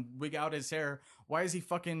out and wig out his hair. Why is he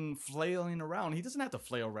fucking flailing around? He doesn't have to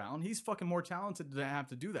flail around. He's fucking more talented to have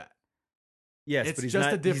to do that. Yes, It's but he's just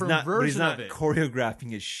not, a different he's not, but he's version not of it.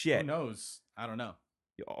 choreographing his shit. Who knows? I don't know.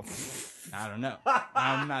 Oh. I don't know.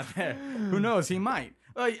 I'm not there. Who knows? He might.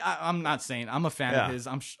 I'm not saying I'm a fan of his.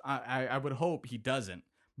 I would hope he doesn't.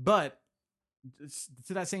 But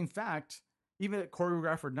to that same fact, even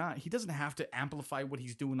choreographed or not, he doesn't have to amplify what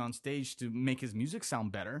he's doing on stage to make his music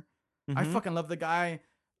sound better. I fucking love the guy.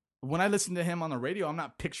 When I listen to him on the radio, I'm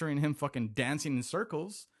not picturing him fucking dancing in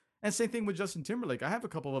circles. And same thing with Justin Timberlake. I have a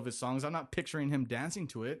couple of his songs. I'm not picturing him dancing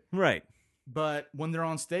to it. Right. But when they're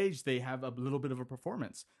on stage, they have a little bit of a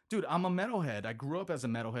performance. Dude, I'm a metalhead. I grew up as a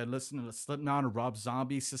metalhead, listening to Slipknot or Rob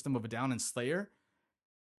Zombie, System of a Down, and Slayer.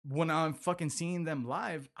 When I'm fucking seeing them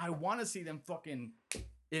live, I want to see them fucking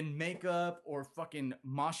in makeup or fucking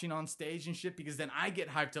moshing on stage and shit, because then I get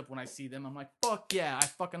hyped up when I see them. I'm like, fuck yeah, I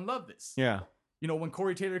fucking love this. Yeah. You know, when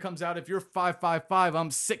Corey Taylor comes out, if you're 5'5", I'm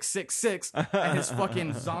 6'6", and his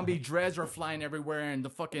fucking zombie dreads are flying everywhere, and the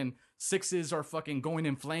fucking sixes are fucking going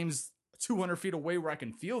in flames 200 feet away where I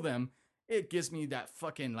can feel them, it gives me that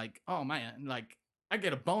fucking like, oh man, like I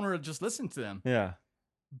get a boner just listening to them. Yeah.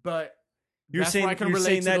 But You're that's where I saying can you're relate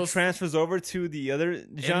saying to that those, transfers over to the other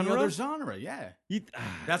genre? any other genre, yeah.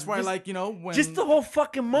 That's why, just, like, you know, when just the whole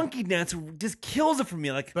fucking monkey dance just kills it for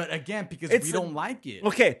me. Like, but again, because it's we don't like it.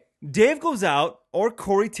 Okay, Dave goes out, or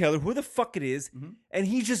Corey Taylor, who the fuck it is, Mm-hmm. and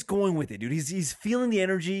he's just going with it, dude. He's feeling the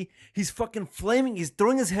energy. He's fucking flaming. He's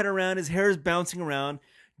throwing his head around. His hair is bouncing around.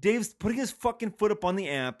 Dave's putting his fucking foot up on the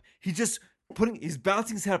amp. He's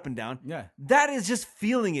bouncing his head up and down. Yeah. That is just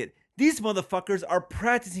feeling it. These motherfuckers are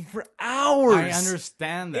practicing for hours. I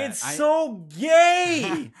understand that. It's so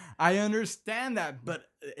gay. I understand that, but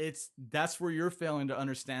that's where you're failing to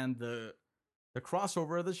understand the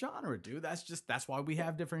crossover of the genre, dude. That's why we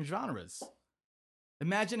have different genres.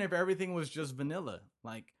 Imagine if everything was just vanilla,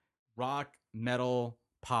 like rock, metal,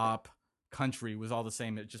 pop, country was all the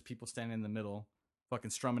same. It's just people standing in the middle, fucking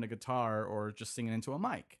strumming a guitar or just singing into a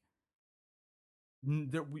mic.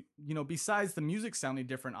 Besides the music sounding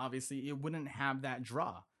different, obviously it wouldn't have that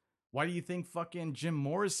draw. Why do you think fucking Jim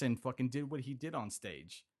Morrison fucking did what he did on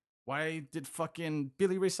stage? Why did fucking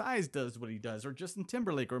Billy Ray Cyrus does what he does, or Justin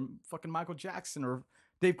Timberlake, or fucking Michael Jackson, or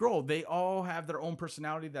Dave Grohl? They all have their own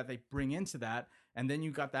personality that they bring into that, and then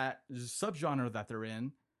you got that subgenre that they're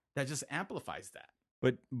in that just amplifies that.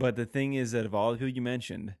 But the thing is that of all who you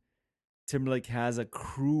mentioned, Timberlake has a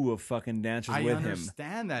crew of fucking dancers with him. I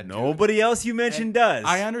understand that, dude. Nobody else you mentioned does.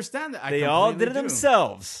 I understand that. They all did it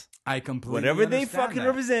themselves. I completely Whatever they understand fucking that.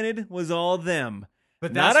 represented was all them.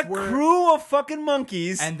 But not that's a where, crew of fucking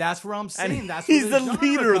monkeys. And that's where I'm saying And that's he's where the genre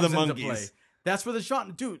leader of the comes into monkeys. play. That's where the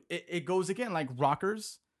genre, dude. It goes again like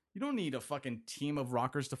rockers. You don't need a fucking team of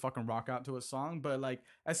rockers to fucking rock out to a song, but like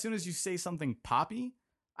as soon as you say something poppy,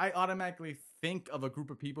 I automatically think of a group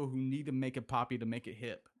of people who need to make it poppy to make it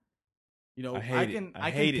hip. You know, I can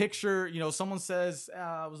picture, you know, someone says,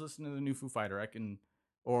 I was listening to the new Foo Fighter,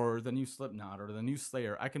 or the new Slipknot, or the new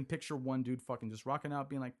Slayer. I can picture one dude fucking just rocking out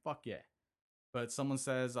being like, fuck yeah. But someone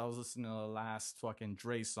says, I was listening to the last fucking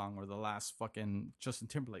Dre song, or the last fucking Justin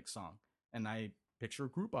Timberlake song. And I picture a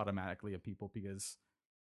group automatically of people because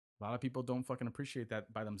A lot of people don't fucking appreciate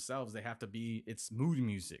that by themselves. They have to be, it's mood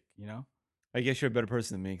music, you know? I guess you're a better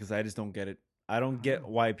person than me because I just don't get it. I don't get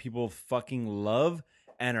why people fucking love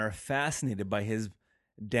and are fascinated by his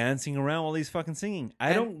dancing around while he's fucking singing.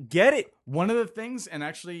 I don't get it. One of the things, and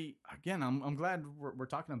actually, again, I'm glad we're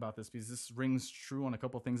talking about this because this rings true on a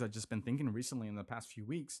couple of things I've just been thinking recently in the past few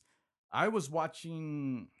weeks. I was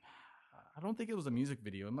watching, I don't think it was a music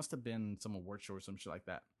video. It must have been some award show or some shit like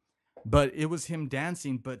that. But it was him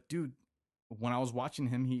dancing. But dude, when I was watching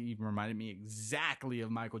him, he reminded me exactly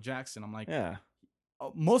of Michael Jackson. I'm like, Yeah.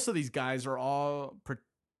 Most of these guys are all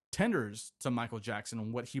pretenders to Michael Jackson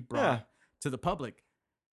and what he brought to the public.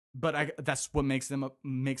 But that's what makes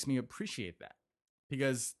me appreciate that,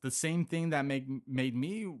 because the same thing that made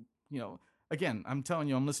me, again, I'm telling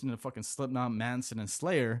you, I'm listening to fucking Slipknot, Manson, and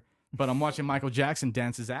Slayer, but I'm watching Michael Jackson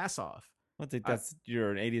dance his ass off. I think you're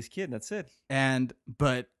an 80s kid. That's it.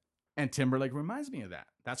 And Timberlake reminds me of that.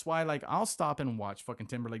 That's why, like, I'll stop and watch fucking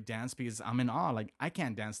Timberlake dance because I'm in awe. Like, I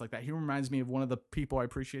can't dance like that. He reminds me of one of the people I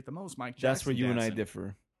appreciate the most, Mike Jackson. That's where you dancing. and I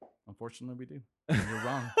differ. Unfortunately, we do. You're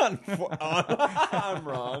wrong. I'm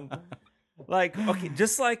wrong. Like, okay,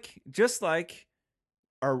 just like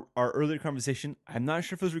our earlier conversation. I'm not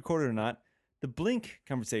sure if it was recorded or not. The Blink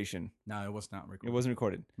conversation. No, it was not recorded. It wasn't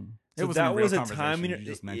recorded. So that was a time in you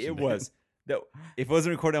just mentioned it was that if it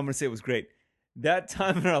wasn't recorded, I'm going to say it was great. That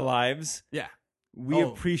time in our lives, we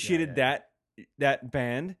appreciated that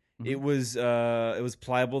band. Mm-hmm. It was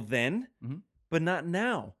pliable then, but not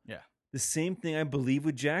now. Yeah. The same thing I believe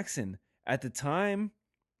with Jackson. At the time,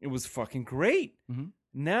 it was fucking great. Mm-hmm.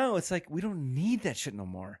 Now it's like we don't need that shit no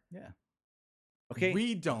more. Yeah. Okay,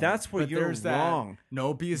 we don't. That's where you're wrong.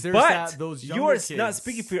 No, because there's those younger kids. You are not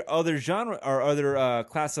speaking for your other genre or other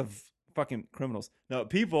class of fucking criminals. No,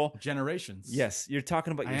 people. Generations. Yes, you're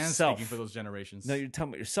talking about yourself. I am speaking for those generations. No, you're talking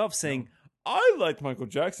about yourself saying, I like Michael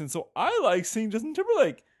Jackson, so I like seeing Justin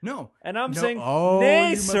Timberlake. No. And I'm saying, nay,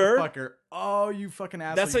 you sir. Motherfucker. Oh, you fucking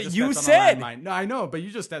asshole. That's what you said. No, I know, but you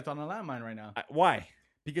just stepped on a landmine right now. Why?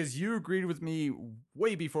 Because you agreed with me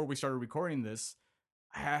way before we started recording this.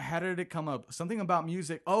 How did it come up? Something about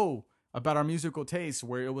music. Oh, about our musical taste,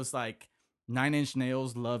 where it was like 9 Inch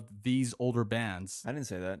Nails loved these older bands. I didn't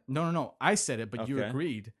say that. No. I said it, but you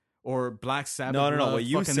agreed. Or Black Sabbath. No.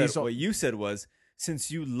 What you said was,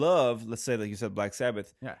 since you love, let's say like you said, Black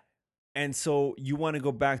Sabbath. Yeah. And so you want to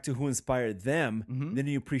go back to who inspired them, then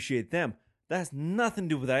you appreciate them. That has nothing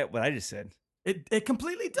to do with what I just said. It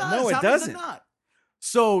completely does. No, it How doesn't. Does it not?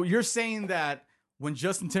 So you're saying that when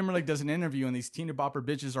Justin Timberlake does an interview and these teeny bopper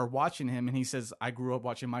bitches are watching him and he says, I grew up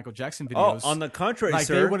watching Michael Jackson videos. Oh, on the contrary, like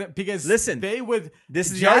sir. They wouldn't, because listen, they would.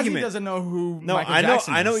 This is Jazzy the argument. Doesn't know who No, Michael I know.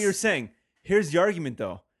 Jackson is. I know what you're saying. Here's the argument,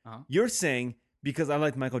 though. Uh-huh. You're saying because I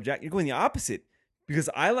liked Michael Jackson. You're going the opposite. Because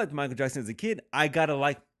I liked Michael Jackson as a kid, I gotta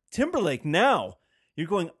like Timberlake now. You're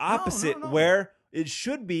going opposite, No. where it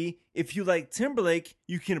should be if you like Timberlake,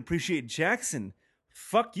 you can appreciate Jackson.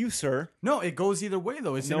 Fuck you, sir. No, it goes either way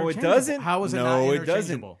though. It's No, it interchangeable. doesn't. How is it No, not it doesn't.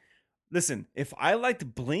 interchangeable? Listen, if I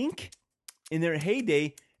liked Blink in their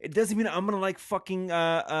heyday, it doesn't mean I'm gonna like fucking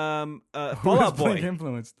Fall Out Boy. Blink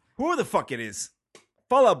influenced? Who the fuck it is?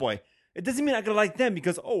 Fall Out Boy. It doesn't mean I gotta like them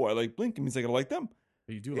because I like Blink. It means I gotta like them.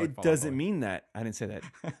 But you do like It Fall Out doesn't Boy. mean that. I didn't say that.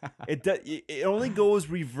 It only goes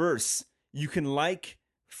reverse. You can like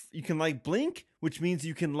Blink, which means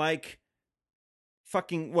you can like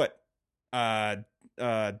fucking what?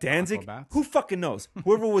 Danzig? Aquabats? Who fucking knows?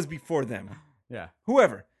 Whoever was before them. Yeah.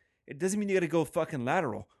 Whoever. It doesn't mean you gotta go fucking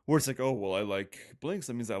lateral. Where it's like, oh well, I like Blink,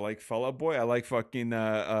 so that means I like Fall Out Boy. I like fucking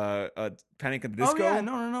Panic at the Disco. Oh yeah,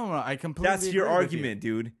 no. I completely. That's your agree with argument,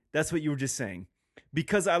 dude. That's what you were just saying.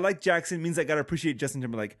 Because I like Jackson means I gotta appreciate Justin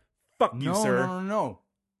Timberlake. Fuck you, sir. No.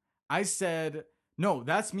 I said no.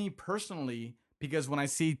 That's me personally. Because when I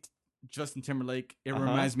see Justin Timberlake, it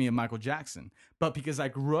reminds me of Michael Jackson. But because I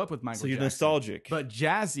grew up with Michael Jackson. So you're nostalgic. But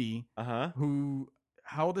Jazzy, who,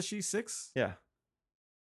 how old is she? 6? Yeah.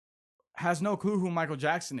 Has no clue who Michael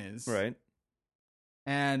Jackson is. Right.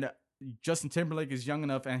 And Justin Timberlake is young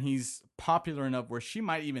enough and he's popular enough where she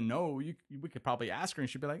might even know. We could probably ask her and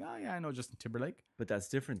she'd be like, oh yeah, I know Justin Timberlake. But that's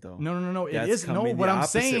different though. No. That's It is. No, coming what the I'm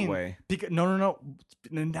opposite saying. way. Because, no.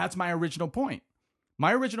 And that's my original point.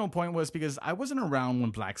 My original point was because I wasn't around when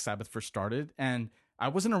Black Sabbath first started, and I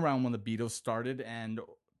wasn't around when the Beatles started, and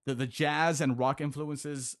the jazz and rock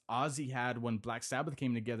influences Ozzy had when Black Sabbath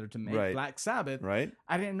came together to make Black Sabbath. Right.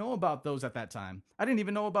 I didn't know about those at that time. I didn't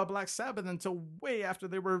even know about Black Sabbath until way after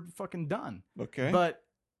they were fucking done. Okay. But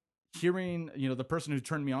hearing, the person who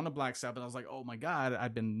turned me on to Black Sabbath, I was like, oh my God,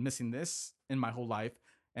 I've been missing this in my whole life.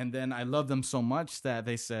 And then I loved them so much that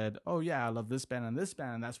they said, oh yeah, I love this band,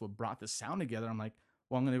 and that's what brought the sound together. I'm like,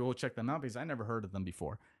 well, I'm going to go check them out because I never heard of them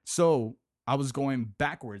before. So I was going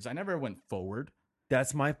backwards. I never went forward.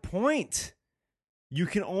 That's my point. You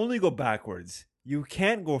can only go backwards. You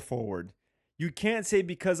can't go forward. You can't say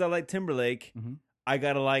because I like Timberlake, I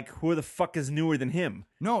gotta like who the fuck is newer than him.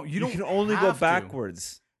 No, you don't. You can only go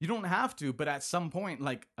backwards. You don't have to, but at some point,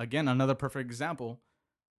 like again, another perfect example.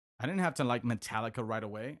 I didn't have to like Metallica right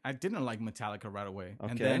away. I didn't like Metallica right away,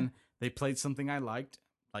 and then they played something I liked,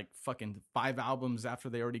 like fucking 5 albums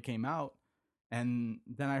after they already came out, and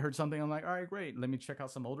then I heard something. I'm like, all right, great. Let me check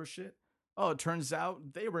out some older shit. Oh, it turns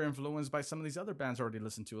out they were influenced by some of these other bands I already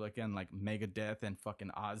listened to, again, like Megadeth and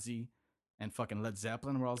fucking Ozzy. And fucking Led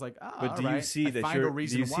Zeppelin, where I was like, but do you see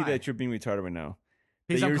that you're being retarded right now?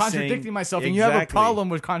 Because I'm contradicting myself, and you have a problem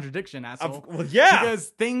with contradiction, asshole. Well, yeah, because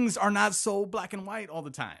things are not so black and white all the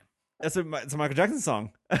time. It's a Michael Jackson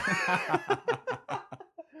song.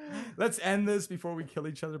 Let's end this before we kill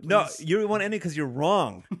each other, please. No, you want to end it because you're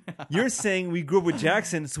wrong. You're saying we grew up with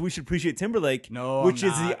Jackson, so we should appreciate Timberlake. No, which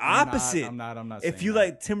is the opposite. I'm not. If you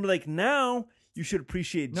like Timberlake now, you should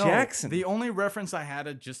appreciate Jackson. The only reference I had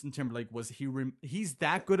of Justin Timberlake was he's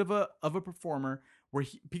that good of a performer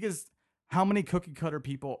because how many cookie cutter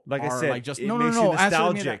people like are I said, like just it makes you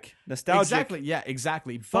nostalgic. Exactly, yeah,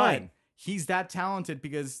 exactly. Fine. But he's that talented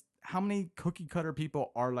because how many cookie cutter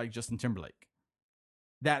people are like Justin Timberlake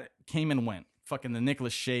that came and went? Fucking the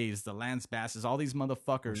Nicholas Shays, the Lance Basses, all these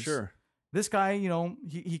motherfuckers. Sure. This guy,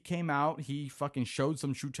 he came out, he fucking showed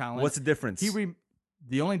some true talent. What's the difference?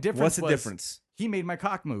 The only difference What's the difference? He made my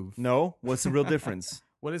cock move. No. What's the real difference?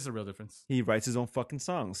 What is the real difference? He writes his own fucking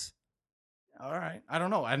songs. All right. I don't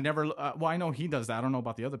know. I never. Well, I know he does that. I don't know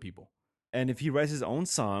about the other people. And if he writes his own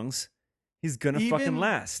songs, he's gonna fucking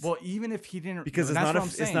last. Well, even if he didn't, because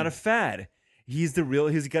it's not a fad. He's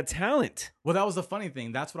got talent. Well, that was the funny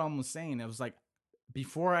thing. That's what I was saying. It was like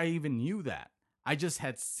before I even knew that, I just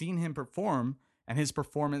had seen him perform, and his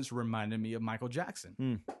performance reminded me of Michael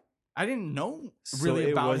Jackson. I didn't know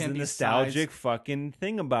really about him. It was a nostalgic fucking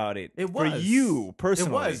thing about it. It was. For you,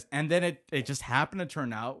 personally. It was. And then it just happened to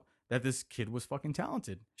turn out that this kid was fucking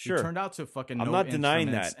talented. Sure. He turned out to fucking know I'm not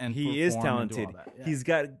denying that. And he is talented. Yeah. He's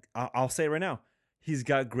got, I'll say it right now, he's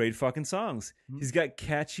got great fucking songs. He's got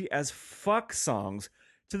catchy as fuck songs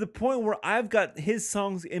to the point where I've got his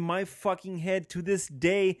songs in my fucking head to this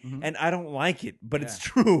day and I don't like it. But it's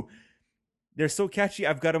true. They're so catchy,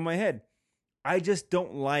 I've got in my head. I just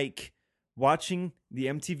don't like watching the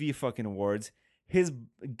MTV fucking awards, his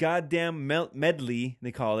goddamn medley,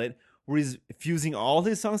 they call it, where he's fusing all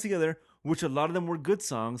his songs together, which a lot of them were good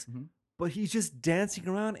songs, but he's just dancing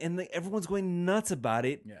around and everyone's going nuts about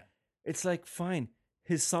it. Yeah. It's like, fine,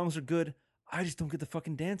 his songs are good. I just don't get the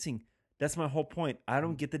fucking dancing. That's my whole point. I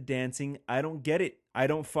don't get the dancing. I don't get it. I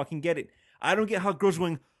don't fucking get it. I don't get how girls are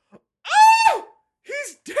going, oh,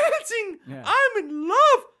 he's dancing. Yeah. I'm in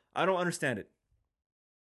love. I don't understand it.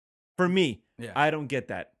 For me, I don't get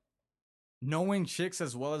that. Knowing chicks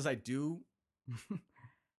as well as I do,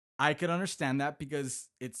 I could understand that because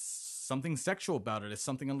it's something sexual about it. It's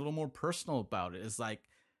something a little more personal about it. It's like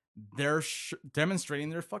they're demonstrating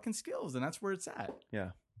their fucking skills, and that's where it's at. Yeah.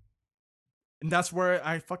 And that's where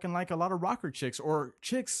I fucking like a lot of rocker chicks or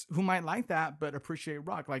chicks who might like that but appreciate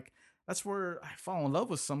rock. Like, that's where I fall in love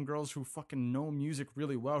with some girls who fucking know music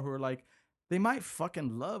really well, who are like, they might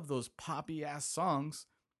fucking love those poppy ass songs,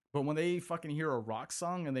 but when they fucking hear a rock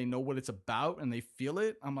song and they know what it's about and they feel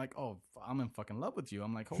it, I'm like, oh, I'm in fucking love with you.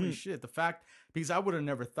 I'm like, holy shit. The fact, because I would have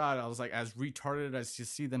never thought, I was like, as retarded as you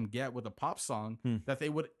see them get with a pop song, that they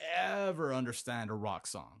would ever understand a rock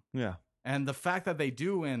song. Yeah. And the fact that they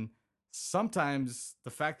do, and sometimes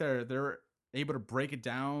the fact that they're able to break it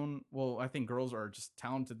down. Well, I think girls are just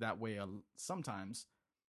talented that way sometimes,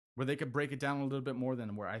 where they could break it down a little bit more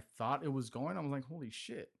than where I thought it was going. I was like, holy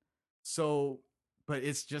shit. So, but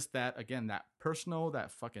it's just that, again, that personal,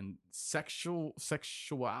 that fucking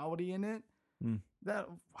sexuality in it. That,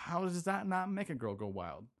 how does that not make a girl go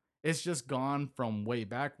wild? It's just gone from way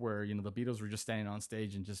back where, the Beatles were just standing on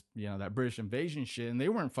stage and just, that British invasion shit, and they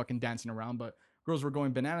weren't fucking dancing around, but girls were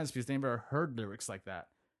going bananas because they never heard lyrics like that.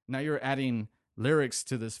 Now you're adding lyrics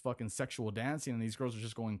to this fucking sexual dancing, and these girls are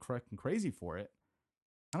just going crazy for it.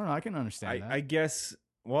 I don't know. I can understand that. I guess.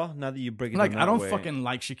 Well, now that you break it like, down I don't way. Fucking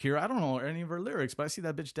like Shakira. I don't know any of her lyrics, but I see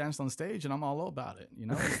that bitch dance on stage, and I'm all about it.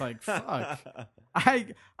 It's like, fuck.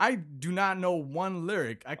 I do not know one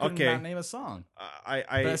lyric. I could not name a song. I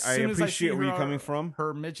appreciate where you're coming from.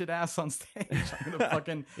 Her midget ass on stage. I'm gonna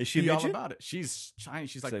fucking Is she be midget? all about it. She's tiny.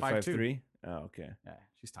 She's like 5'3". Oh, okay. Yeah,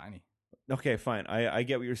 she's tiny. Okay, fine. I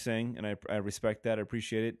get what you're saying, and I respect that. I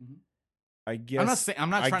appreciate it. I guess I'm not saying I'm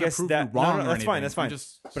not I trying to guess prove that you wrong. no, or that's fine. anything. That's I'm fine.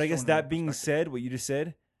 just But I guess showing that a being perspective. said, what you just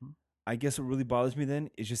said, Hmm? I guess what really bothers me then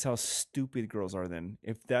is just how stupid girls are. Then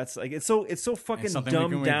if that's like it's so And fucking something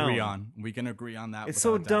dumbed we can down. agree on. We can agree on that. It's without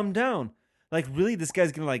so a doubt. dumbed down. Like really, this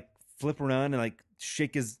guy's gonna like flip around and like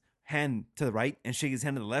shake his hand to the right and shake his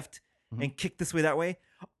hand to the left Mhm. and kick this way that way.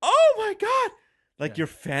 Oh my god! Like Yeah. you're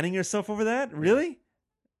fanning yourself over that? Really?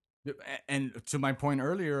 And to my point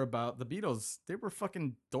earlier about the Beatles, they were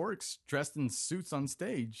fucking dorks dressed in suits on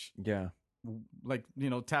stage, Yeah. like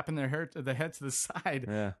tapping their hair to the head to the side,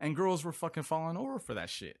 Yeah. and girls were fucking falling over for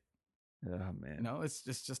that shit. Oh man. It's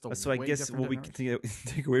just a. So I way guess different what we can generation.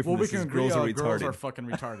 take away from Well, we this can is agree girls are retarded. girls are fucking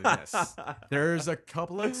retarded. Yes, there's a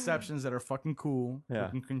couple of exceptions that are fucking cool.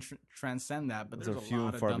 Yeah. We can transcend that, but Those are there's a few lot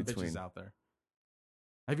and of far dumb between. bitches out there.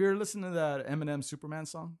 Have you ever listened to that Eminem Superman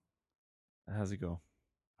song? How's it go?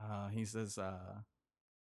 He says,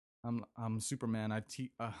 "I'm Superman.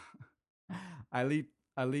 I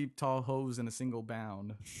leap tall hoes in a single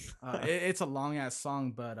bound." It's a long ass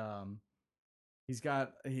song, but he's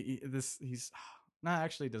no,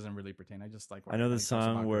 actually, it doesn't really pertain. I just like. I know the when he talks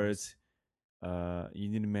song about where girls. it's you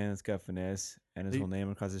need a man that's got finesse and his He- whole name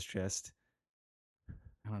across his chest.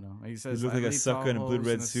 I don't know. He says, look "I like a leap sucker tall in a blue hoes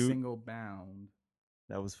red in a suit." single bound.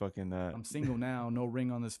 That was fucking I'm single now. No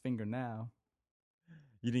ring on this finger now."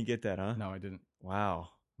 You didn't get that, huh? No, I didn't. Wow.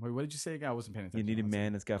 Wait, what did you say again? I wasn't paying You attention. need a Let's see.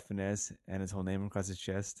 man that's got finesse and his whole name across his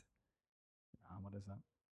chest. What is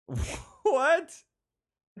that? What?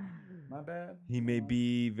 My bad. He may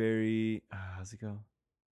be very. How's it go?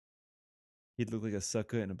 He'd look like a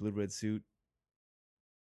sucker in a blue red suit.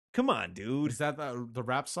 Come on, dude. Is that the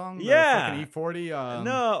rap song? Yeah. The fucking E40.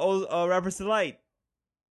 No, Rapper's Delight.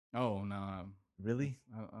 Oh no. Really?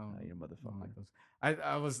 You You don't motherfucker. like those.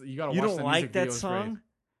 I was. You gotta. You watch don't the like music that video, it's great. song?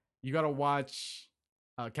 You gotta watch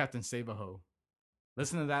Captain Save-A-Ho.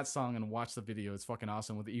 Listen to that song and watch the video. It's fucking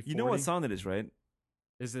awesome with the E40. You know what song that is, right?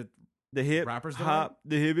 Is it? The hip Rapper's hop,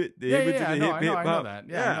 the hip, the Yeah, hip, yeah, the I know, hip, I hip know, I know hop. that.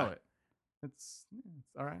 Yeah, I know it. It's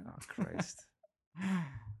all right. Oh, Christ.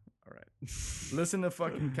 All right. Listen to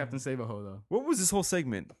fucking Captain Save-A-Ho though. What was this whole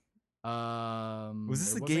segment? Was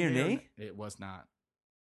this the gay or nay? It was not.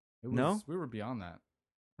 It was, No? we were beyond that.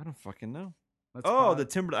 I don't fucking know. Let's Oh, pause. the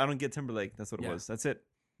Timber. I don't get Timberlake. That's what it Yeah. was. That's it.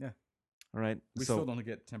 Yeah. All right. We so, still don't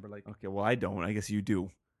get Timberlake. okay. Well, I don't. I guess you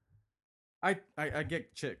do. I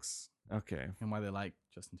get chicks Okay. and why they like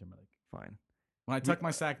Justin Timberlake. Fine. When I tuck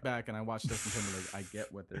my sack back and I watch Justin Timberlake, I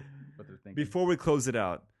get what they're thinking. Before we close it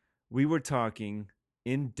out, we were talking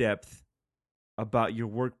in depth about your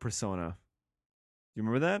work persona. Do you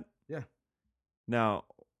remember that? Yeah. Now,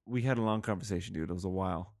 we had a long conversation, dude. It was a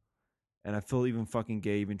while. And I feel even fucking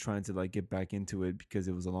gay even trying to like get back into it because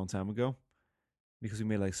it was a long time ago. Because we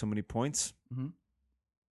made like so many points. Mm-hmm.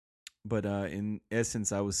 But in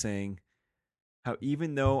essence, I was saying how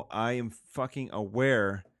even though I am fucking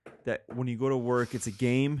aware that when you go to work, it's a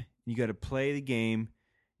game. You got to play the game.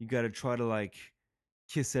 You got to try to like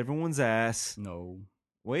kiss everyone's ass. No.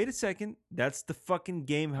 Wait a second. That's the fucking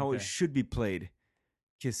game how it Okay. should be played.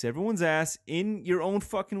 Kiss everyone's ass in your own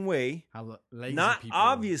fucking way. How lazy Not people.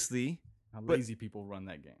 obviously. How but- lazy people run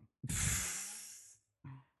that game.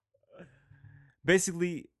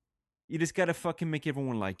 Basically, you just got to fucking make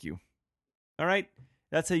everyone like you. All right?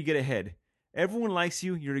 That's how you get ahead. Everyone likes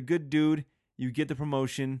you. You're a good dude. You get the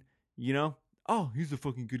promotion. You know? Oh, he's a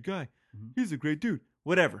fucking good guy. Mhm. He's a great dude.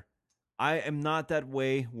 Whatever. I am not that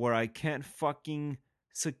way where I can't fucking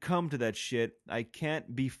succumb to that shit. I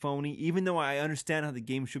can't be phony. Even though I understand how the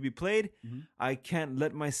game should be played, Mhm. I can't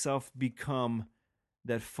let myself become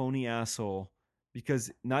that phony asshole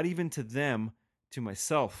because not even to them, to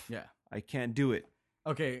myself, Yeah. I can't do it.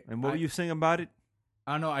 Okay. And what were you saying about it?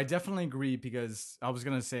 I don't know. I definitely agree because I was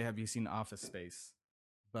gonna say, have you seen Office Space?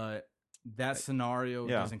 But that scenario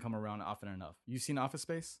Yeah. doesn't come around often enough. You seen Office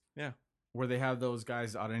Space? Yeah. Where they have those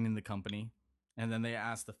guys auditing the company, and then they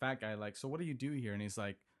ask the fat guy like, "So what do you do here?" And he's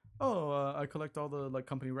like, "Oh, I collect all the like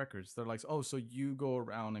company records." They're like, "Oh, so you go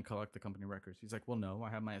around and collect the company records?" He's like, "Well, no, I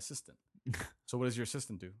have my assistant." "So what does your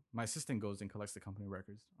assistant do?" "My assistant goes and collects the company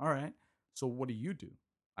records." "All right. So what do you do?"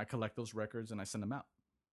 "I collect those records and I send them out."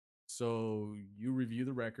 "So you review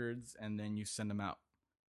the records and then you send them out."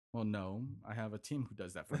 "Well, no, I have a team who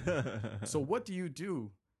does that for me." "So what do you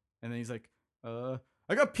do?" And then he's like,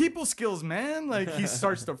 I got people skills, man." Like he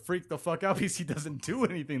starts to freak the fuck out because he doesn't do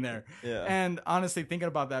anything there. Yeah. And honestly, thinking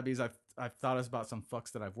about that because I've thought about some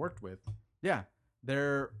fucks that I've worked with. Yeah,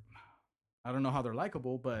 I don't know how they're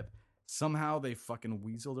likable, but somehow they fucking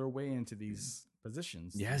weasel their way into these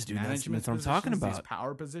positions. Yes, these dude, that's management what I'm talking positions, about. These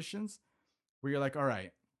power positions, where you're like, all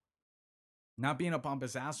right, not being a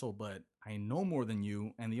pompous asshole, but I know more than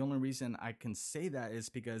you. And the only reason I can say that is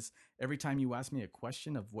because every time you ask me a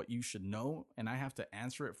question of what you should know and I have to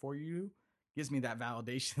answer it for you, gives me that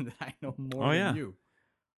validation that I know more than you.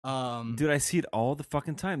 Dude, I see it all the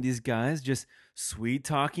fucking time. These guys just sweet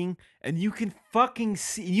talking, and you can fucking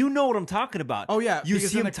see. You know what I'm talking about. Oh yeah, you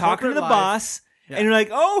see them talking to the boss, and you're like,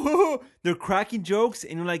 oh, they're cracking jokes,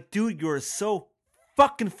 and you're like, dude, you're so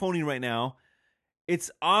fucking phony right now. It's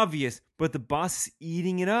obvious, but the boss is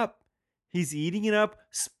eating it up. He's eating it up,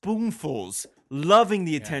 spoonfuls, loving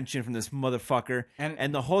the attention from this motherfucker.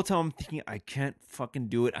 And the whole time I'm thinking, I can't fucking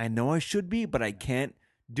do it. I know I should be, but I can't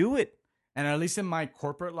do it. And at least in my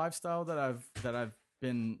corporate lifestyle that I've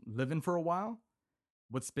been living for a while,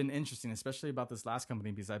 what's been interesting, especially about this last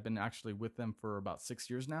company, because I've been actually with them for about 6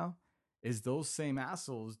 years now, is those same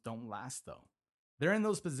assholes don't last though. They're in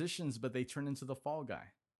those positions, but they turn into the fall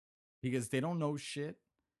guy because they don't know shit.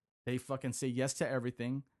 They fucking say yes to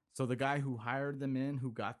everything. So the guy who hired them in,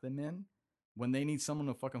 who got them in, when they need someone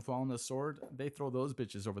to fucking fall on the sword, they throw those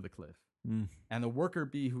bitches over the cliff. And the worker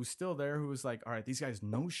bee who's still there, who's like, all right, these guys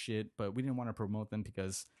know shit, but we didn't want to promote them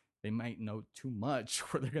because they might know too much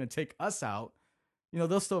where they're going to take us out. You know,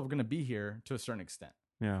 they're still going to be here to a certain extent.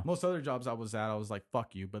 Yeah. Most other jobs I was at, I was like,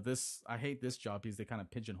 fuck you. But I hate this job because they kind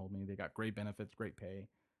of pigeonholed me. They got great benefits, great pay.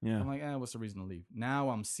 Yeah. I'm like, what's the reason to leave? Now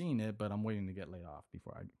I'm seeing it, but I'm waiting to get laid off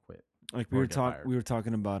before I quit. Like we were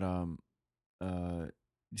talking about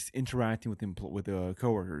just interacting with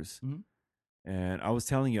coworkers. Mm-hmm. And I was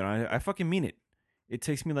telling you, and I fucking mean it. It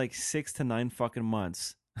takes me like 6 to 9 fucking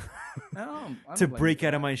months to break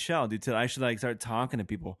out of my shell, dude. Till I should like start talking to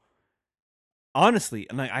people. Honestly,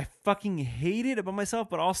 and like I fucking hate it about myself,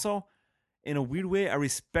 but also in a weird way, I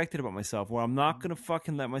respect it about myself. Where I'm not gonna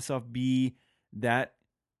fucking let myself be that.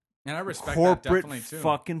 And I respect corporate that definitely too.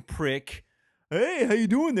 Fucking prick. Hey, how you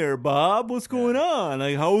doing there, Bob? What's going on?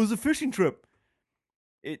 Like, how was the fishing trip?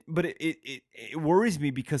 It worries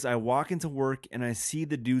me because I walk into work and I see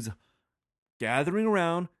the dudes gathering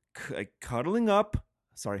around, huddling up,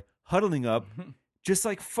 just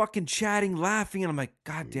like fucking chatting, laughing, and I'm like,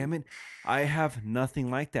 God damn it, I have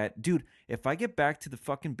nothing like that, dude. If I get back to the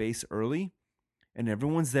fucking base early, and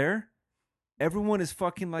everyone's there, everyone is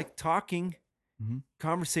fucking like talking,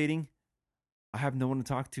 conversating. I have no one to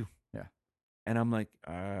talk to. Yeah, and I'm like,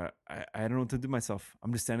 I don't know what to do myself.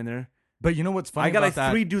 I'm just standing there. But you know what's funny? I got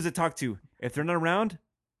like 3 dudes to talk to. If they're not around,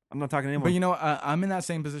 I'm not talking to anyone. But you know, I'm in that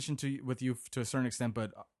same position with you to a certain extent.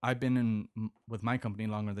 But I've been with my company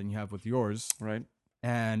longer than you have with yours, right?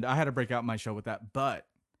 And I had to break out my show with that. But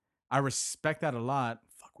I respect that a lot.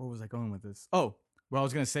 Fuck, where was I going with this? Oh, what I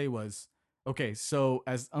was gonna say was, okay, so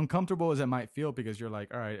as uncomfortable as it might feel, because you're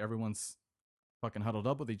like, all right, everyone's fucking huddled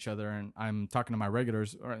up with each other, and I'm talking to my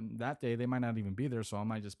regulars, or that day they might not even be there, so I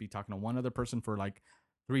might just be talking to one other person for like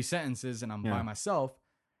 3 sentences, and I'm by myself.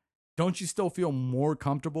 Don't you still feel more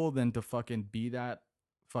comfortable than to fucking be that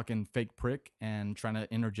fucking fake prick and trying to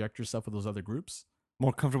interject yourself with those other groups?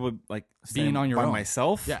 More comfortable, like being on your by own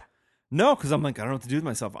myself? Yeah. No, because I'm like, I don't know what to do with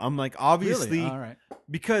myself. I'm like, obviously, really? All right.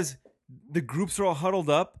 Because the groups are all huddled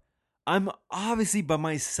up. I'm obviously by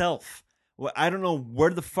myself. Well, I don't know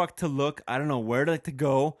where the fuck to look. I don't know where to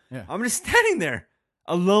go. Yeah. I'm just standing there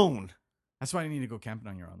alone. That's why you need to go camping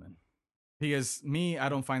on your own then. Because me, I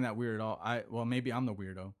don't find that weird at all. Well, maybe I'm the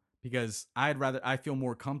weirdo. Because I feel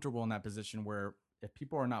more comfortable in that position where if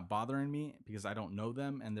people are not bothering me because I don't know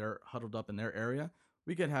them and they're huddled up in their area,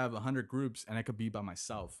 we could have 100 groups and I could be by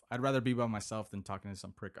myself. I'd rather be by myself than talking to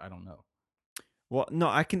some prick I don't know. Well, no,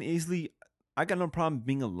 I got no problem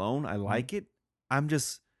being alone. I like it. I'm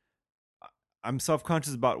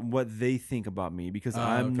self-conscious about what they think about me because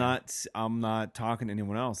I'm not talking to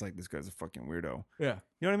anyone else like this guy's a fucking weirdo. Yeah.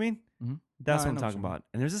 You know what I mean? Mm-hmm. That's what I'm talking about.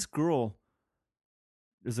 And there's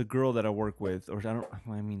a girl that I work with,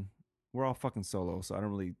 we're all fucking solo, so I don't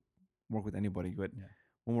really work with anybody, but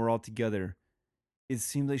when we're all together, it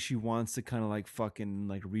seems like she wants to kind of like fucking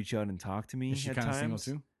like reach out and talk to me. Is she kind of single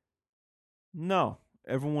too? No.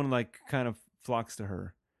 Everyone like kind of flocks to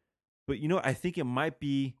her. But you know, I think it might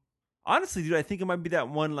be, honestly, dude, I think it might be that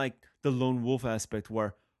one, like the lone wolf aspect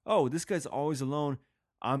where, oh, this guy's always alone.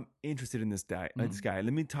 I'm interested in this guy.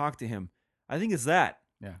 Let me talk to him. I think it's that.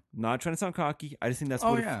 Yeah. Not trying to sound cocky. I just think that's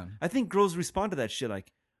I think girls respond to that shit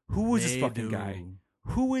like, who is this fucking guy?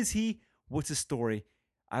 Who is he? What's his story?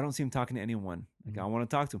 I don't see him talking to anyone. Like, I want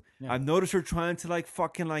to talk to him. Yeah. I've noticed her trying to like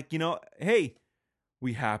fucking like, you know, hey,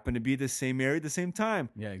 we happen to be the same area at the same time.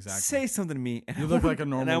 Yeah, exactly. Say something to me. And you look like a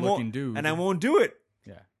normal looking dude. And I won't do it.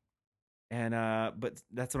 Yeah. And but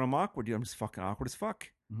that's what I'm awkward, dude. I'm just fucking awkward as fuck.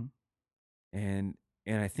 Mm-hmm. And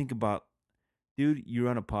I think about dude, you're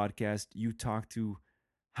on a podcast. You talk to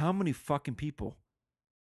how many fucking people?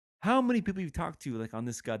 How many people you talk to like on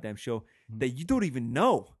this goddamn show that you don't even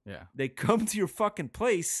know? Yeah. They come to your fucking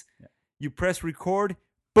place. Yeah. You press record.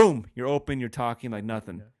 Boom. You're open. You're talking like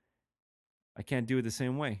nothing. Yeah. I can't do it the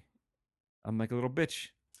same way. I'm like a little bitch.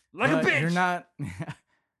 Like a bitch. You're not.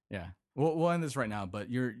 Yeah. We'll end this right now. But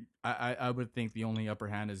I would think the only upper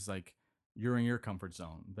hand is like you're in your comfort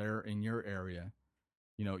zone. They're in your area.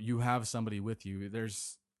 You know, you have somebody with you.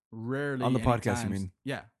 There's rarely on the podcast. Times, You mean?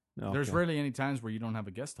 Yeah. Okay. There's rarely any times where you don't have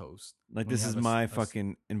a guest host. Like this is my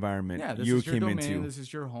fucking environment. Yeah. This you is your came domain. into. This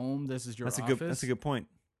is your home. This is your that's office. That's a good point.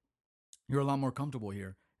 You're a lot more comfortable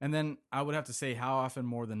here. And then I would have to say, how often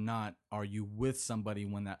more than not are you with somebody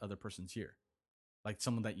when that other person's here? Like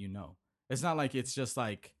someone that you know. It's not like it's just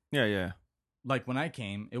like... Yeah. Like when I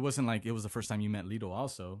came, it wasn't like it was the first time you met Lito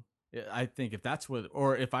also. I think if that's what...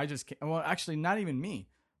 Or if I just... Well, actually, not even me.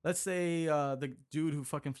 Let's say the dude who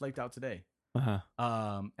fucking flaked out today.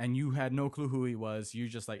 Uh-huh. And you had no clue who he was. You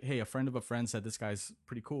just like, hey, a friend of a friend said this guy's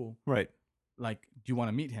pretty cool. Right. Like, do you want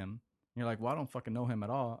to meet him? And you're like, well, I don't fucking know him at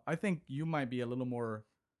all. I think you might be a little more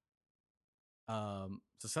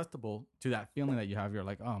susceptible to that feeling that you have. You're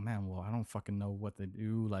like, oh man, well, I don't fucking know what they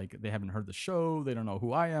do. Like, they haven't heard the show. They don't know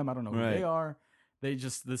who I am. I don't know who they are. They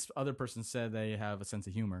just, this other person said they have a sense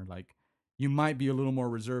of humor. Like, you might be a little more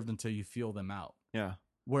reserved until you feel them out. Yeah.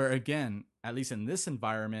 Where again, at least in this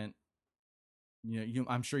environment,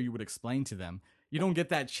 I'm sure you would explain to them. You don't get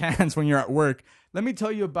that chance when you're at work. Let me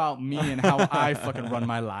tell you about me and how I fucking run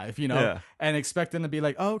my life, and expect them to be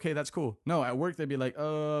like, oh, okay, that's cool. No, at work, they'd be like,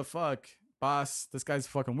 fuck, boss, this guy's a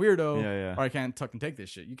fucking weirdo. Yeah. Or I can't fucking take this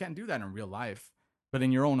shit. You can't do that in real life. But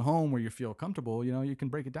in your own home where you feel comfortable, you can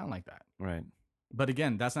break it down like that. Right. But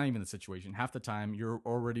again, that's not even the situation. Half the time you're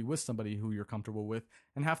already with somebody who you're comfortable with.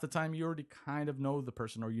 And half the time you already kind of know the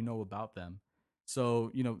person or you know about them.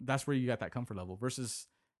 So, that's where you got that comfort level versus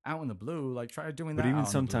out in the blue. Like, try doing that. But even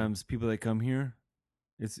sometimes people that come here,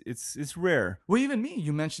 it's rare. Well, even me,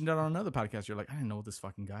 you mentioned it on another podcast. You're like, I didn't know this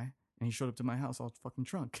fucking guy. And he showed up to my house all fucking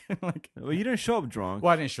drunk. Like, well, you didn't show up drunk.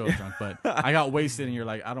 Well, I didn't show up drunk, but I got wasted. And you're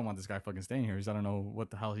like, I don't want this guy fucking staying here because I don't know what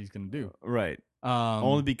the hell he's going to do. Right.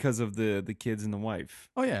 Only because of the kids and the wife.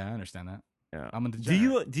 Oh, yeah, I understand that. Yeah. I'm a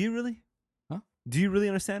degenerate. Do you really? Huh? Do you really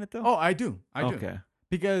understand it, though? Oh, I do. I do. Okay.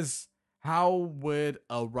 Because how would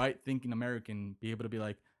a right-thinking American be able to be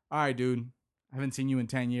like, all right, dude, I haven't seen you in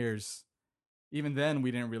 10 years. Even then,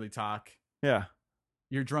 we didn't really talk. Yeah.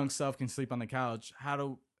 Your drunk self can sleep on the couch.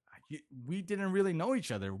 We didn't really know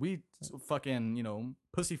each other. We fucking,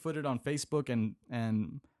 pussyfooted on Facebook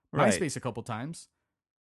and MySpace a couple times.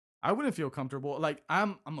 I wouldn't feel comfortable. Like,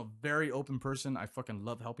 I'm a very open person. I fucking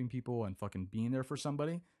love helping people and fucking being there for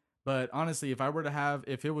somebody. But honestly, if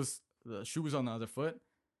the shoe was on the other foot,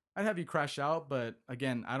 I'd have you crash out. But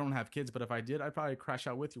again, I don't have kids. But if I did, I'd probably crash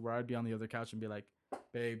out with you where I'd be on the other couch and be like,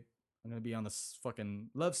 babe, I'm going to be on this fucking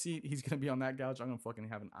love seat. He's going to be on that couch. I'm going to fucking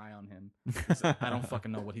have an eye on him. I don't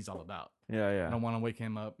fucking know what he's all about. Yeah. I don't want to wake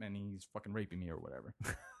him up and he's fucking raping me or whatever.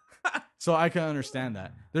 So I can understand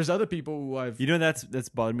that. There's other people who that's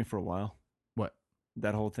bothered me for a while. What?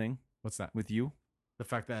 That whole thing. What's that? With you? The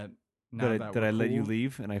fact that that I let you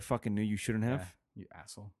leave and I fucking knew you shouldn't have. Yeah, you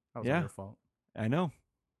asshole. That was your fault. I know.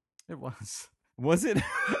 It was. Was it?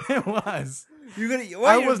 It was.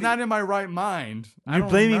 I was not in my right mind. You're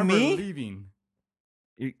blaming me? Leaving.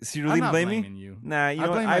 So you're really blaming you? Nah,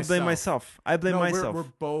 I blame myself. I blame myself. We're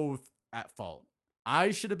both at fault.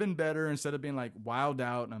 I should have been better instead of being like wild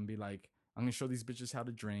out and be like, I'm gonna show these bitches how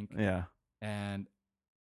to drink. Yeah. And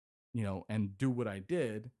and do what I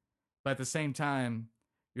did. But at the same time,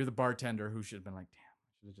 you're the bartender who should have been like, damn,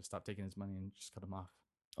 I should have just stopped taking his money and just cut him off.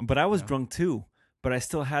 But I was drunk too. But I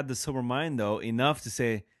still had the sober mind though, enough to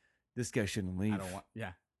say, this guy shouldn't leave. I don't want.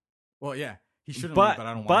 Yeah. Well, yeah, he shouldn't leave, but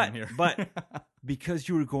I don't want him here. But because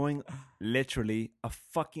you were going literally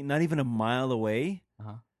not even a mile away,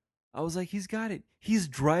 I was like, he's got it. He's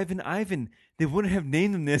Drivin Ivan. They wouldn't have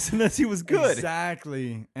named him this unless he was good.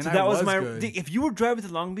 Exactly. And so that was my. Good. If you were driving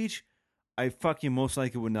to Long Beach, I fucking most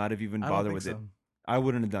likely would not have even bothered with it. I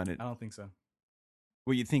wouldn't have done it. I don't think so.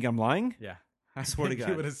 What, you think I'm lying? Yeah. I swear to God.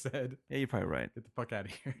 You would have said. Yeah, you're probably right. Get the fuck out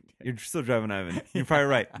of here. You're still Drivin Ivan. You're probably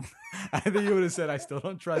right. I think you would have said, I still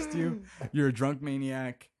don't trust you. You're a drunk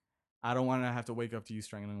maniac. I don't want to have to wake up to you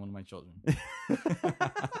strangling one of my children.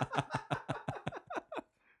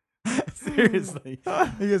 Seriously.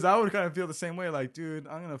 Because I would kind of feel the same way. Like, dude,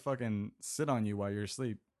 I'm going to fucking sit on you while you're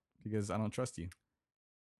asleep because I don't trust you.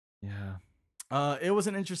 Yeah. It was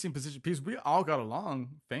an interesting position because we all got along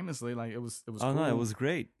famously. Like it was Oh cool. no, it was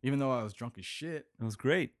great. Even though I was drunk as shit. It was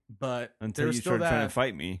great. But Until you started trying to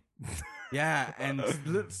fight me. Yeah, and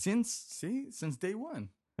since day one,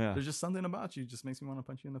 Yeah. there's just something about you just makes me want to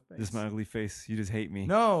punch you in the face. Just my ugly face. You just hate me.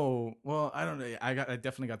 No, well, I don't know. I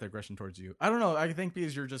definitely got the aggression towards you. I don't know. I think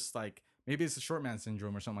because you're just like maybe it's a short man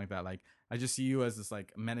syndrome or something like that. Like I just see you as this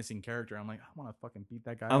like menacing character. I'm like I want to fucking beat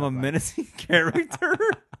that guy. I'm up. a menacing character.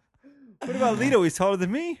 What about Lito? He's taller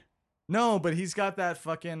than me. No, but he's got that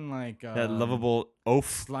fucking like That lovable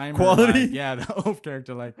oaf Slimer, quality. like, yeah, the oaf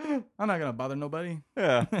character. Like I'm not gonna bother nobody.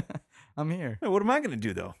 Yeah. I'm here. Hey, what am I gonna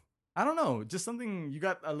do though? I don't know. Just something. You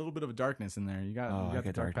got a little bit of a darkness in there. You got the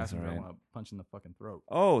dark darkness, passenger. alright. I want to punch in the fucking throat.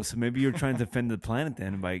 Oh, so maybe you're trying to defend the planet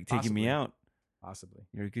then by taking me Possibly. out. Possibly.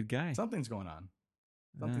 You're a good guy. Something's going on.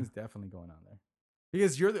 Yeah. Something's definitely going on there.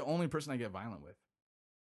 Because you're the only person I get violent with.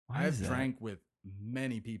 Why is I've that? drank with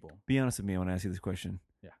many people. Be honest with me. I want to ask you this question.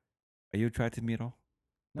 Yeah. Are you attracted to me at all?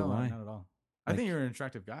 No, why? not at all. I Like- think you're an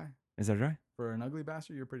attractive guy. Is that right? For an ugly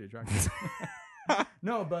bastard, you're pretty attractive.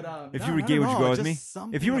 No, but If no, you were not gay, at would you all. go out with Just me?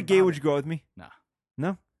 something If you were gay, about would it. you go out with me? Nah.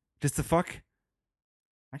 No? Just to fuck?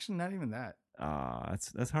 Actually, not even that.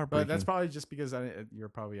 That's heartbreaking. But that's probably just because you're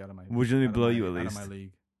probably out of my. Would you let me out of blow my- you at out least? of my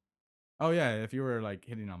league. Oh yeah, if you were like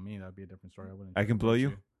hitting on me, that'd be a different story. I wouldn't. I can blow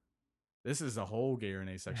you? This is a whole gay or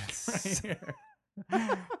nay section Yes. right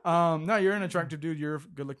here. No, you're an attractive dude. You're a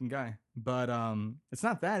good-looking guy, but it's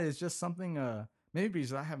not that. It's just something. Maybe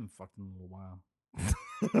because I haven't fucked in a little while.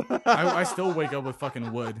 I still wake up with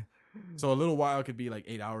fucking wood, so a little while could be like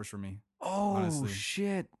 8 hours for me. Oh, honestly.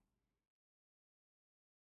 shit.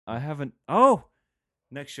 I haven't. Oh!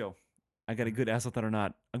 Next show. I got a good asshole thought or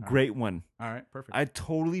not. A great one. All right, perfect. I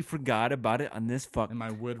totally forgot about it on this fuck. And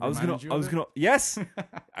my wood. I was gonna. reminded you of it? Yes.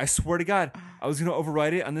 I swear to God, I was gonna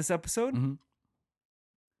overwrite it on this episode. Mhm.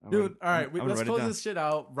 I'm Dude, gonna- all right, I'm gonna let's write it close down. this shit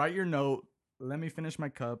out. Write your note. Let me finish my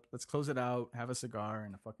cup. Let's close it out. Have a cigar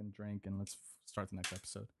and a fucking drink, and let's start the next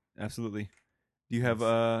episode. Absolutely. Do you have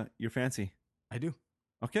your fancy? I do.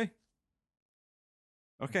 Okay.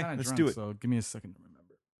 Okay, I'm kinda let's drunk, do it. So give me a second to remember.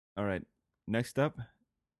 All right. Next up.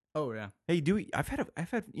 Oh yeah. Hey, I've had.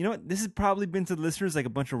 You know what? This has probably been to the listeners like a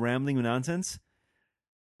bunch of rambling nonsense.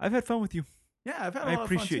 I've had fun with you. Yeah, I've had. A I lot of fun,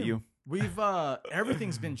 appreciate too. you. We've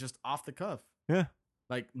everything's been just off the cuff. Yeah.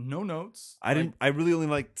 Like no notes. I didn't. I really only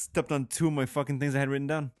like stepped on two of my fucking things I had written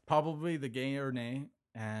down, Probably the gay or nay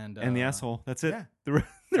and the asshole. That's it. Yeah. The rest.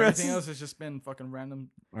 Everything else has just been fucking random.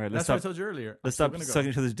 All right. Let's That's what I stop. told you earlier. Let's I'm stop still sucking gonna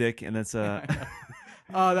each other's dick, and that's go.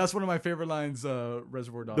 That's one of my favorite lines.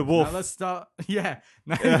 Reservoir Dogs. The wolf. Now let's stop. Yeah.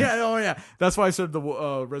 Yeah. Oh yeah. That's why I said the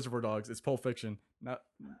Reservoir Dogs. It's Pulp Fiction. Now,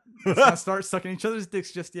 let's not start sucking each other's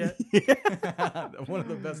dicks just yet. One of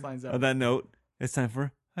the best lines ever. On that note, it's time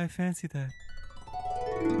for I fancy that.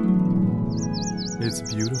 It's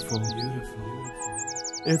beautiful.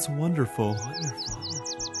 It's wonderful.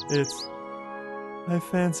 It's I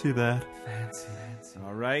fancy that.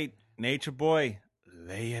 All right, Nature Boy,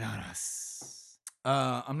 lay it on us.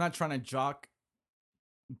 I'm not trying to jock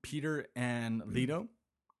Peter and Lito.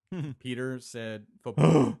 Peter said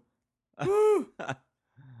football. Woo!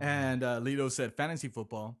 And Lito said fantasy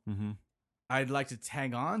football. Mm-hmm. I'd like to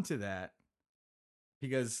tag on to that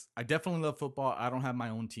because I definitely love football. I don't have my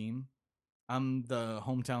own team. I'm the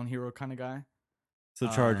hometown hero kind of guy. So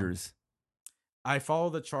Chargers. I follow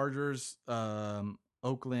the Chargers,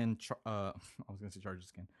 Oakland. I was going to say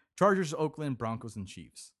Chargers again. Chargers, Oakland, Broncos, and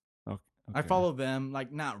Chiefs. Okay. I follow them,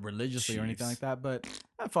 like not religiously or anything like Chiefs. that, but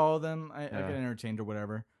I follow them. I Yeah. get entertained or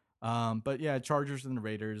whatever. But yeah, Chargers and the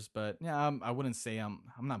Raiders. But yeah, I wouldn't say I'm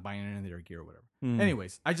not buying any of their gear or whatever. Hmm.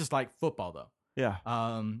 Anyways, I just like football though. Yeah.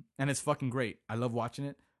 And it's fucking great. I love watching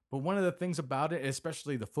it. But one of the things about it,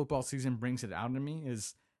 especially the football season brings it out of me,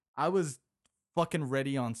 is I was fucking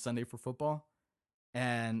ready on Sunday for football.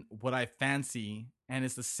 And what I fancy, and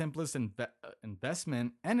it's the simplest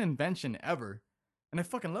investment and invention ever, and I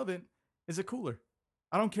fucking love it, is a cooler.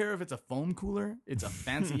 I don't care if it's a foam cooler, it's a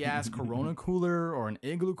fancy ass Corona cooler or an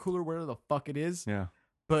Igloo cooler, whatever the fuck it is. Yeah.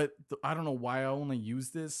 But I don't know why I only use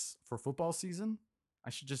this for football season. I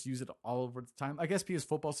should just use it all over the time. I guess because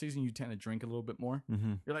football season, you tend to drink a little bit more.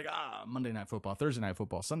 Mm-hmm. You're like, Monday night football, Thursday night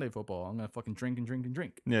football, Sunday football. I'm going to fucking drink and drink and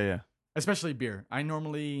drink. Yeah. Yeah. Especially beer. I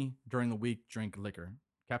normally, during the week, drink liquor.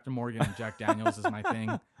 Captain Morgan and Jack Daniels is my thing.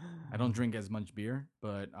 I don't drink as much beer,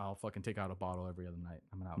 but I'll fucking take out a bottle every other night.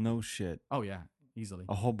 I'm out. No shit. Oh, yeah. Easily.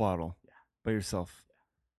 A whole bottle. Yeah. By yourself.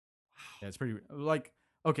 Yeah, it's pretty, like,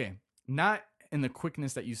 okay. Not in the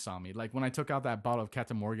quickness that you saw me. Like, when I took out that bottle of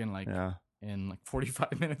Captain Morgan, like, Yeah. in like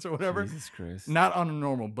 45 minutes or whatever. Jesus Christ. Not on a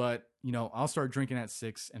normal, but, you know, I'll start drinking at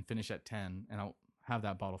 6 and finish at 10, and I'll have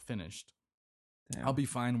that bottle finished. Damn. I'll be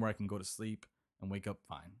fine where I can go to sleep and wake up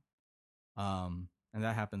fine. And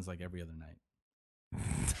that happens like every other night.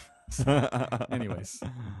 So, anyways,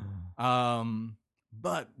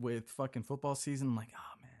 but with fucking football season, I'm like,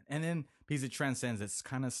 oh man. And then because it transcends, it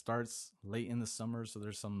kind of starts late in the summer, so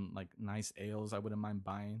there's some like nice ales I wouldn't mind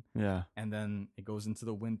buying. Yeah. And then it goes into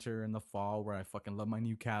the winter and the fall where I fucking love my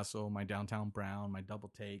Newcastle, my Downtown Brown, my Double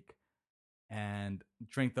Take, and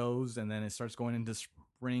drink those. And then it starts going into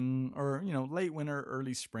spring or late winter,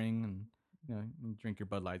 early spring, and you drink your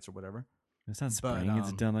Bud Lights or whatever. It's not spring.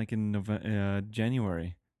 It's done like in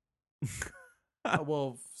January.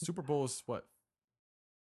 Well, Super Bowl is what?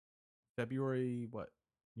 February, what?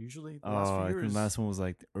 Usually? The last few I years. think the last one was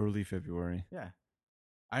like early February. Yeah.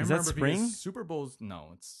 Is that spring? Super Bowl's,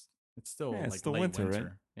 no, it's still it's like still late winter, winter.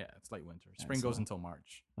 right? Yeah, it's late winter. Spring goes until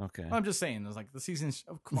March. Okay. I'm just saying, it's like the season's,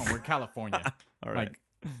 come on, we're California. All right.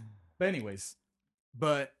 But anyways,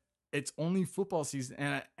 but it's only football season.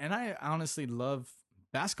 And I honestly love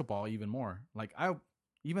basketball even more. Like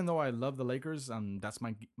even though I love the Lakers, that's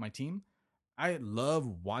my team, I love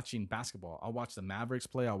watching basketball. I'll watch the Mavericks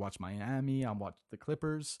play. I'll watch Miami. I'll watch the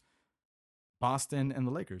Clippers, Boston, and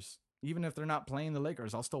the Lakers. Even if they're not playing the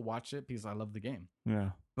Lakers, I'll still watch it because I love the game.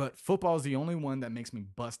 Yeah. But football is the only one that makes me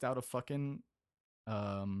bust out a fucking,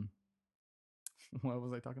 what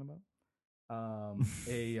was I talking about?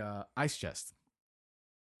 Ice chest.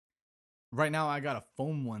 Right now, I got a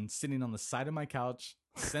foam one sitting on the side of my couch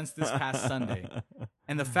since this past Sunday.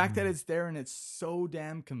 And the fact that it's there and it's so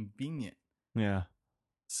damn convenient. Yeah.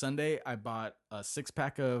 Sunday, I bought a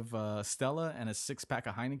 6-pack of Stella and a 6-pack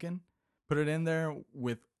of Heineken. Put it in there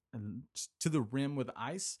to the rim with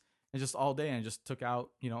ice, and just all day, and just took out.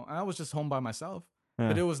 I was just home by myself,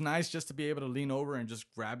 but it was nice just to be able to lean over and just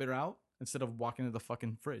grab it out instead of walking to the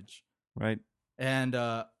fucking fridge. Right. And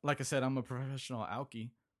like I said, I'm a professional alky,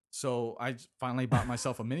 so I finally bought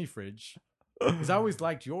myself a mini fridge because I always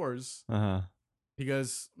liked yours.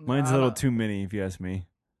 Because mine's a little too mini, if you ask me.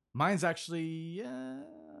 Mine's actually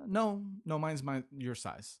no, mine's your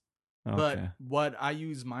size. Okay. But what I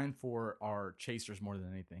use mine for are chasers more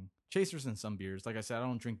than anything. Chasers and some beers. Like I said, I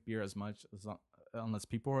don't drink beer as much unless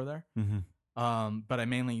people are there. Mm-hmm. But I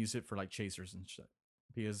mainly use it for like chasers and shit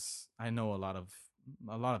because I know a lot of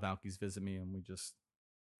alkies visit me and we just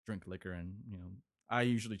drink liquor, and I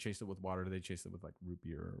usually chase it with water. They chase it with like root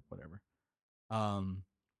beer or whatever.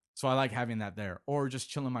 So I like having that there, or just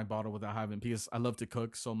chilling my bottle without having, because I love to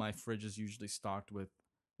cook. So my fridge is usually stocked with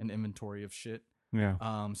an inventory of shit. Yeah.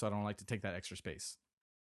 So I don't like to take that extra space.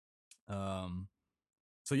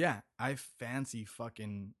 So yeah, I fancy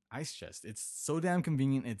fucking ice chest. It's so damn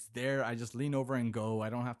convenient. It's there. I just lean over and go. I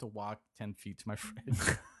don't have to walk 10 feet to my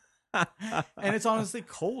fridge. And it's honestly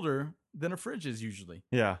colder than a fridge is usually.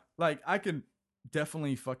 Yeah. Like I could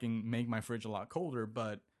definitely fucking make my fridge a lot colder,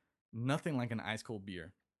 but nothing like an ice cold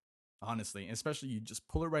beer. Honestly, especially you just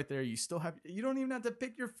pull it right there. You don't even have to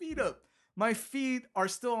pick your feet up. My feet are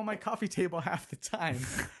still on my coffee table half the time.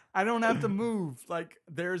 I don't have to move. Like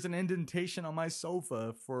there's an indentation on my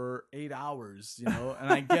sofa for 8 hours,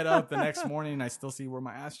 and I get up the next morning and I still see where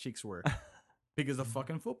my ass cheeks were because of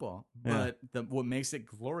fucking football. Yeah. But what makes it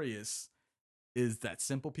glorious is that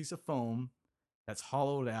simple piece of foam that's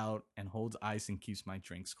hollowed out and holds ice and keeps my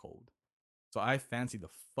drinks cold. So I fancy the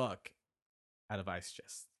fuck out of ice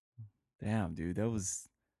chest. Damn, dude, that was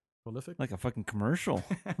prolific, like a fucking commercial.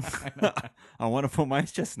 I know. I want to put my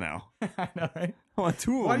ice chest now. I know, right? I want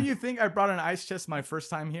two of them. Why do you think I brought an ice chest my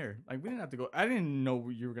first time here? Like we didn't have to go. I didn't know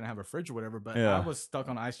you were gonna have a fridge or whatever, but Yeah. I was stuck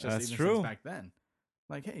on ice chest That's even true. since back then.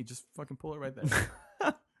 Like, hey, just fucking pull it right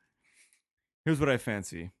there. Here's what I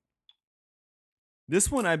fancy.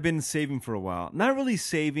 This one I've been saving for a while. Not really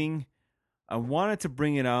saving. I wanted to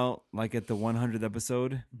bring it out like at the 100th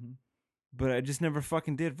episode, but I just never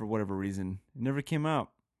fucking did for whatever reason. It never came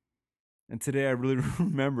out. And today I really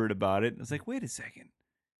remembered about it. I was like, wait a second.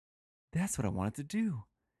 That's what I wanted to do.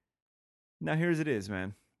 Now here's it is,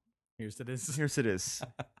 man. Here's it is. Here's it is.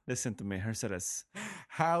 Listen to me. Here's it is.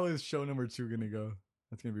 How is show number 2 gonna go?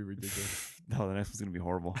 That's gonna be ridiculous. No, the next one's gonna be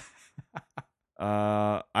horrible.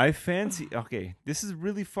 I fancy. Okay, this is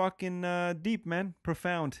really fucking deep, man.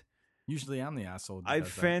 Profound. Usually I'm the asshole. I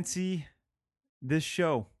fancy this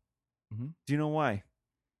show. Mm-hmm. Do you know why?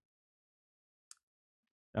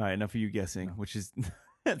 All right, enough of you guessing, which is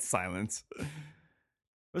that's silence.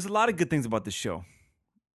 There's a lot of good things about this show.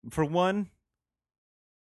 For one,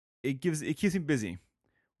 it keeps me busy,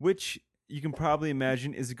 which you can probably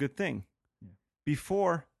imagine is a good thing. Yeah.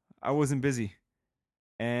 Before, I wasn't busy,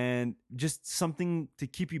 and just something to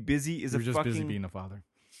keep you busy is You're a just fucking busy being a father.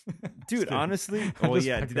 dude. Honestly, oh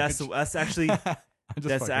yeah, dude, that's actually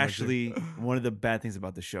That's actually one of the bad things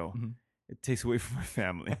about the show. Mhm. It takes away from my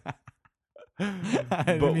family. I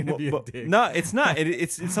didn't mean to be a dick. No, it's not.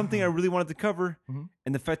 It's something I really wanted to cover, Mhm.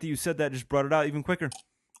 and the fact that you said that just brought it out even quicker.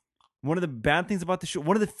 One of the bad things about the show,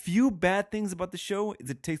 one of the few bad things about the show, is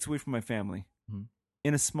it takes away from my family Mhm.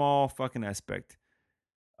 in a small fucking aspect.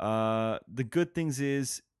 The good things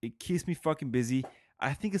is it keeps me fucking busy.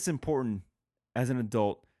 I think it's important as an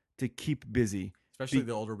adult to keep busy. Especially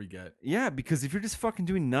the older we get. Yeah, because if you're just fucking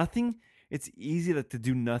doing nothing, it's easy to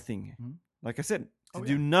do nothing. Mhm. Like I said, to Oh,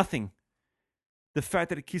 do yeah. nothing. The fact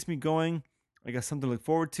that it keeps me going, I got something to look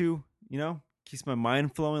forward to, keeps my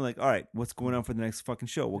mind flowing. Like, all right, what's going on for the next fucking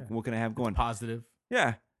show? What can I have going? Positive.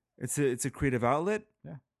 Yeah, it's a creative outlet.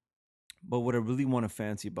 Yeah. But what I really want to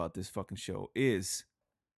fancy about this fucking show is,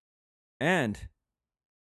 and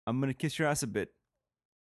I'm gonna kiss your ass a bit.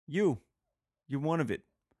 You're one of it.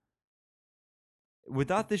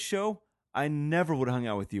 Without this show, I never would have hung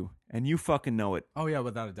out with you, and you fucking know it. Oh yeah,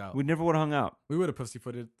 without a doubt. We never would have hung out. We would have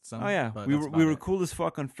pussyfooted some. Oh yeah, but we that's were about it. cool as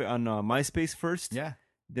fuck on MySpace first. Yeah.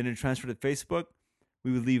 Then it transferred to Facebook.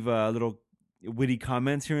 We would leave little witty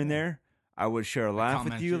comments here and there. I would share a laugh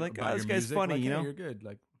with you, like, about "Oh, this your guy's music, funny," like, you hey, know. you're good.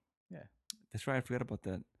 Like, That's right. I forgot about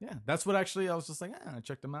that. yeah, that's what actually I was just like, I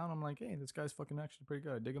checked him out. I'm like, hey, this guy's fucking actually pretty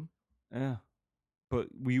good. I dig him. Yeah, but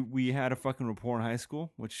we had a fucking rapport in high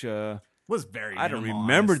school, which Was very. I don't minimal,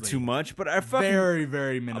 remember honestly. too much, but I fucking Very,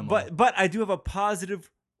 very minimal. But I do have a positive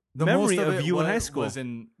the memory most of it you in was, high school. was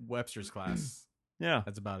in Webster's class. Yeah,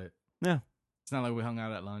 That's about it. yeah. It's not like we hung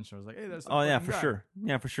out at lunch. I was like, hey, that's. Oh yeah, for sure.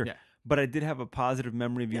 Yeah, for sure. Yeah. But I did have a positive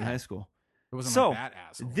memory of you in Yeah. high school. It wasn't So, like that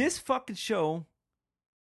asshole. This fucking show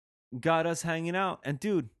got us hanging out, and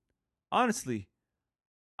dude, honestly,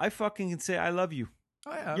 I fucking can say I love you.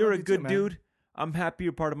 Oh yeah, I You're love a you good too, man. dude. I'm happy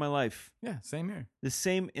you're part of my life. Yeah, same here.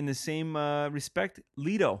 In the same respect,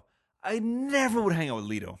 Lito. I never would hang out with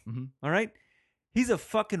Lito. Mhm. All right, he's a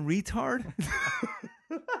fucking retard.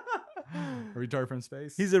 A retard from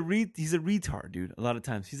space. He's a retard, dude. A lot of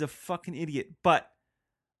times he's a fucking idiot. But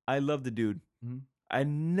I love the dude. Mhm. I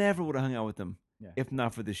never would have hung out with him if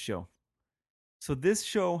not for this show. So this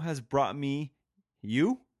show has brought me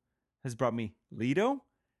has brought me Lito,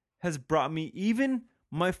 has brought me even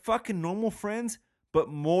my fucking normal friends, but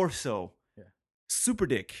more so. Yeah. Super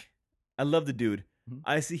Dick. I love the dude. Mhm.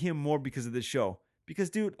 I see him more because of this show. Because,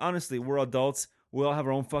 dude, honestly, we're adults. We all have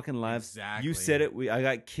our own fucking lives. Exactly. You said it. I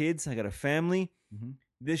got kids. I got a family. Mhm.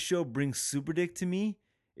 This show brings Super Dick to me.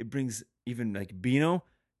 It brings even like Bino.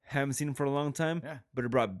 Haven't seen him for a long time. Yeah. But it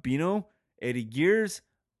brought Bino, Eddie Gears,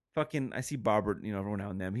 fucking. I see Bobbert, every now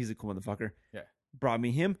and then. He's a cool motherfucker. Yeah. Brought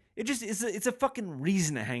me him. It just it's a fucking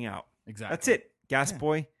reason to hang out. Exactly. That's it. Gas Yeah.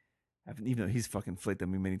 Boy. Even though he's fucking flicked at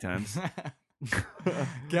me many times.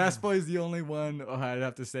 Gas Boy is the only one I'd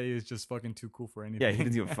have to say is just fucking too cool for anything. Yeah, he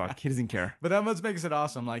doesn't give a fuck. He doesn't care. But that much makes it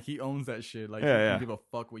awesome. Like, he owns that shit. Like, Yeah, he yeah. don't give a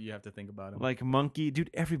fuck what you have to think about him. Like Monkey, dude,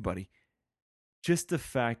 everybody. Just the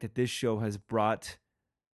fact that this show has brought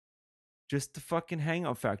just the fucking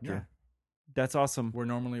hangout factor. Yeah. That's awesome. Where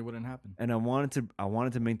normally it wouldn't happen. And I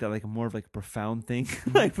wanted to make that like more of like a profound thing,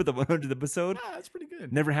 like for the 100th episode. Yeah, that's pretty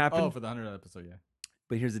good. Never happened. Oh, for the 100th episode, yeah.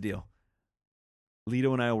 But here's the deal.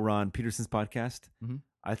 Lito and I were on Peterson's podcast. Mhm.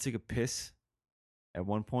 I took a piss at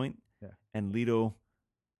one point, Yeah. and Lito,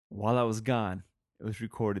 while I was gone, it was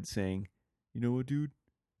recorded saying, "You know what, dude?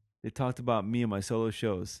 They talked about me and my solo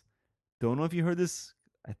shows. Don't know if you heard this.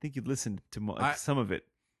 I think you listened to some of it.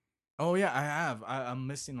 Oh, yeah, I have. I'm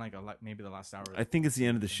missing like maybe the last hour. I think it's the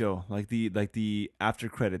end of the show, like the after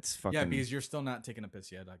credits. Fucking Yeah, because you're still not taking a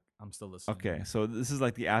piss yet. I'm still listening. okay. So this is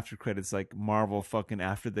like the after credits, like Marvel fucking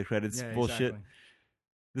after the credits Yeah, bullshit. exactly.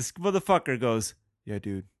 This motherfucker goes, "Yeah,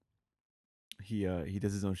 dude. He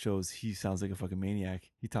does his own shows. He sounds like a fucking maniac.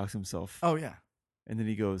 He talks to himself." Oh, yeah. And then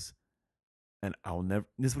he goes, "And I'll never."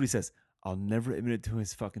 This is what he says. "I'll never admit it to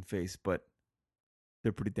his fucking face, but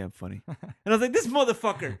they're pretty damn funny." And I was like, "This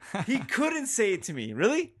motherfucker. He couldn't say it to me.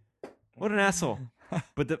 Really? What an asshole."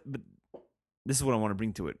 But this is what I want to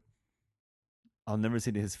bring to it. I'll never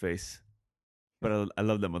say it to his face, but I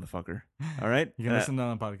love that motherfucker. All right. You can listen to it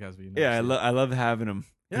on the podcast, but you never Yeah, see it. I love having him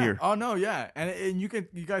Yeah. here. Oh no, yeah, and you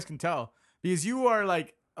guys can tell because you are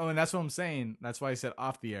like, oh, and that's what I'm saying. That's why I said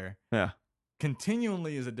off the air. Yeah.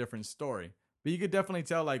 Continually is a different story, but you could definitely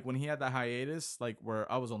tell like when he had that hiatus, like where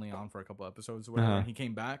I was only on for a couple episodes, or whatever, and he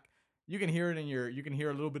came back. You can hear it you can hear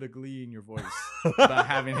a little bit of glee in your voice about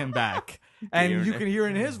having him back, and you can hear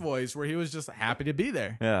in his voice where he was just happy to be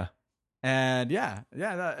there. Yeah. And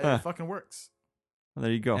it fucking works. Well,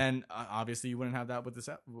 there you go. And obviously, you wouldn't have that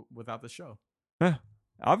without the show.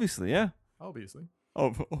 Obviously, yeah. Obviously.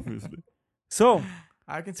 Oh, obviously. So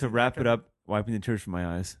I can to wrap it up, wiping the tears from my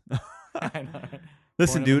eyes. I know.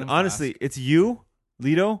 Listen, Pouring them dude. in a Honestly, flask. it's you,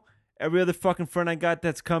 Lito. Every other fucking friend I got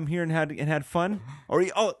that's come here and had fun. Or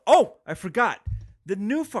I forgot the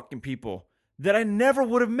new fucking people that I never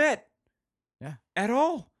would have met. Yeah. At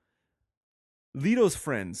all. Lito's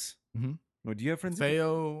friends. Mm-hmm. Oh, do you have friends?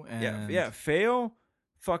 Theo and Yeah. Feo.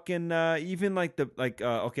 Fucking even like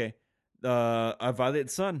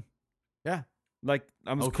Violet's son. Yeah. Like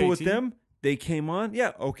I was OKT? cool with them. They came on.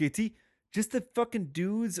 Yeah, OKT. Just the fucking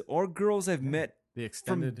dudes or girls I've met the from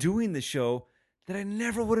extended doing the show that I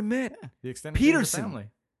never would have met. the extended Peterson. family.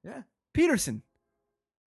 Yeah. Peterson.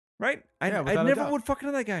 Right? Yeah, I without a never doubt. would fucking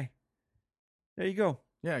know that guy. There you go.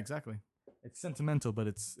 Yeah, exactly. It's sentimental, but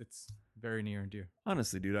it's very near and dear.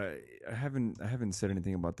 Honestly, dude, I haven't said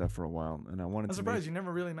anything about that for a while, and I wanted I'm to. surprised you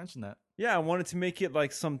never really mentioned that. Yeah, I wanted to make it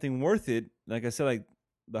like something worth it. Like I said, like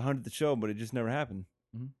the 100th show, but it just never happened.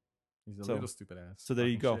 He's a So- little stupid ass. so there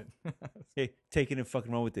you Fucking go. shit. Hey, taking it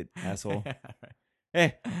fucking wrong with it, asshole. Right.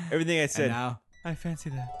 Hey, everything I And said, now, I fancy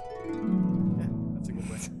that. yeah, that's a good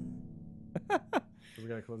way. So we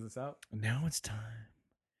gotta close this out. Now it's time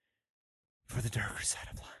for the darker side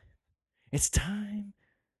of life. It's time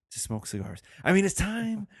to smoke cigars. I mean, it's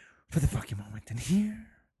time for the fucking moment. And here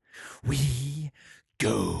we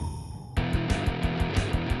go.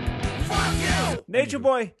 Fuck you! Nature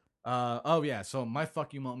Boy. Oh yeah. So my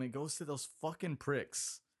fuck you moment goes to those fucking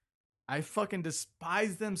pricks. I fucking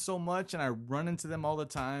despise them so much, and I run into them all the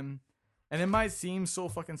time. And it might seem so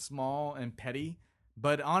fucking small and petty,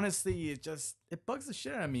 but honestly, it bugs the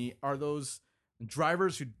shit out of me. Are those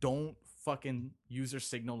drivers who don't fucking use their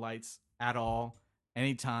signal lights at all,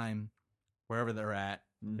 anytime, wherever they're at?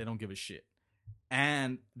 They don't give a shit.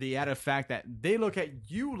 And the added fact that they look at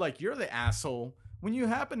you like you're the asshole when you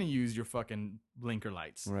happen to use your fucking blinker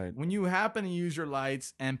lights. Right. When you happen to use your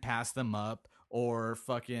lights and pass them up or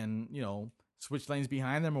fucking, switch lanes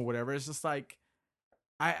behind them or whatever. It's just like,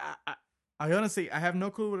 I honestly, I have no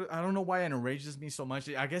clue. I don't know why it enrages me so much.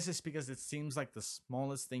 I guess it's because it seems like the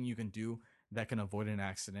smallest thing you can do that can avoid an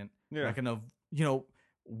accident. Yeah. That can,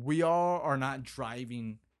 we all are not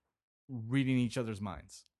driving, reading each other's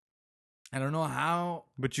minds. I don't know how.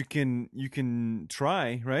 But you can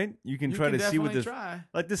try, right? You can try to see what this try.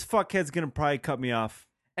 like this fuckhead's gonna probably cut me off.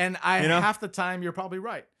 And half the time you're probably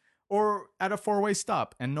right. Or at a 4-way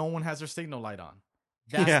stop and no one has their signal light on.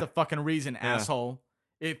 That's the fucking reason, asshole.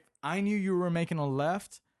 If I knew you were making a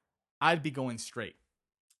left, I'd be going straight.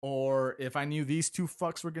 Or if I knew these two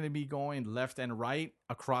fucks were going to be going left and right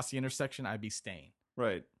across the intersection, I'd be staying.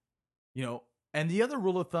 Right. And the other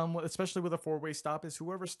rule of thumb, especially with a 4-way stop, is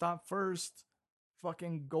whoever stopped first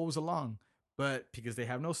fucking goes along. But because they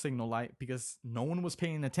have no signal light, because no one was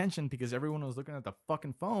paying attention, because everyone was looking at the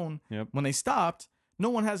fucking phone when they stopped, no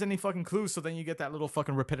one has any fucking clue. So then you get that little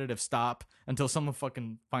fucking repetitive stop until someone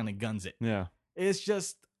fucking finally guns it. Yeah. It's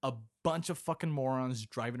just a bunch of fucking morons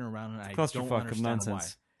driving around, and I don't Clusterfuck of understand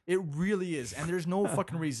nonsense. why. It really is, and there's no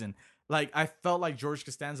fucking reason. Like, I felt like George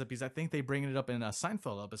Costanza, because I think they bring it up in a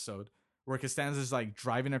Seinfeld episode where Costanza's like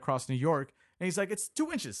driving across New York, and he's like, "It's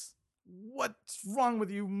 2 inches. What's wrong with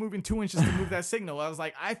you moving 2 inches to move that signal?" I was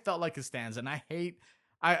like, I felt like Costanza, and I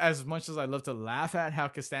as much as I love to laugh at how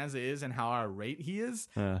Costanza is and how irate he is,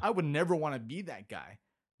 I would never want to be that guy.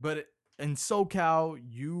 But in SoCal,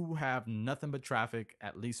 you have nothing but traffic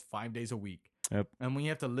at least 5 days a week. Yep. And when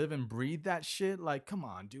you have to live and breathe that shit, like, come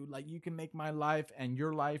on, dude. Like, you can make my life and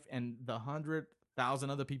your life and the 100,000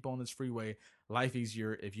 other people on this freeway life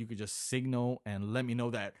easier if you could just signal and let me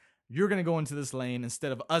know that you're going to go into this lane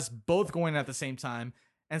instead of us both going at the same time.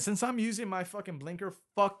 And since I'm using my fucking blinker,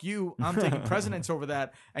 fuck you. I'm taking precedence over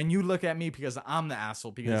that. And you look at me because I'm the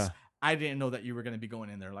asshole because I didn't know that you were going to be going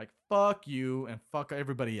in there. Like, fuck you and fuck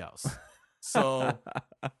everybody else. So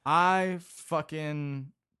I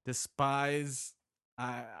fucking despise.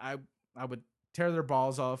 I would tear their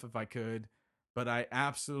balls off if I could, but I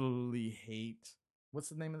absolutely hate. What's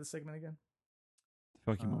the name of the segment again?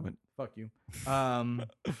 Fuck you moment. Fuck you.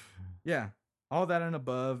 Yeah, all that and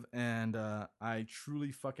above, and I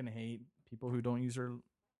truly fucking hate people who don't use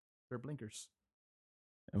their blinkers.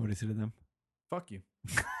 And what do you say to them? Fuck you.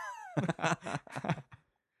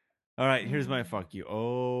 All right, here's my fuck you.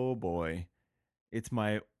 Oh boy. It's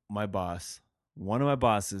my boss. One of my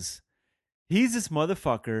bosses. He's this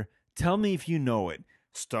motherfucker. Tell me if you know it.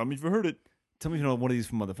 Stop me if you heard it. Tell me if you know one of these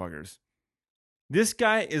motherfuckers. This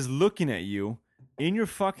guy is looking at you in your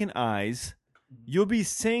fucking eyes. You'll be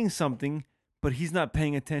saying something, but he's not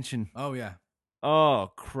paying attention. Oh yeah.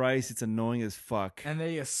 Oh Christ, it's annoying as fuck. And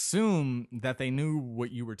they assume that they knew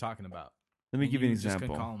what you were talking about. Let me give you an Just couldn't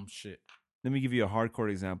example. call them shit. Let me give you a hardcore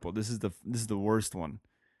example. This is the worst one.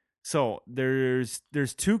 So there's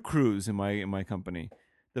two crews in my company.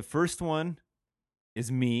 The first one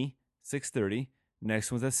is me, 6:30.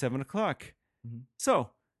 Next one's at 7:00. Mhm.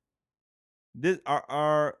 So this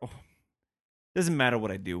our doesn't matter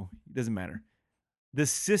what I do. It doesn't matter. The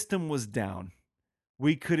system was down.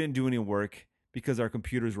 We couldn't do any work because our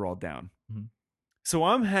computers were all down. Mhm. So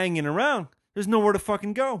I'm hanging around. There's nowhere to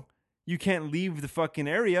fucking go. You can't leave the fucking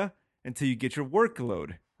area until you get your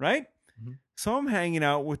workload, right? Mhm. So I'm hanging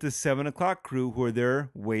out with the 7:00 crew who are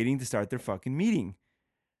there waiting to start their fucking meeting.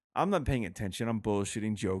 I'm not paying attention. I'm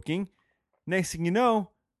bullshitting, joking. Next thing you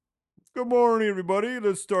know, good morning, everybody.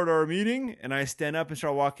 Let's start our meeting. And I stand up and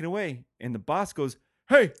start walking away. And the boss goes,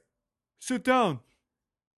 hey, sit down.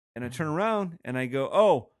 And I turn around and I go,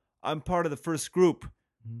 oh, I'm part of the first group.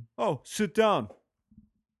 Mhm. Oh, sit down.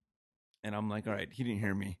 And I'm like, all right, he didn't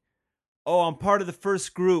hear me. Oh, I'm part of the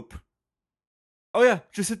first group. Oh, yeah,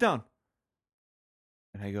 just sit down.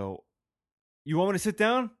 And I go, you want me to sit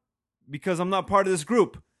down? Because I'm not part of this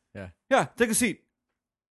group. Yeah. Yeah, take a seat.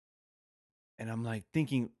 And I'm like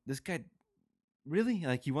thinking, this guy, really?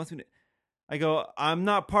 Like, he wants me to. I go, I'm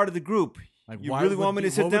not part of the group. Like, you really want me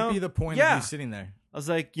to sit down? What would be the point Yeah. of you sitting there? I was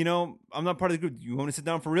like, I'm not part of the group. You want me to sit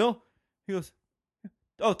down for real? He goes,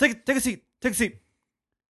 oh, take a seat. Take a seat.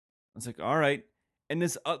 I was like, all right. And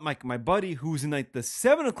this, my buddy who's in like the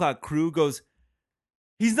 7:00 crew goes,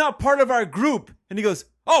 he's not part of our group. And he goes,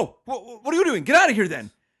 oh, what are you doing? Get out of here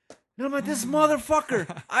then. And I'm like, this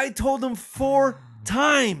motherfucker. I told him 4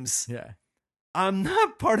 times. Yeah. I'm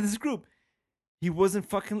not part of this group. He wasn't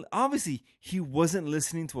obviously, he wasn't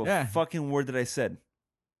listening to a fucking word that I said.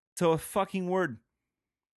 To a fucking word.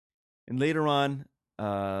 And later on,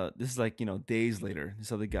 this is like, days later,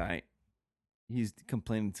 this other guy, he's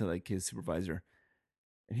complaining to like his supervisor.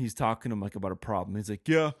 And he's talking to him like about a problem. He's like,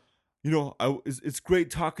 yeah, it's great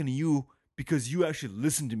talking to you because you actually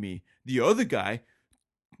listen to me. The other guy,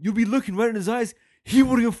 you'll be looking right in his eyes. He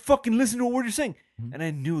wouldn't even fucking listen to a word you're saying. Mm-hmm. And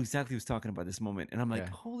I knew exactly what he was talking about this moment. And I'm like,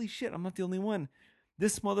 holy shit, I'm not the only one.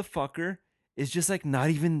 This motherfucker is just like not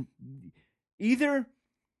even, either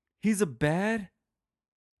he's a bad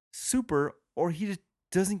super or he just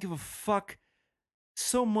doesn't give a fuck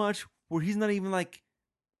so much where he's not even like,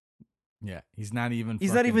 he's not even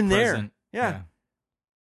present. There. Yeah.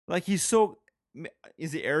 Like he's so,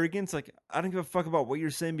 is it arrogance? Like, I don't give a fuck about what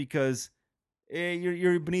you're saying because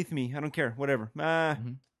you're beneath me. I don't care. Whatever.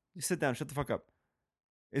 You sit down. Shut the fuck up.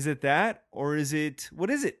 Is it that? Or is it, what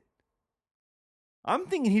is it? I'm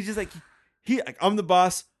thinking he's just like, I'm the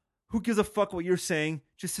boss. Who gives a fuck what you're saying?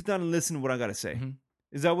 Just sit down and listen to what I got to say. Mm-hmm.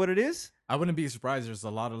 Is that what it is? I wouldn't be surprised. There's a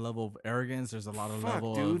lot of level of arrogance. There's a lot of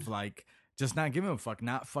level of like, just not giving a fuck,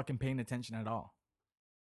 not fucking paying attention at all.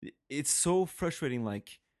 It's so frustrating,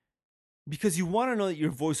 like, because you want to know that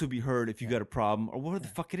your voice will be heard if you got a problem or whatever the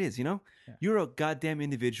fuck it is, Yeah. You're a goddamn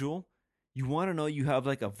individual. You want to know you have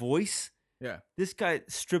like a voice. Yeah. This guy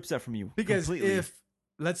strips that from you. Because completely.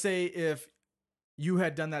 Let's say if you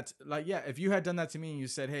had done that, if you had done that to me and you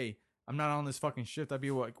said, hey, I'm not on this fucking shift, I'd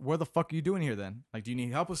be like, what the fuck are you doing here then? Like, do you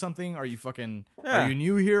need help with something? Are you are you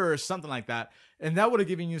new here or something like that? And that would have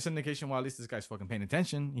given you some indication, well, at least this guy's fucking paying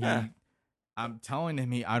attention. I'm telling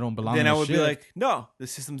him I don't belong. Then I would be like, no, the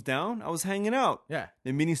system's down. I was hanging out. Yeah.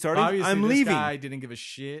 The meeting started. Obviously, I'm this leaving. Guy didn't give a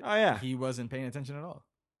shit. Oh, yeah. He wasn't paying attention at all.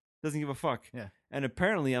 Doesn't give a fuck. Yeah. And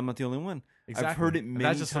apparently I'm not the only one. Exactly. I've heard it many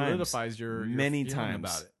times. That just solidifies your many feeling times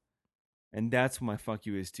about it. And that's what my fuck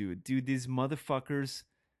you is too. Dude, these motherfuckers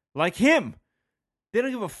like him, they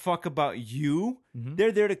don't give a fuck about you. Mm-hmm.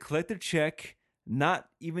 They're there to collect their check, not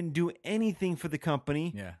even do anything for the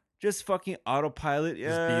company. Yeah. Just fucking autopilot.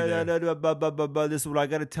 This is what I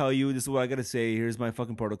got to tell you. This is what I got to say. Here's my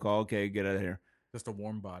fucking protocol. Okay, get out of here. Just a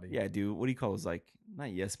warm body. Yeah, dude. What do you call those? Like,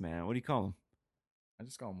 not yes, man. What do you call them? I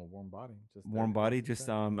just call him a warm body. Just warm body. Just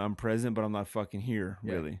I'm present, but I'm not fucking here.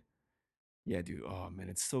 Yeah. Really. Yeah, dude. Oh man,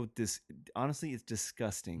 it's so honestly, it's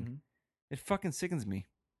disgusting. Mm-hmm. It fucking sickens me.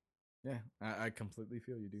 Yeah, I completely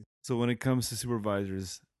feel you, dude. So when it comes to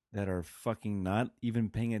supervisors that are fucking not even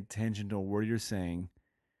paying attention to a word you're saying,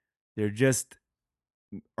 they're just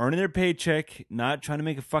earning their paycheck, not trying to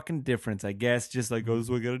make a fucking difference, I guess. Just like, oh, this is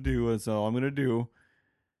what I gotta do. That's all I'm gonna do.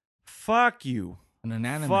 Fuck you. An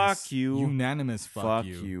unanimous. Fuck you. Unanimous fuck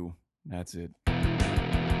you. Fuck you. That's it.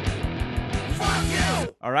 Fuck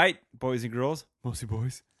you! All right, boys and girls. Mostly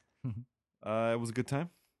boys. It was a good time.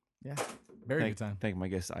 Yeah. Very good time. Thank my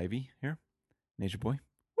guest Ivy here. Nature Boy.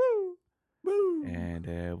 Woo! Woo! And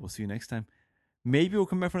we'll see you next time. Maybe we'll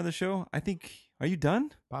come back for another show. I think. Are you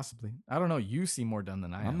done? Possibly. I don't know. You seem more done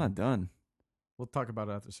than I am. I'm not done. We'll talk about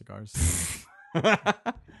it after cigars.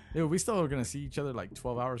 Yeah, we still are gonna see each other like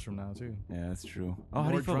 12 hours from now too. Yeah, that's true. Oh, how do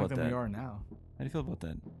More you feel drunk about than that? we are now. How do you feel about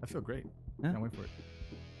that? I feel great. Yeah? Can't wait for it.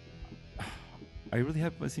 Are you really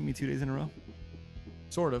happy about seeing me 2 days in a row?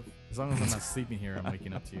 Sort of. As long as I'm not sleeping here, I'm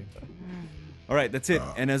waking up to you. All right, that's it.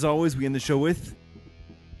 And as always, we end the show with...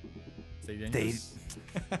 Stay dangerous.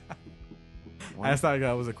 One, I thought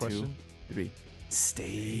that was a question. 2, 3.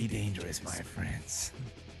 Stay dangerous, my friends.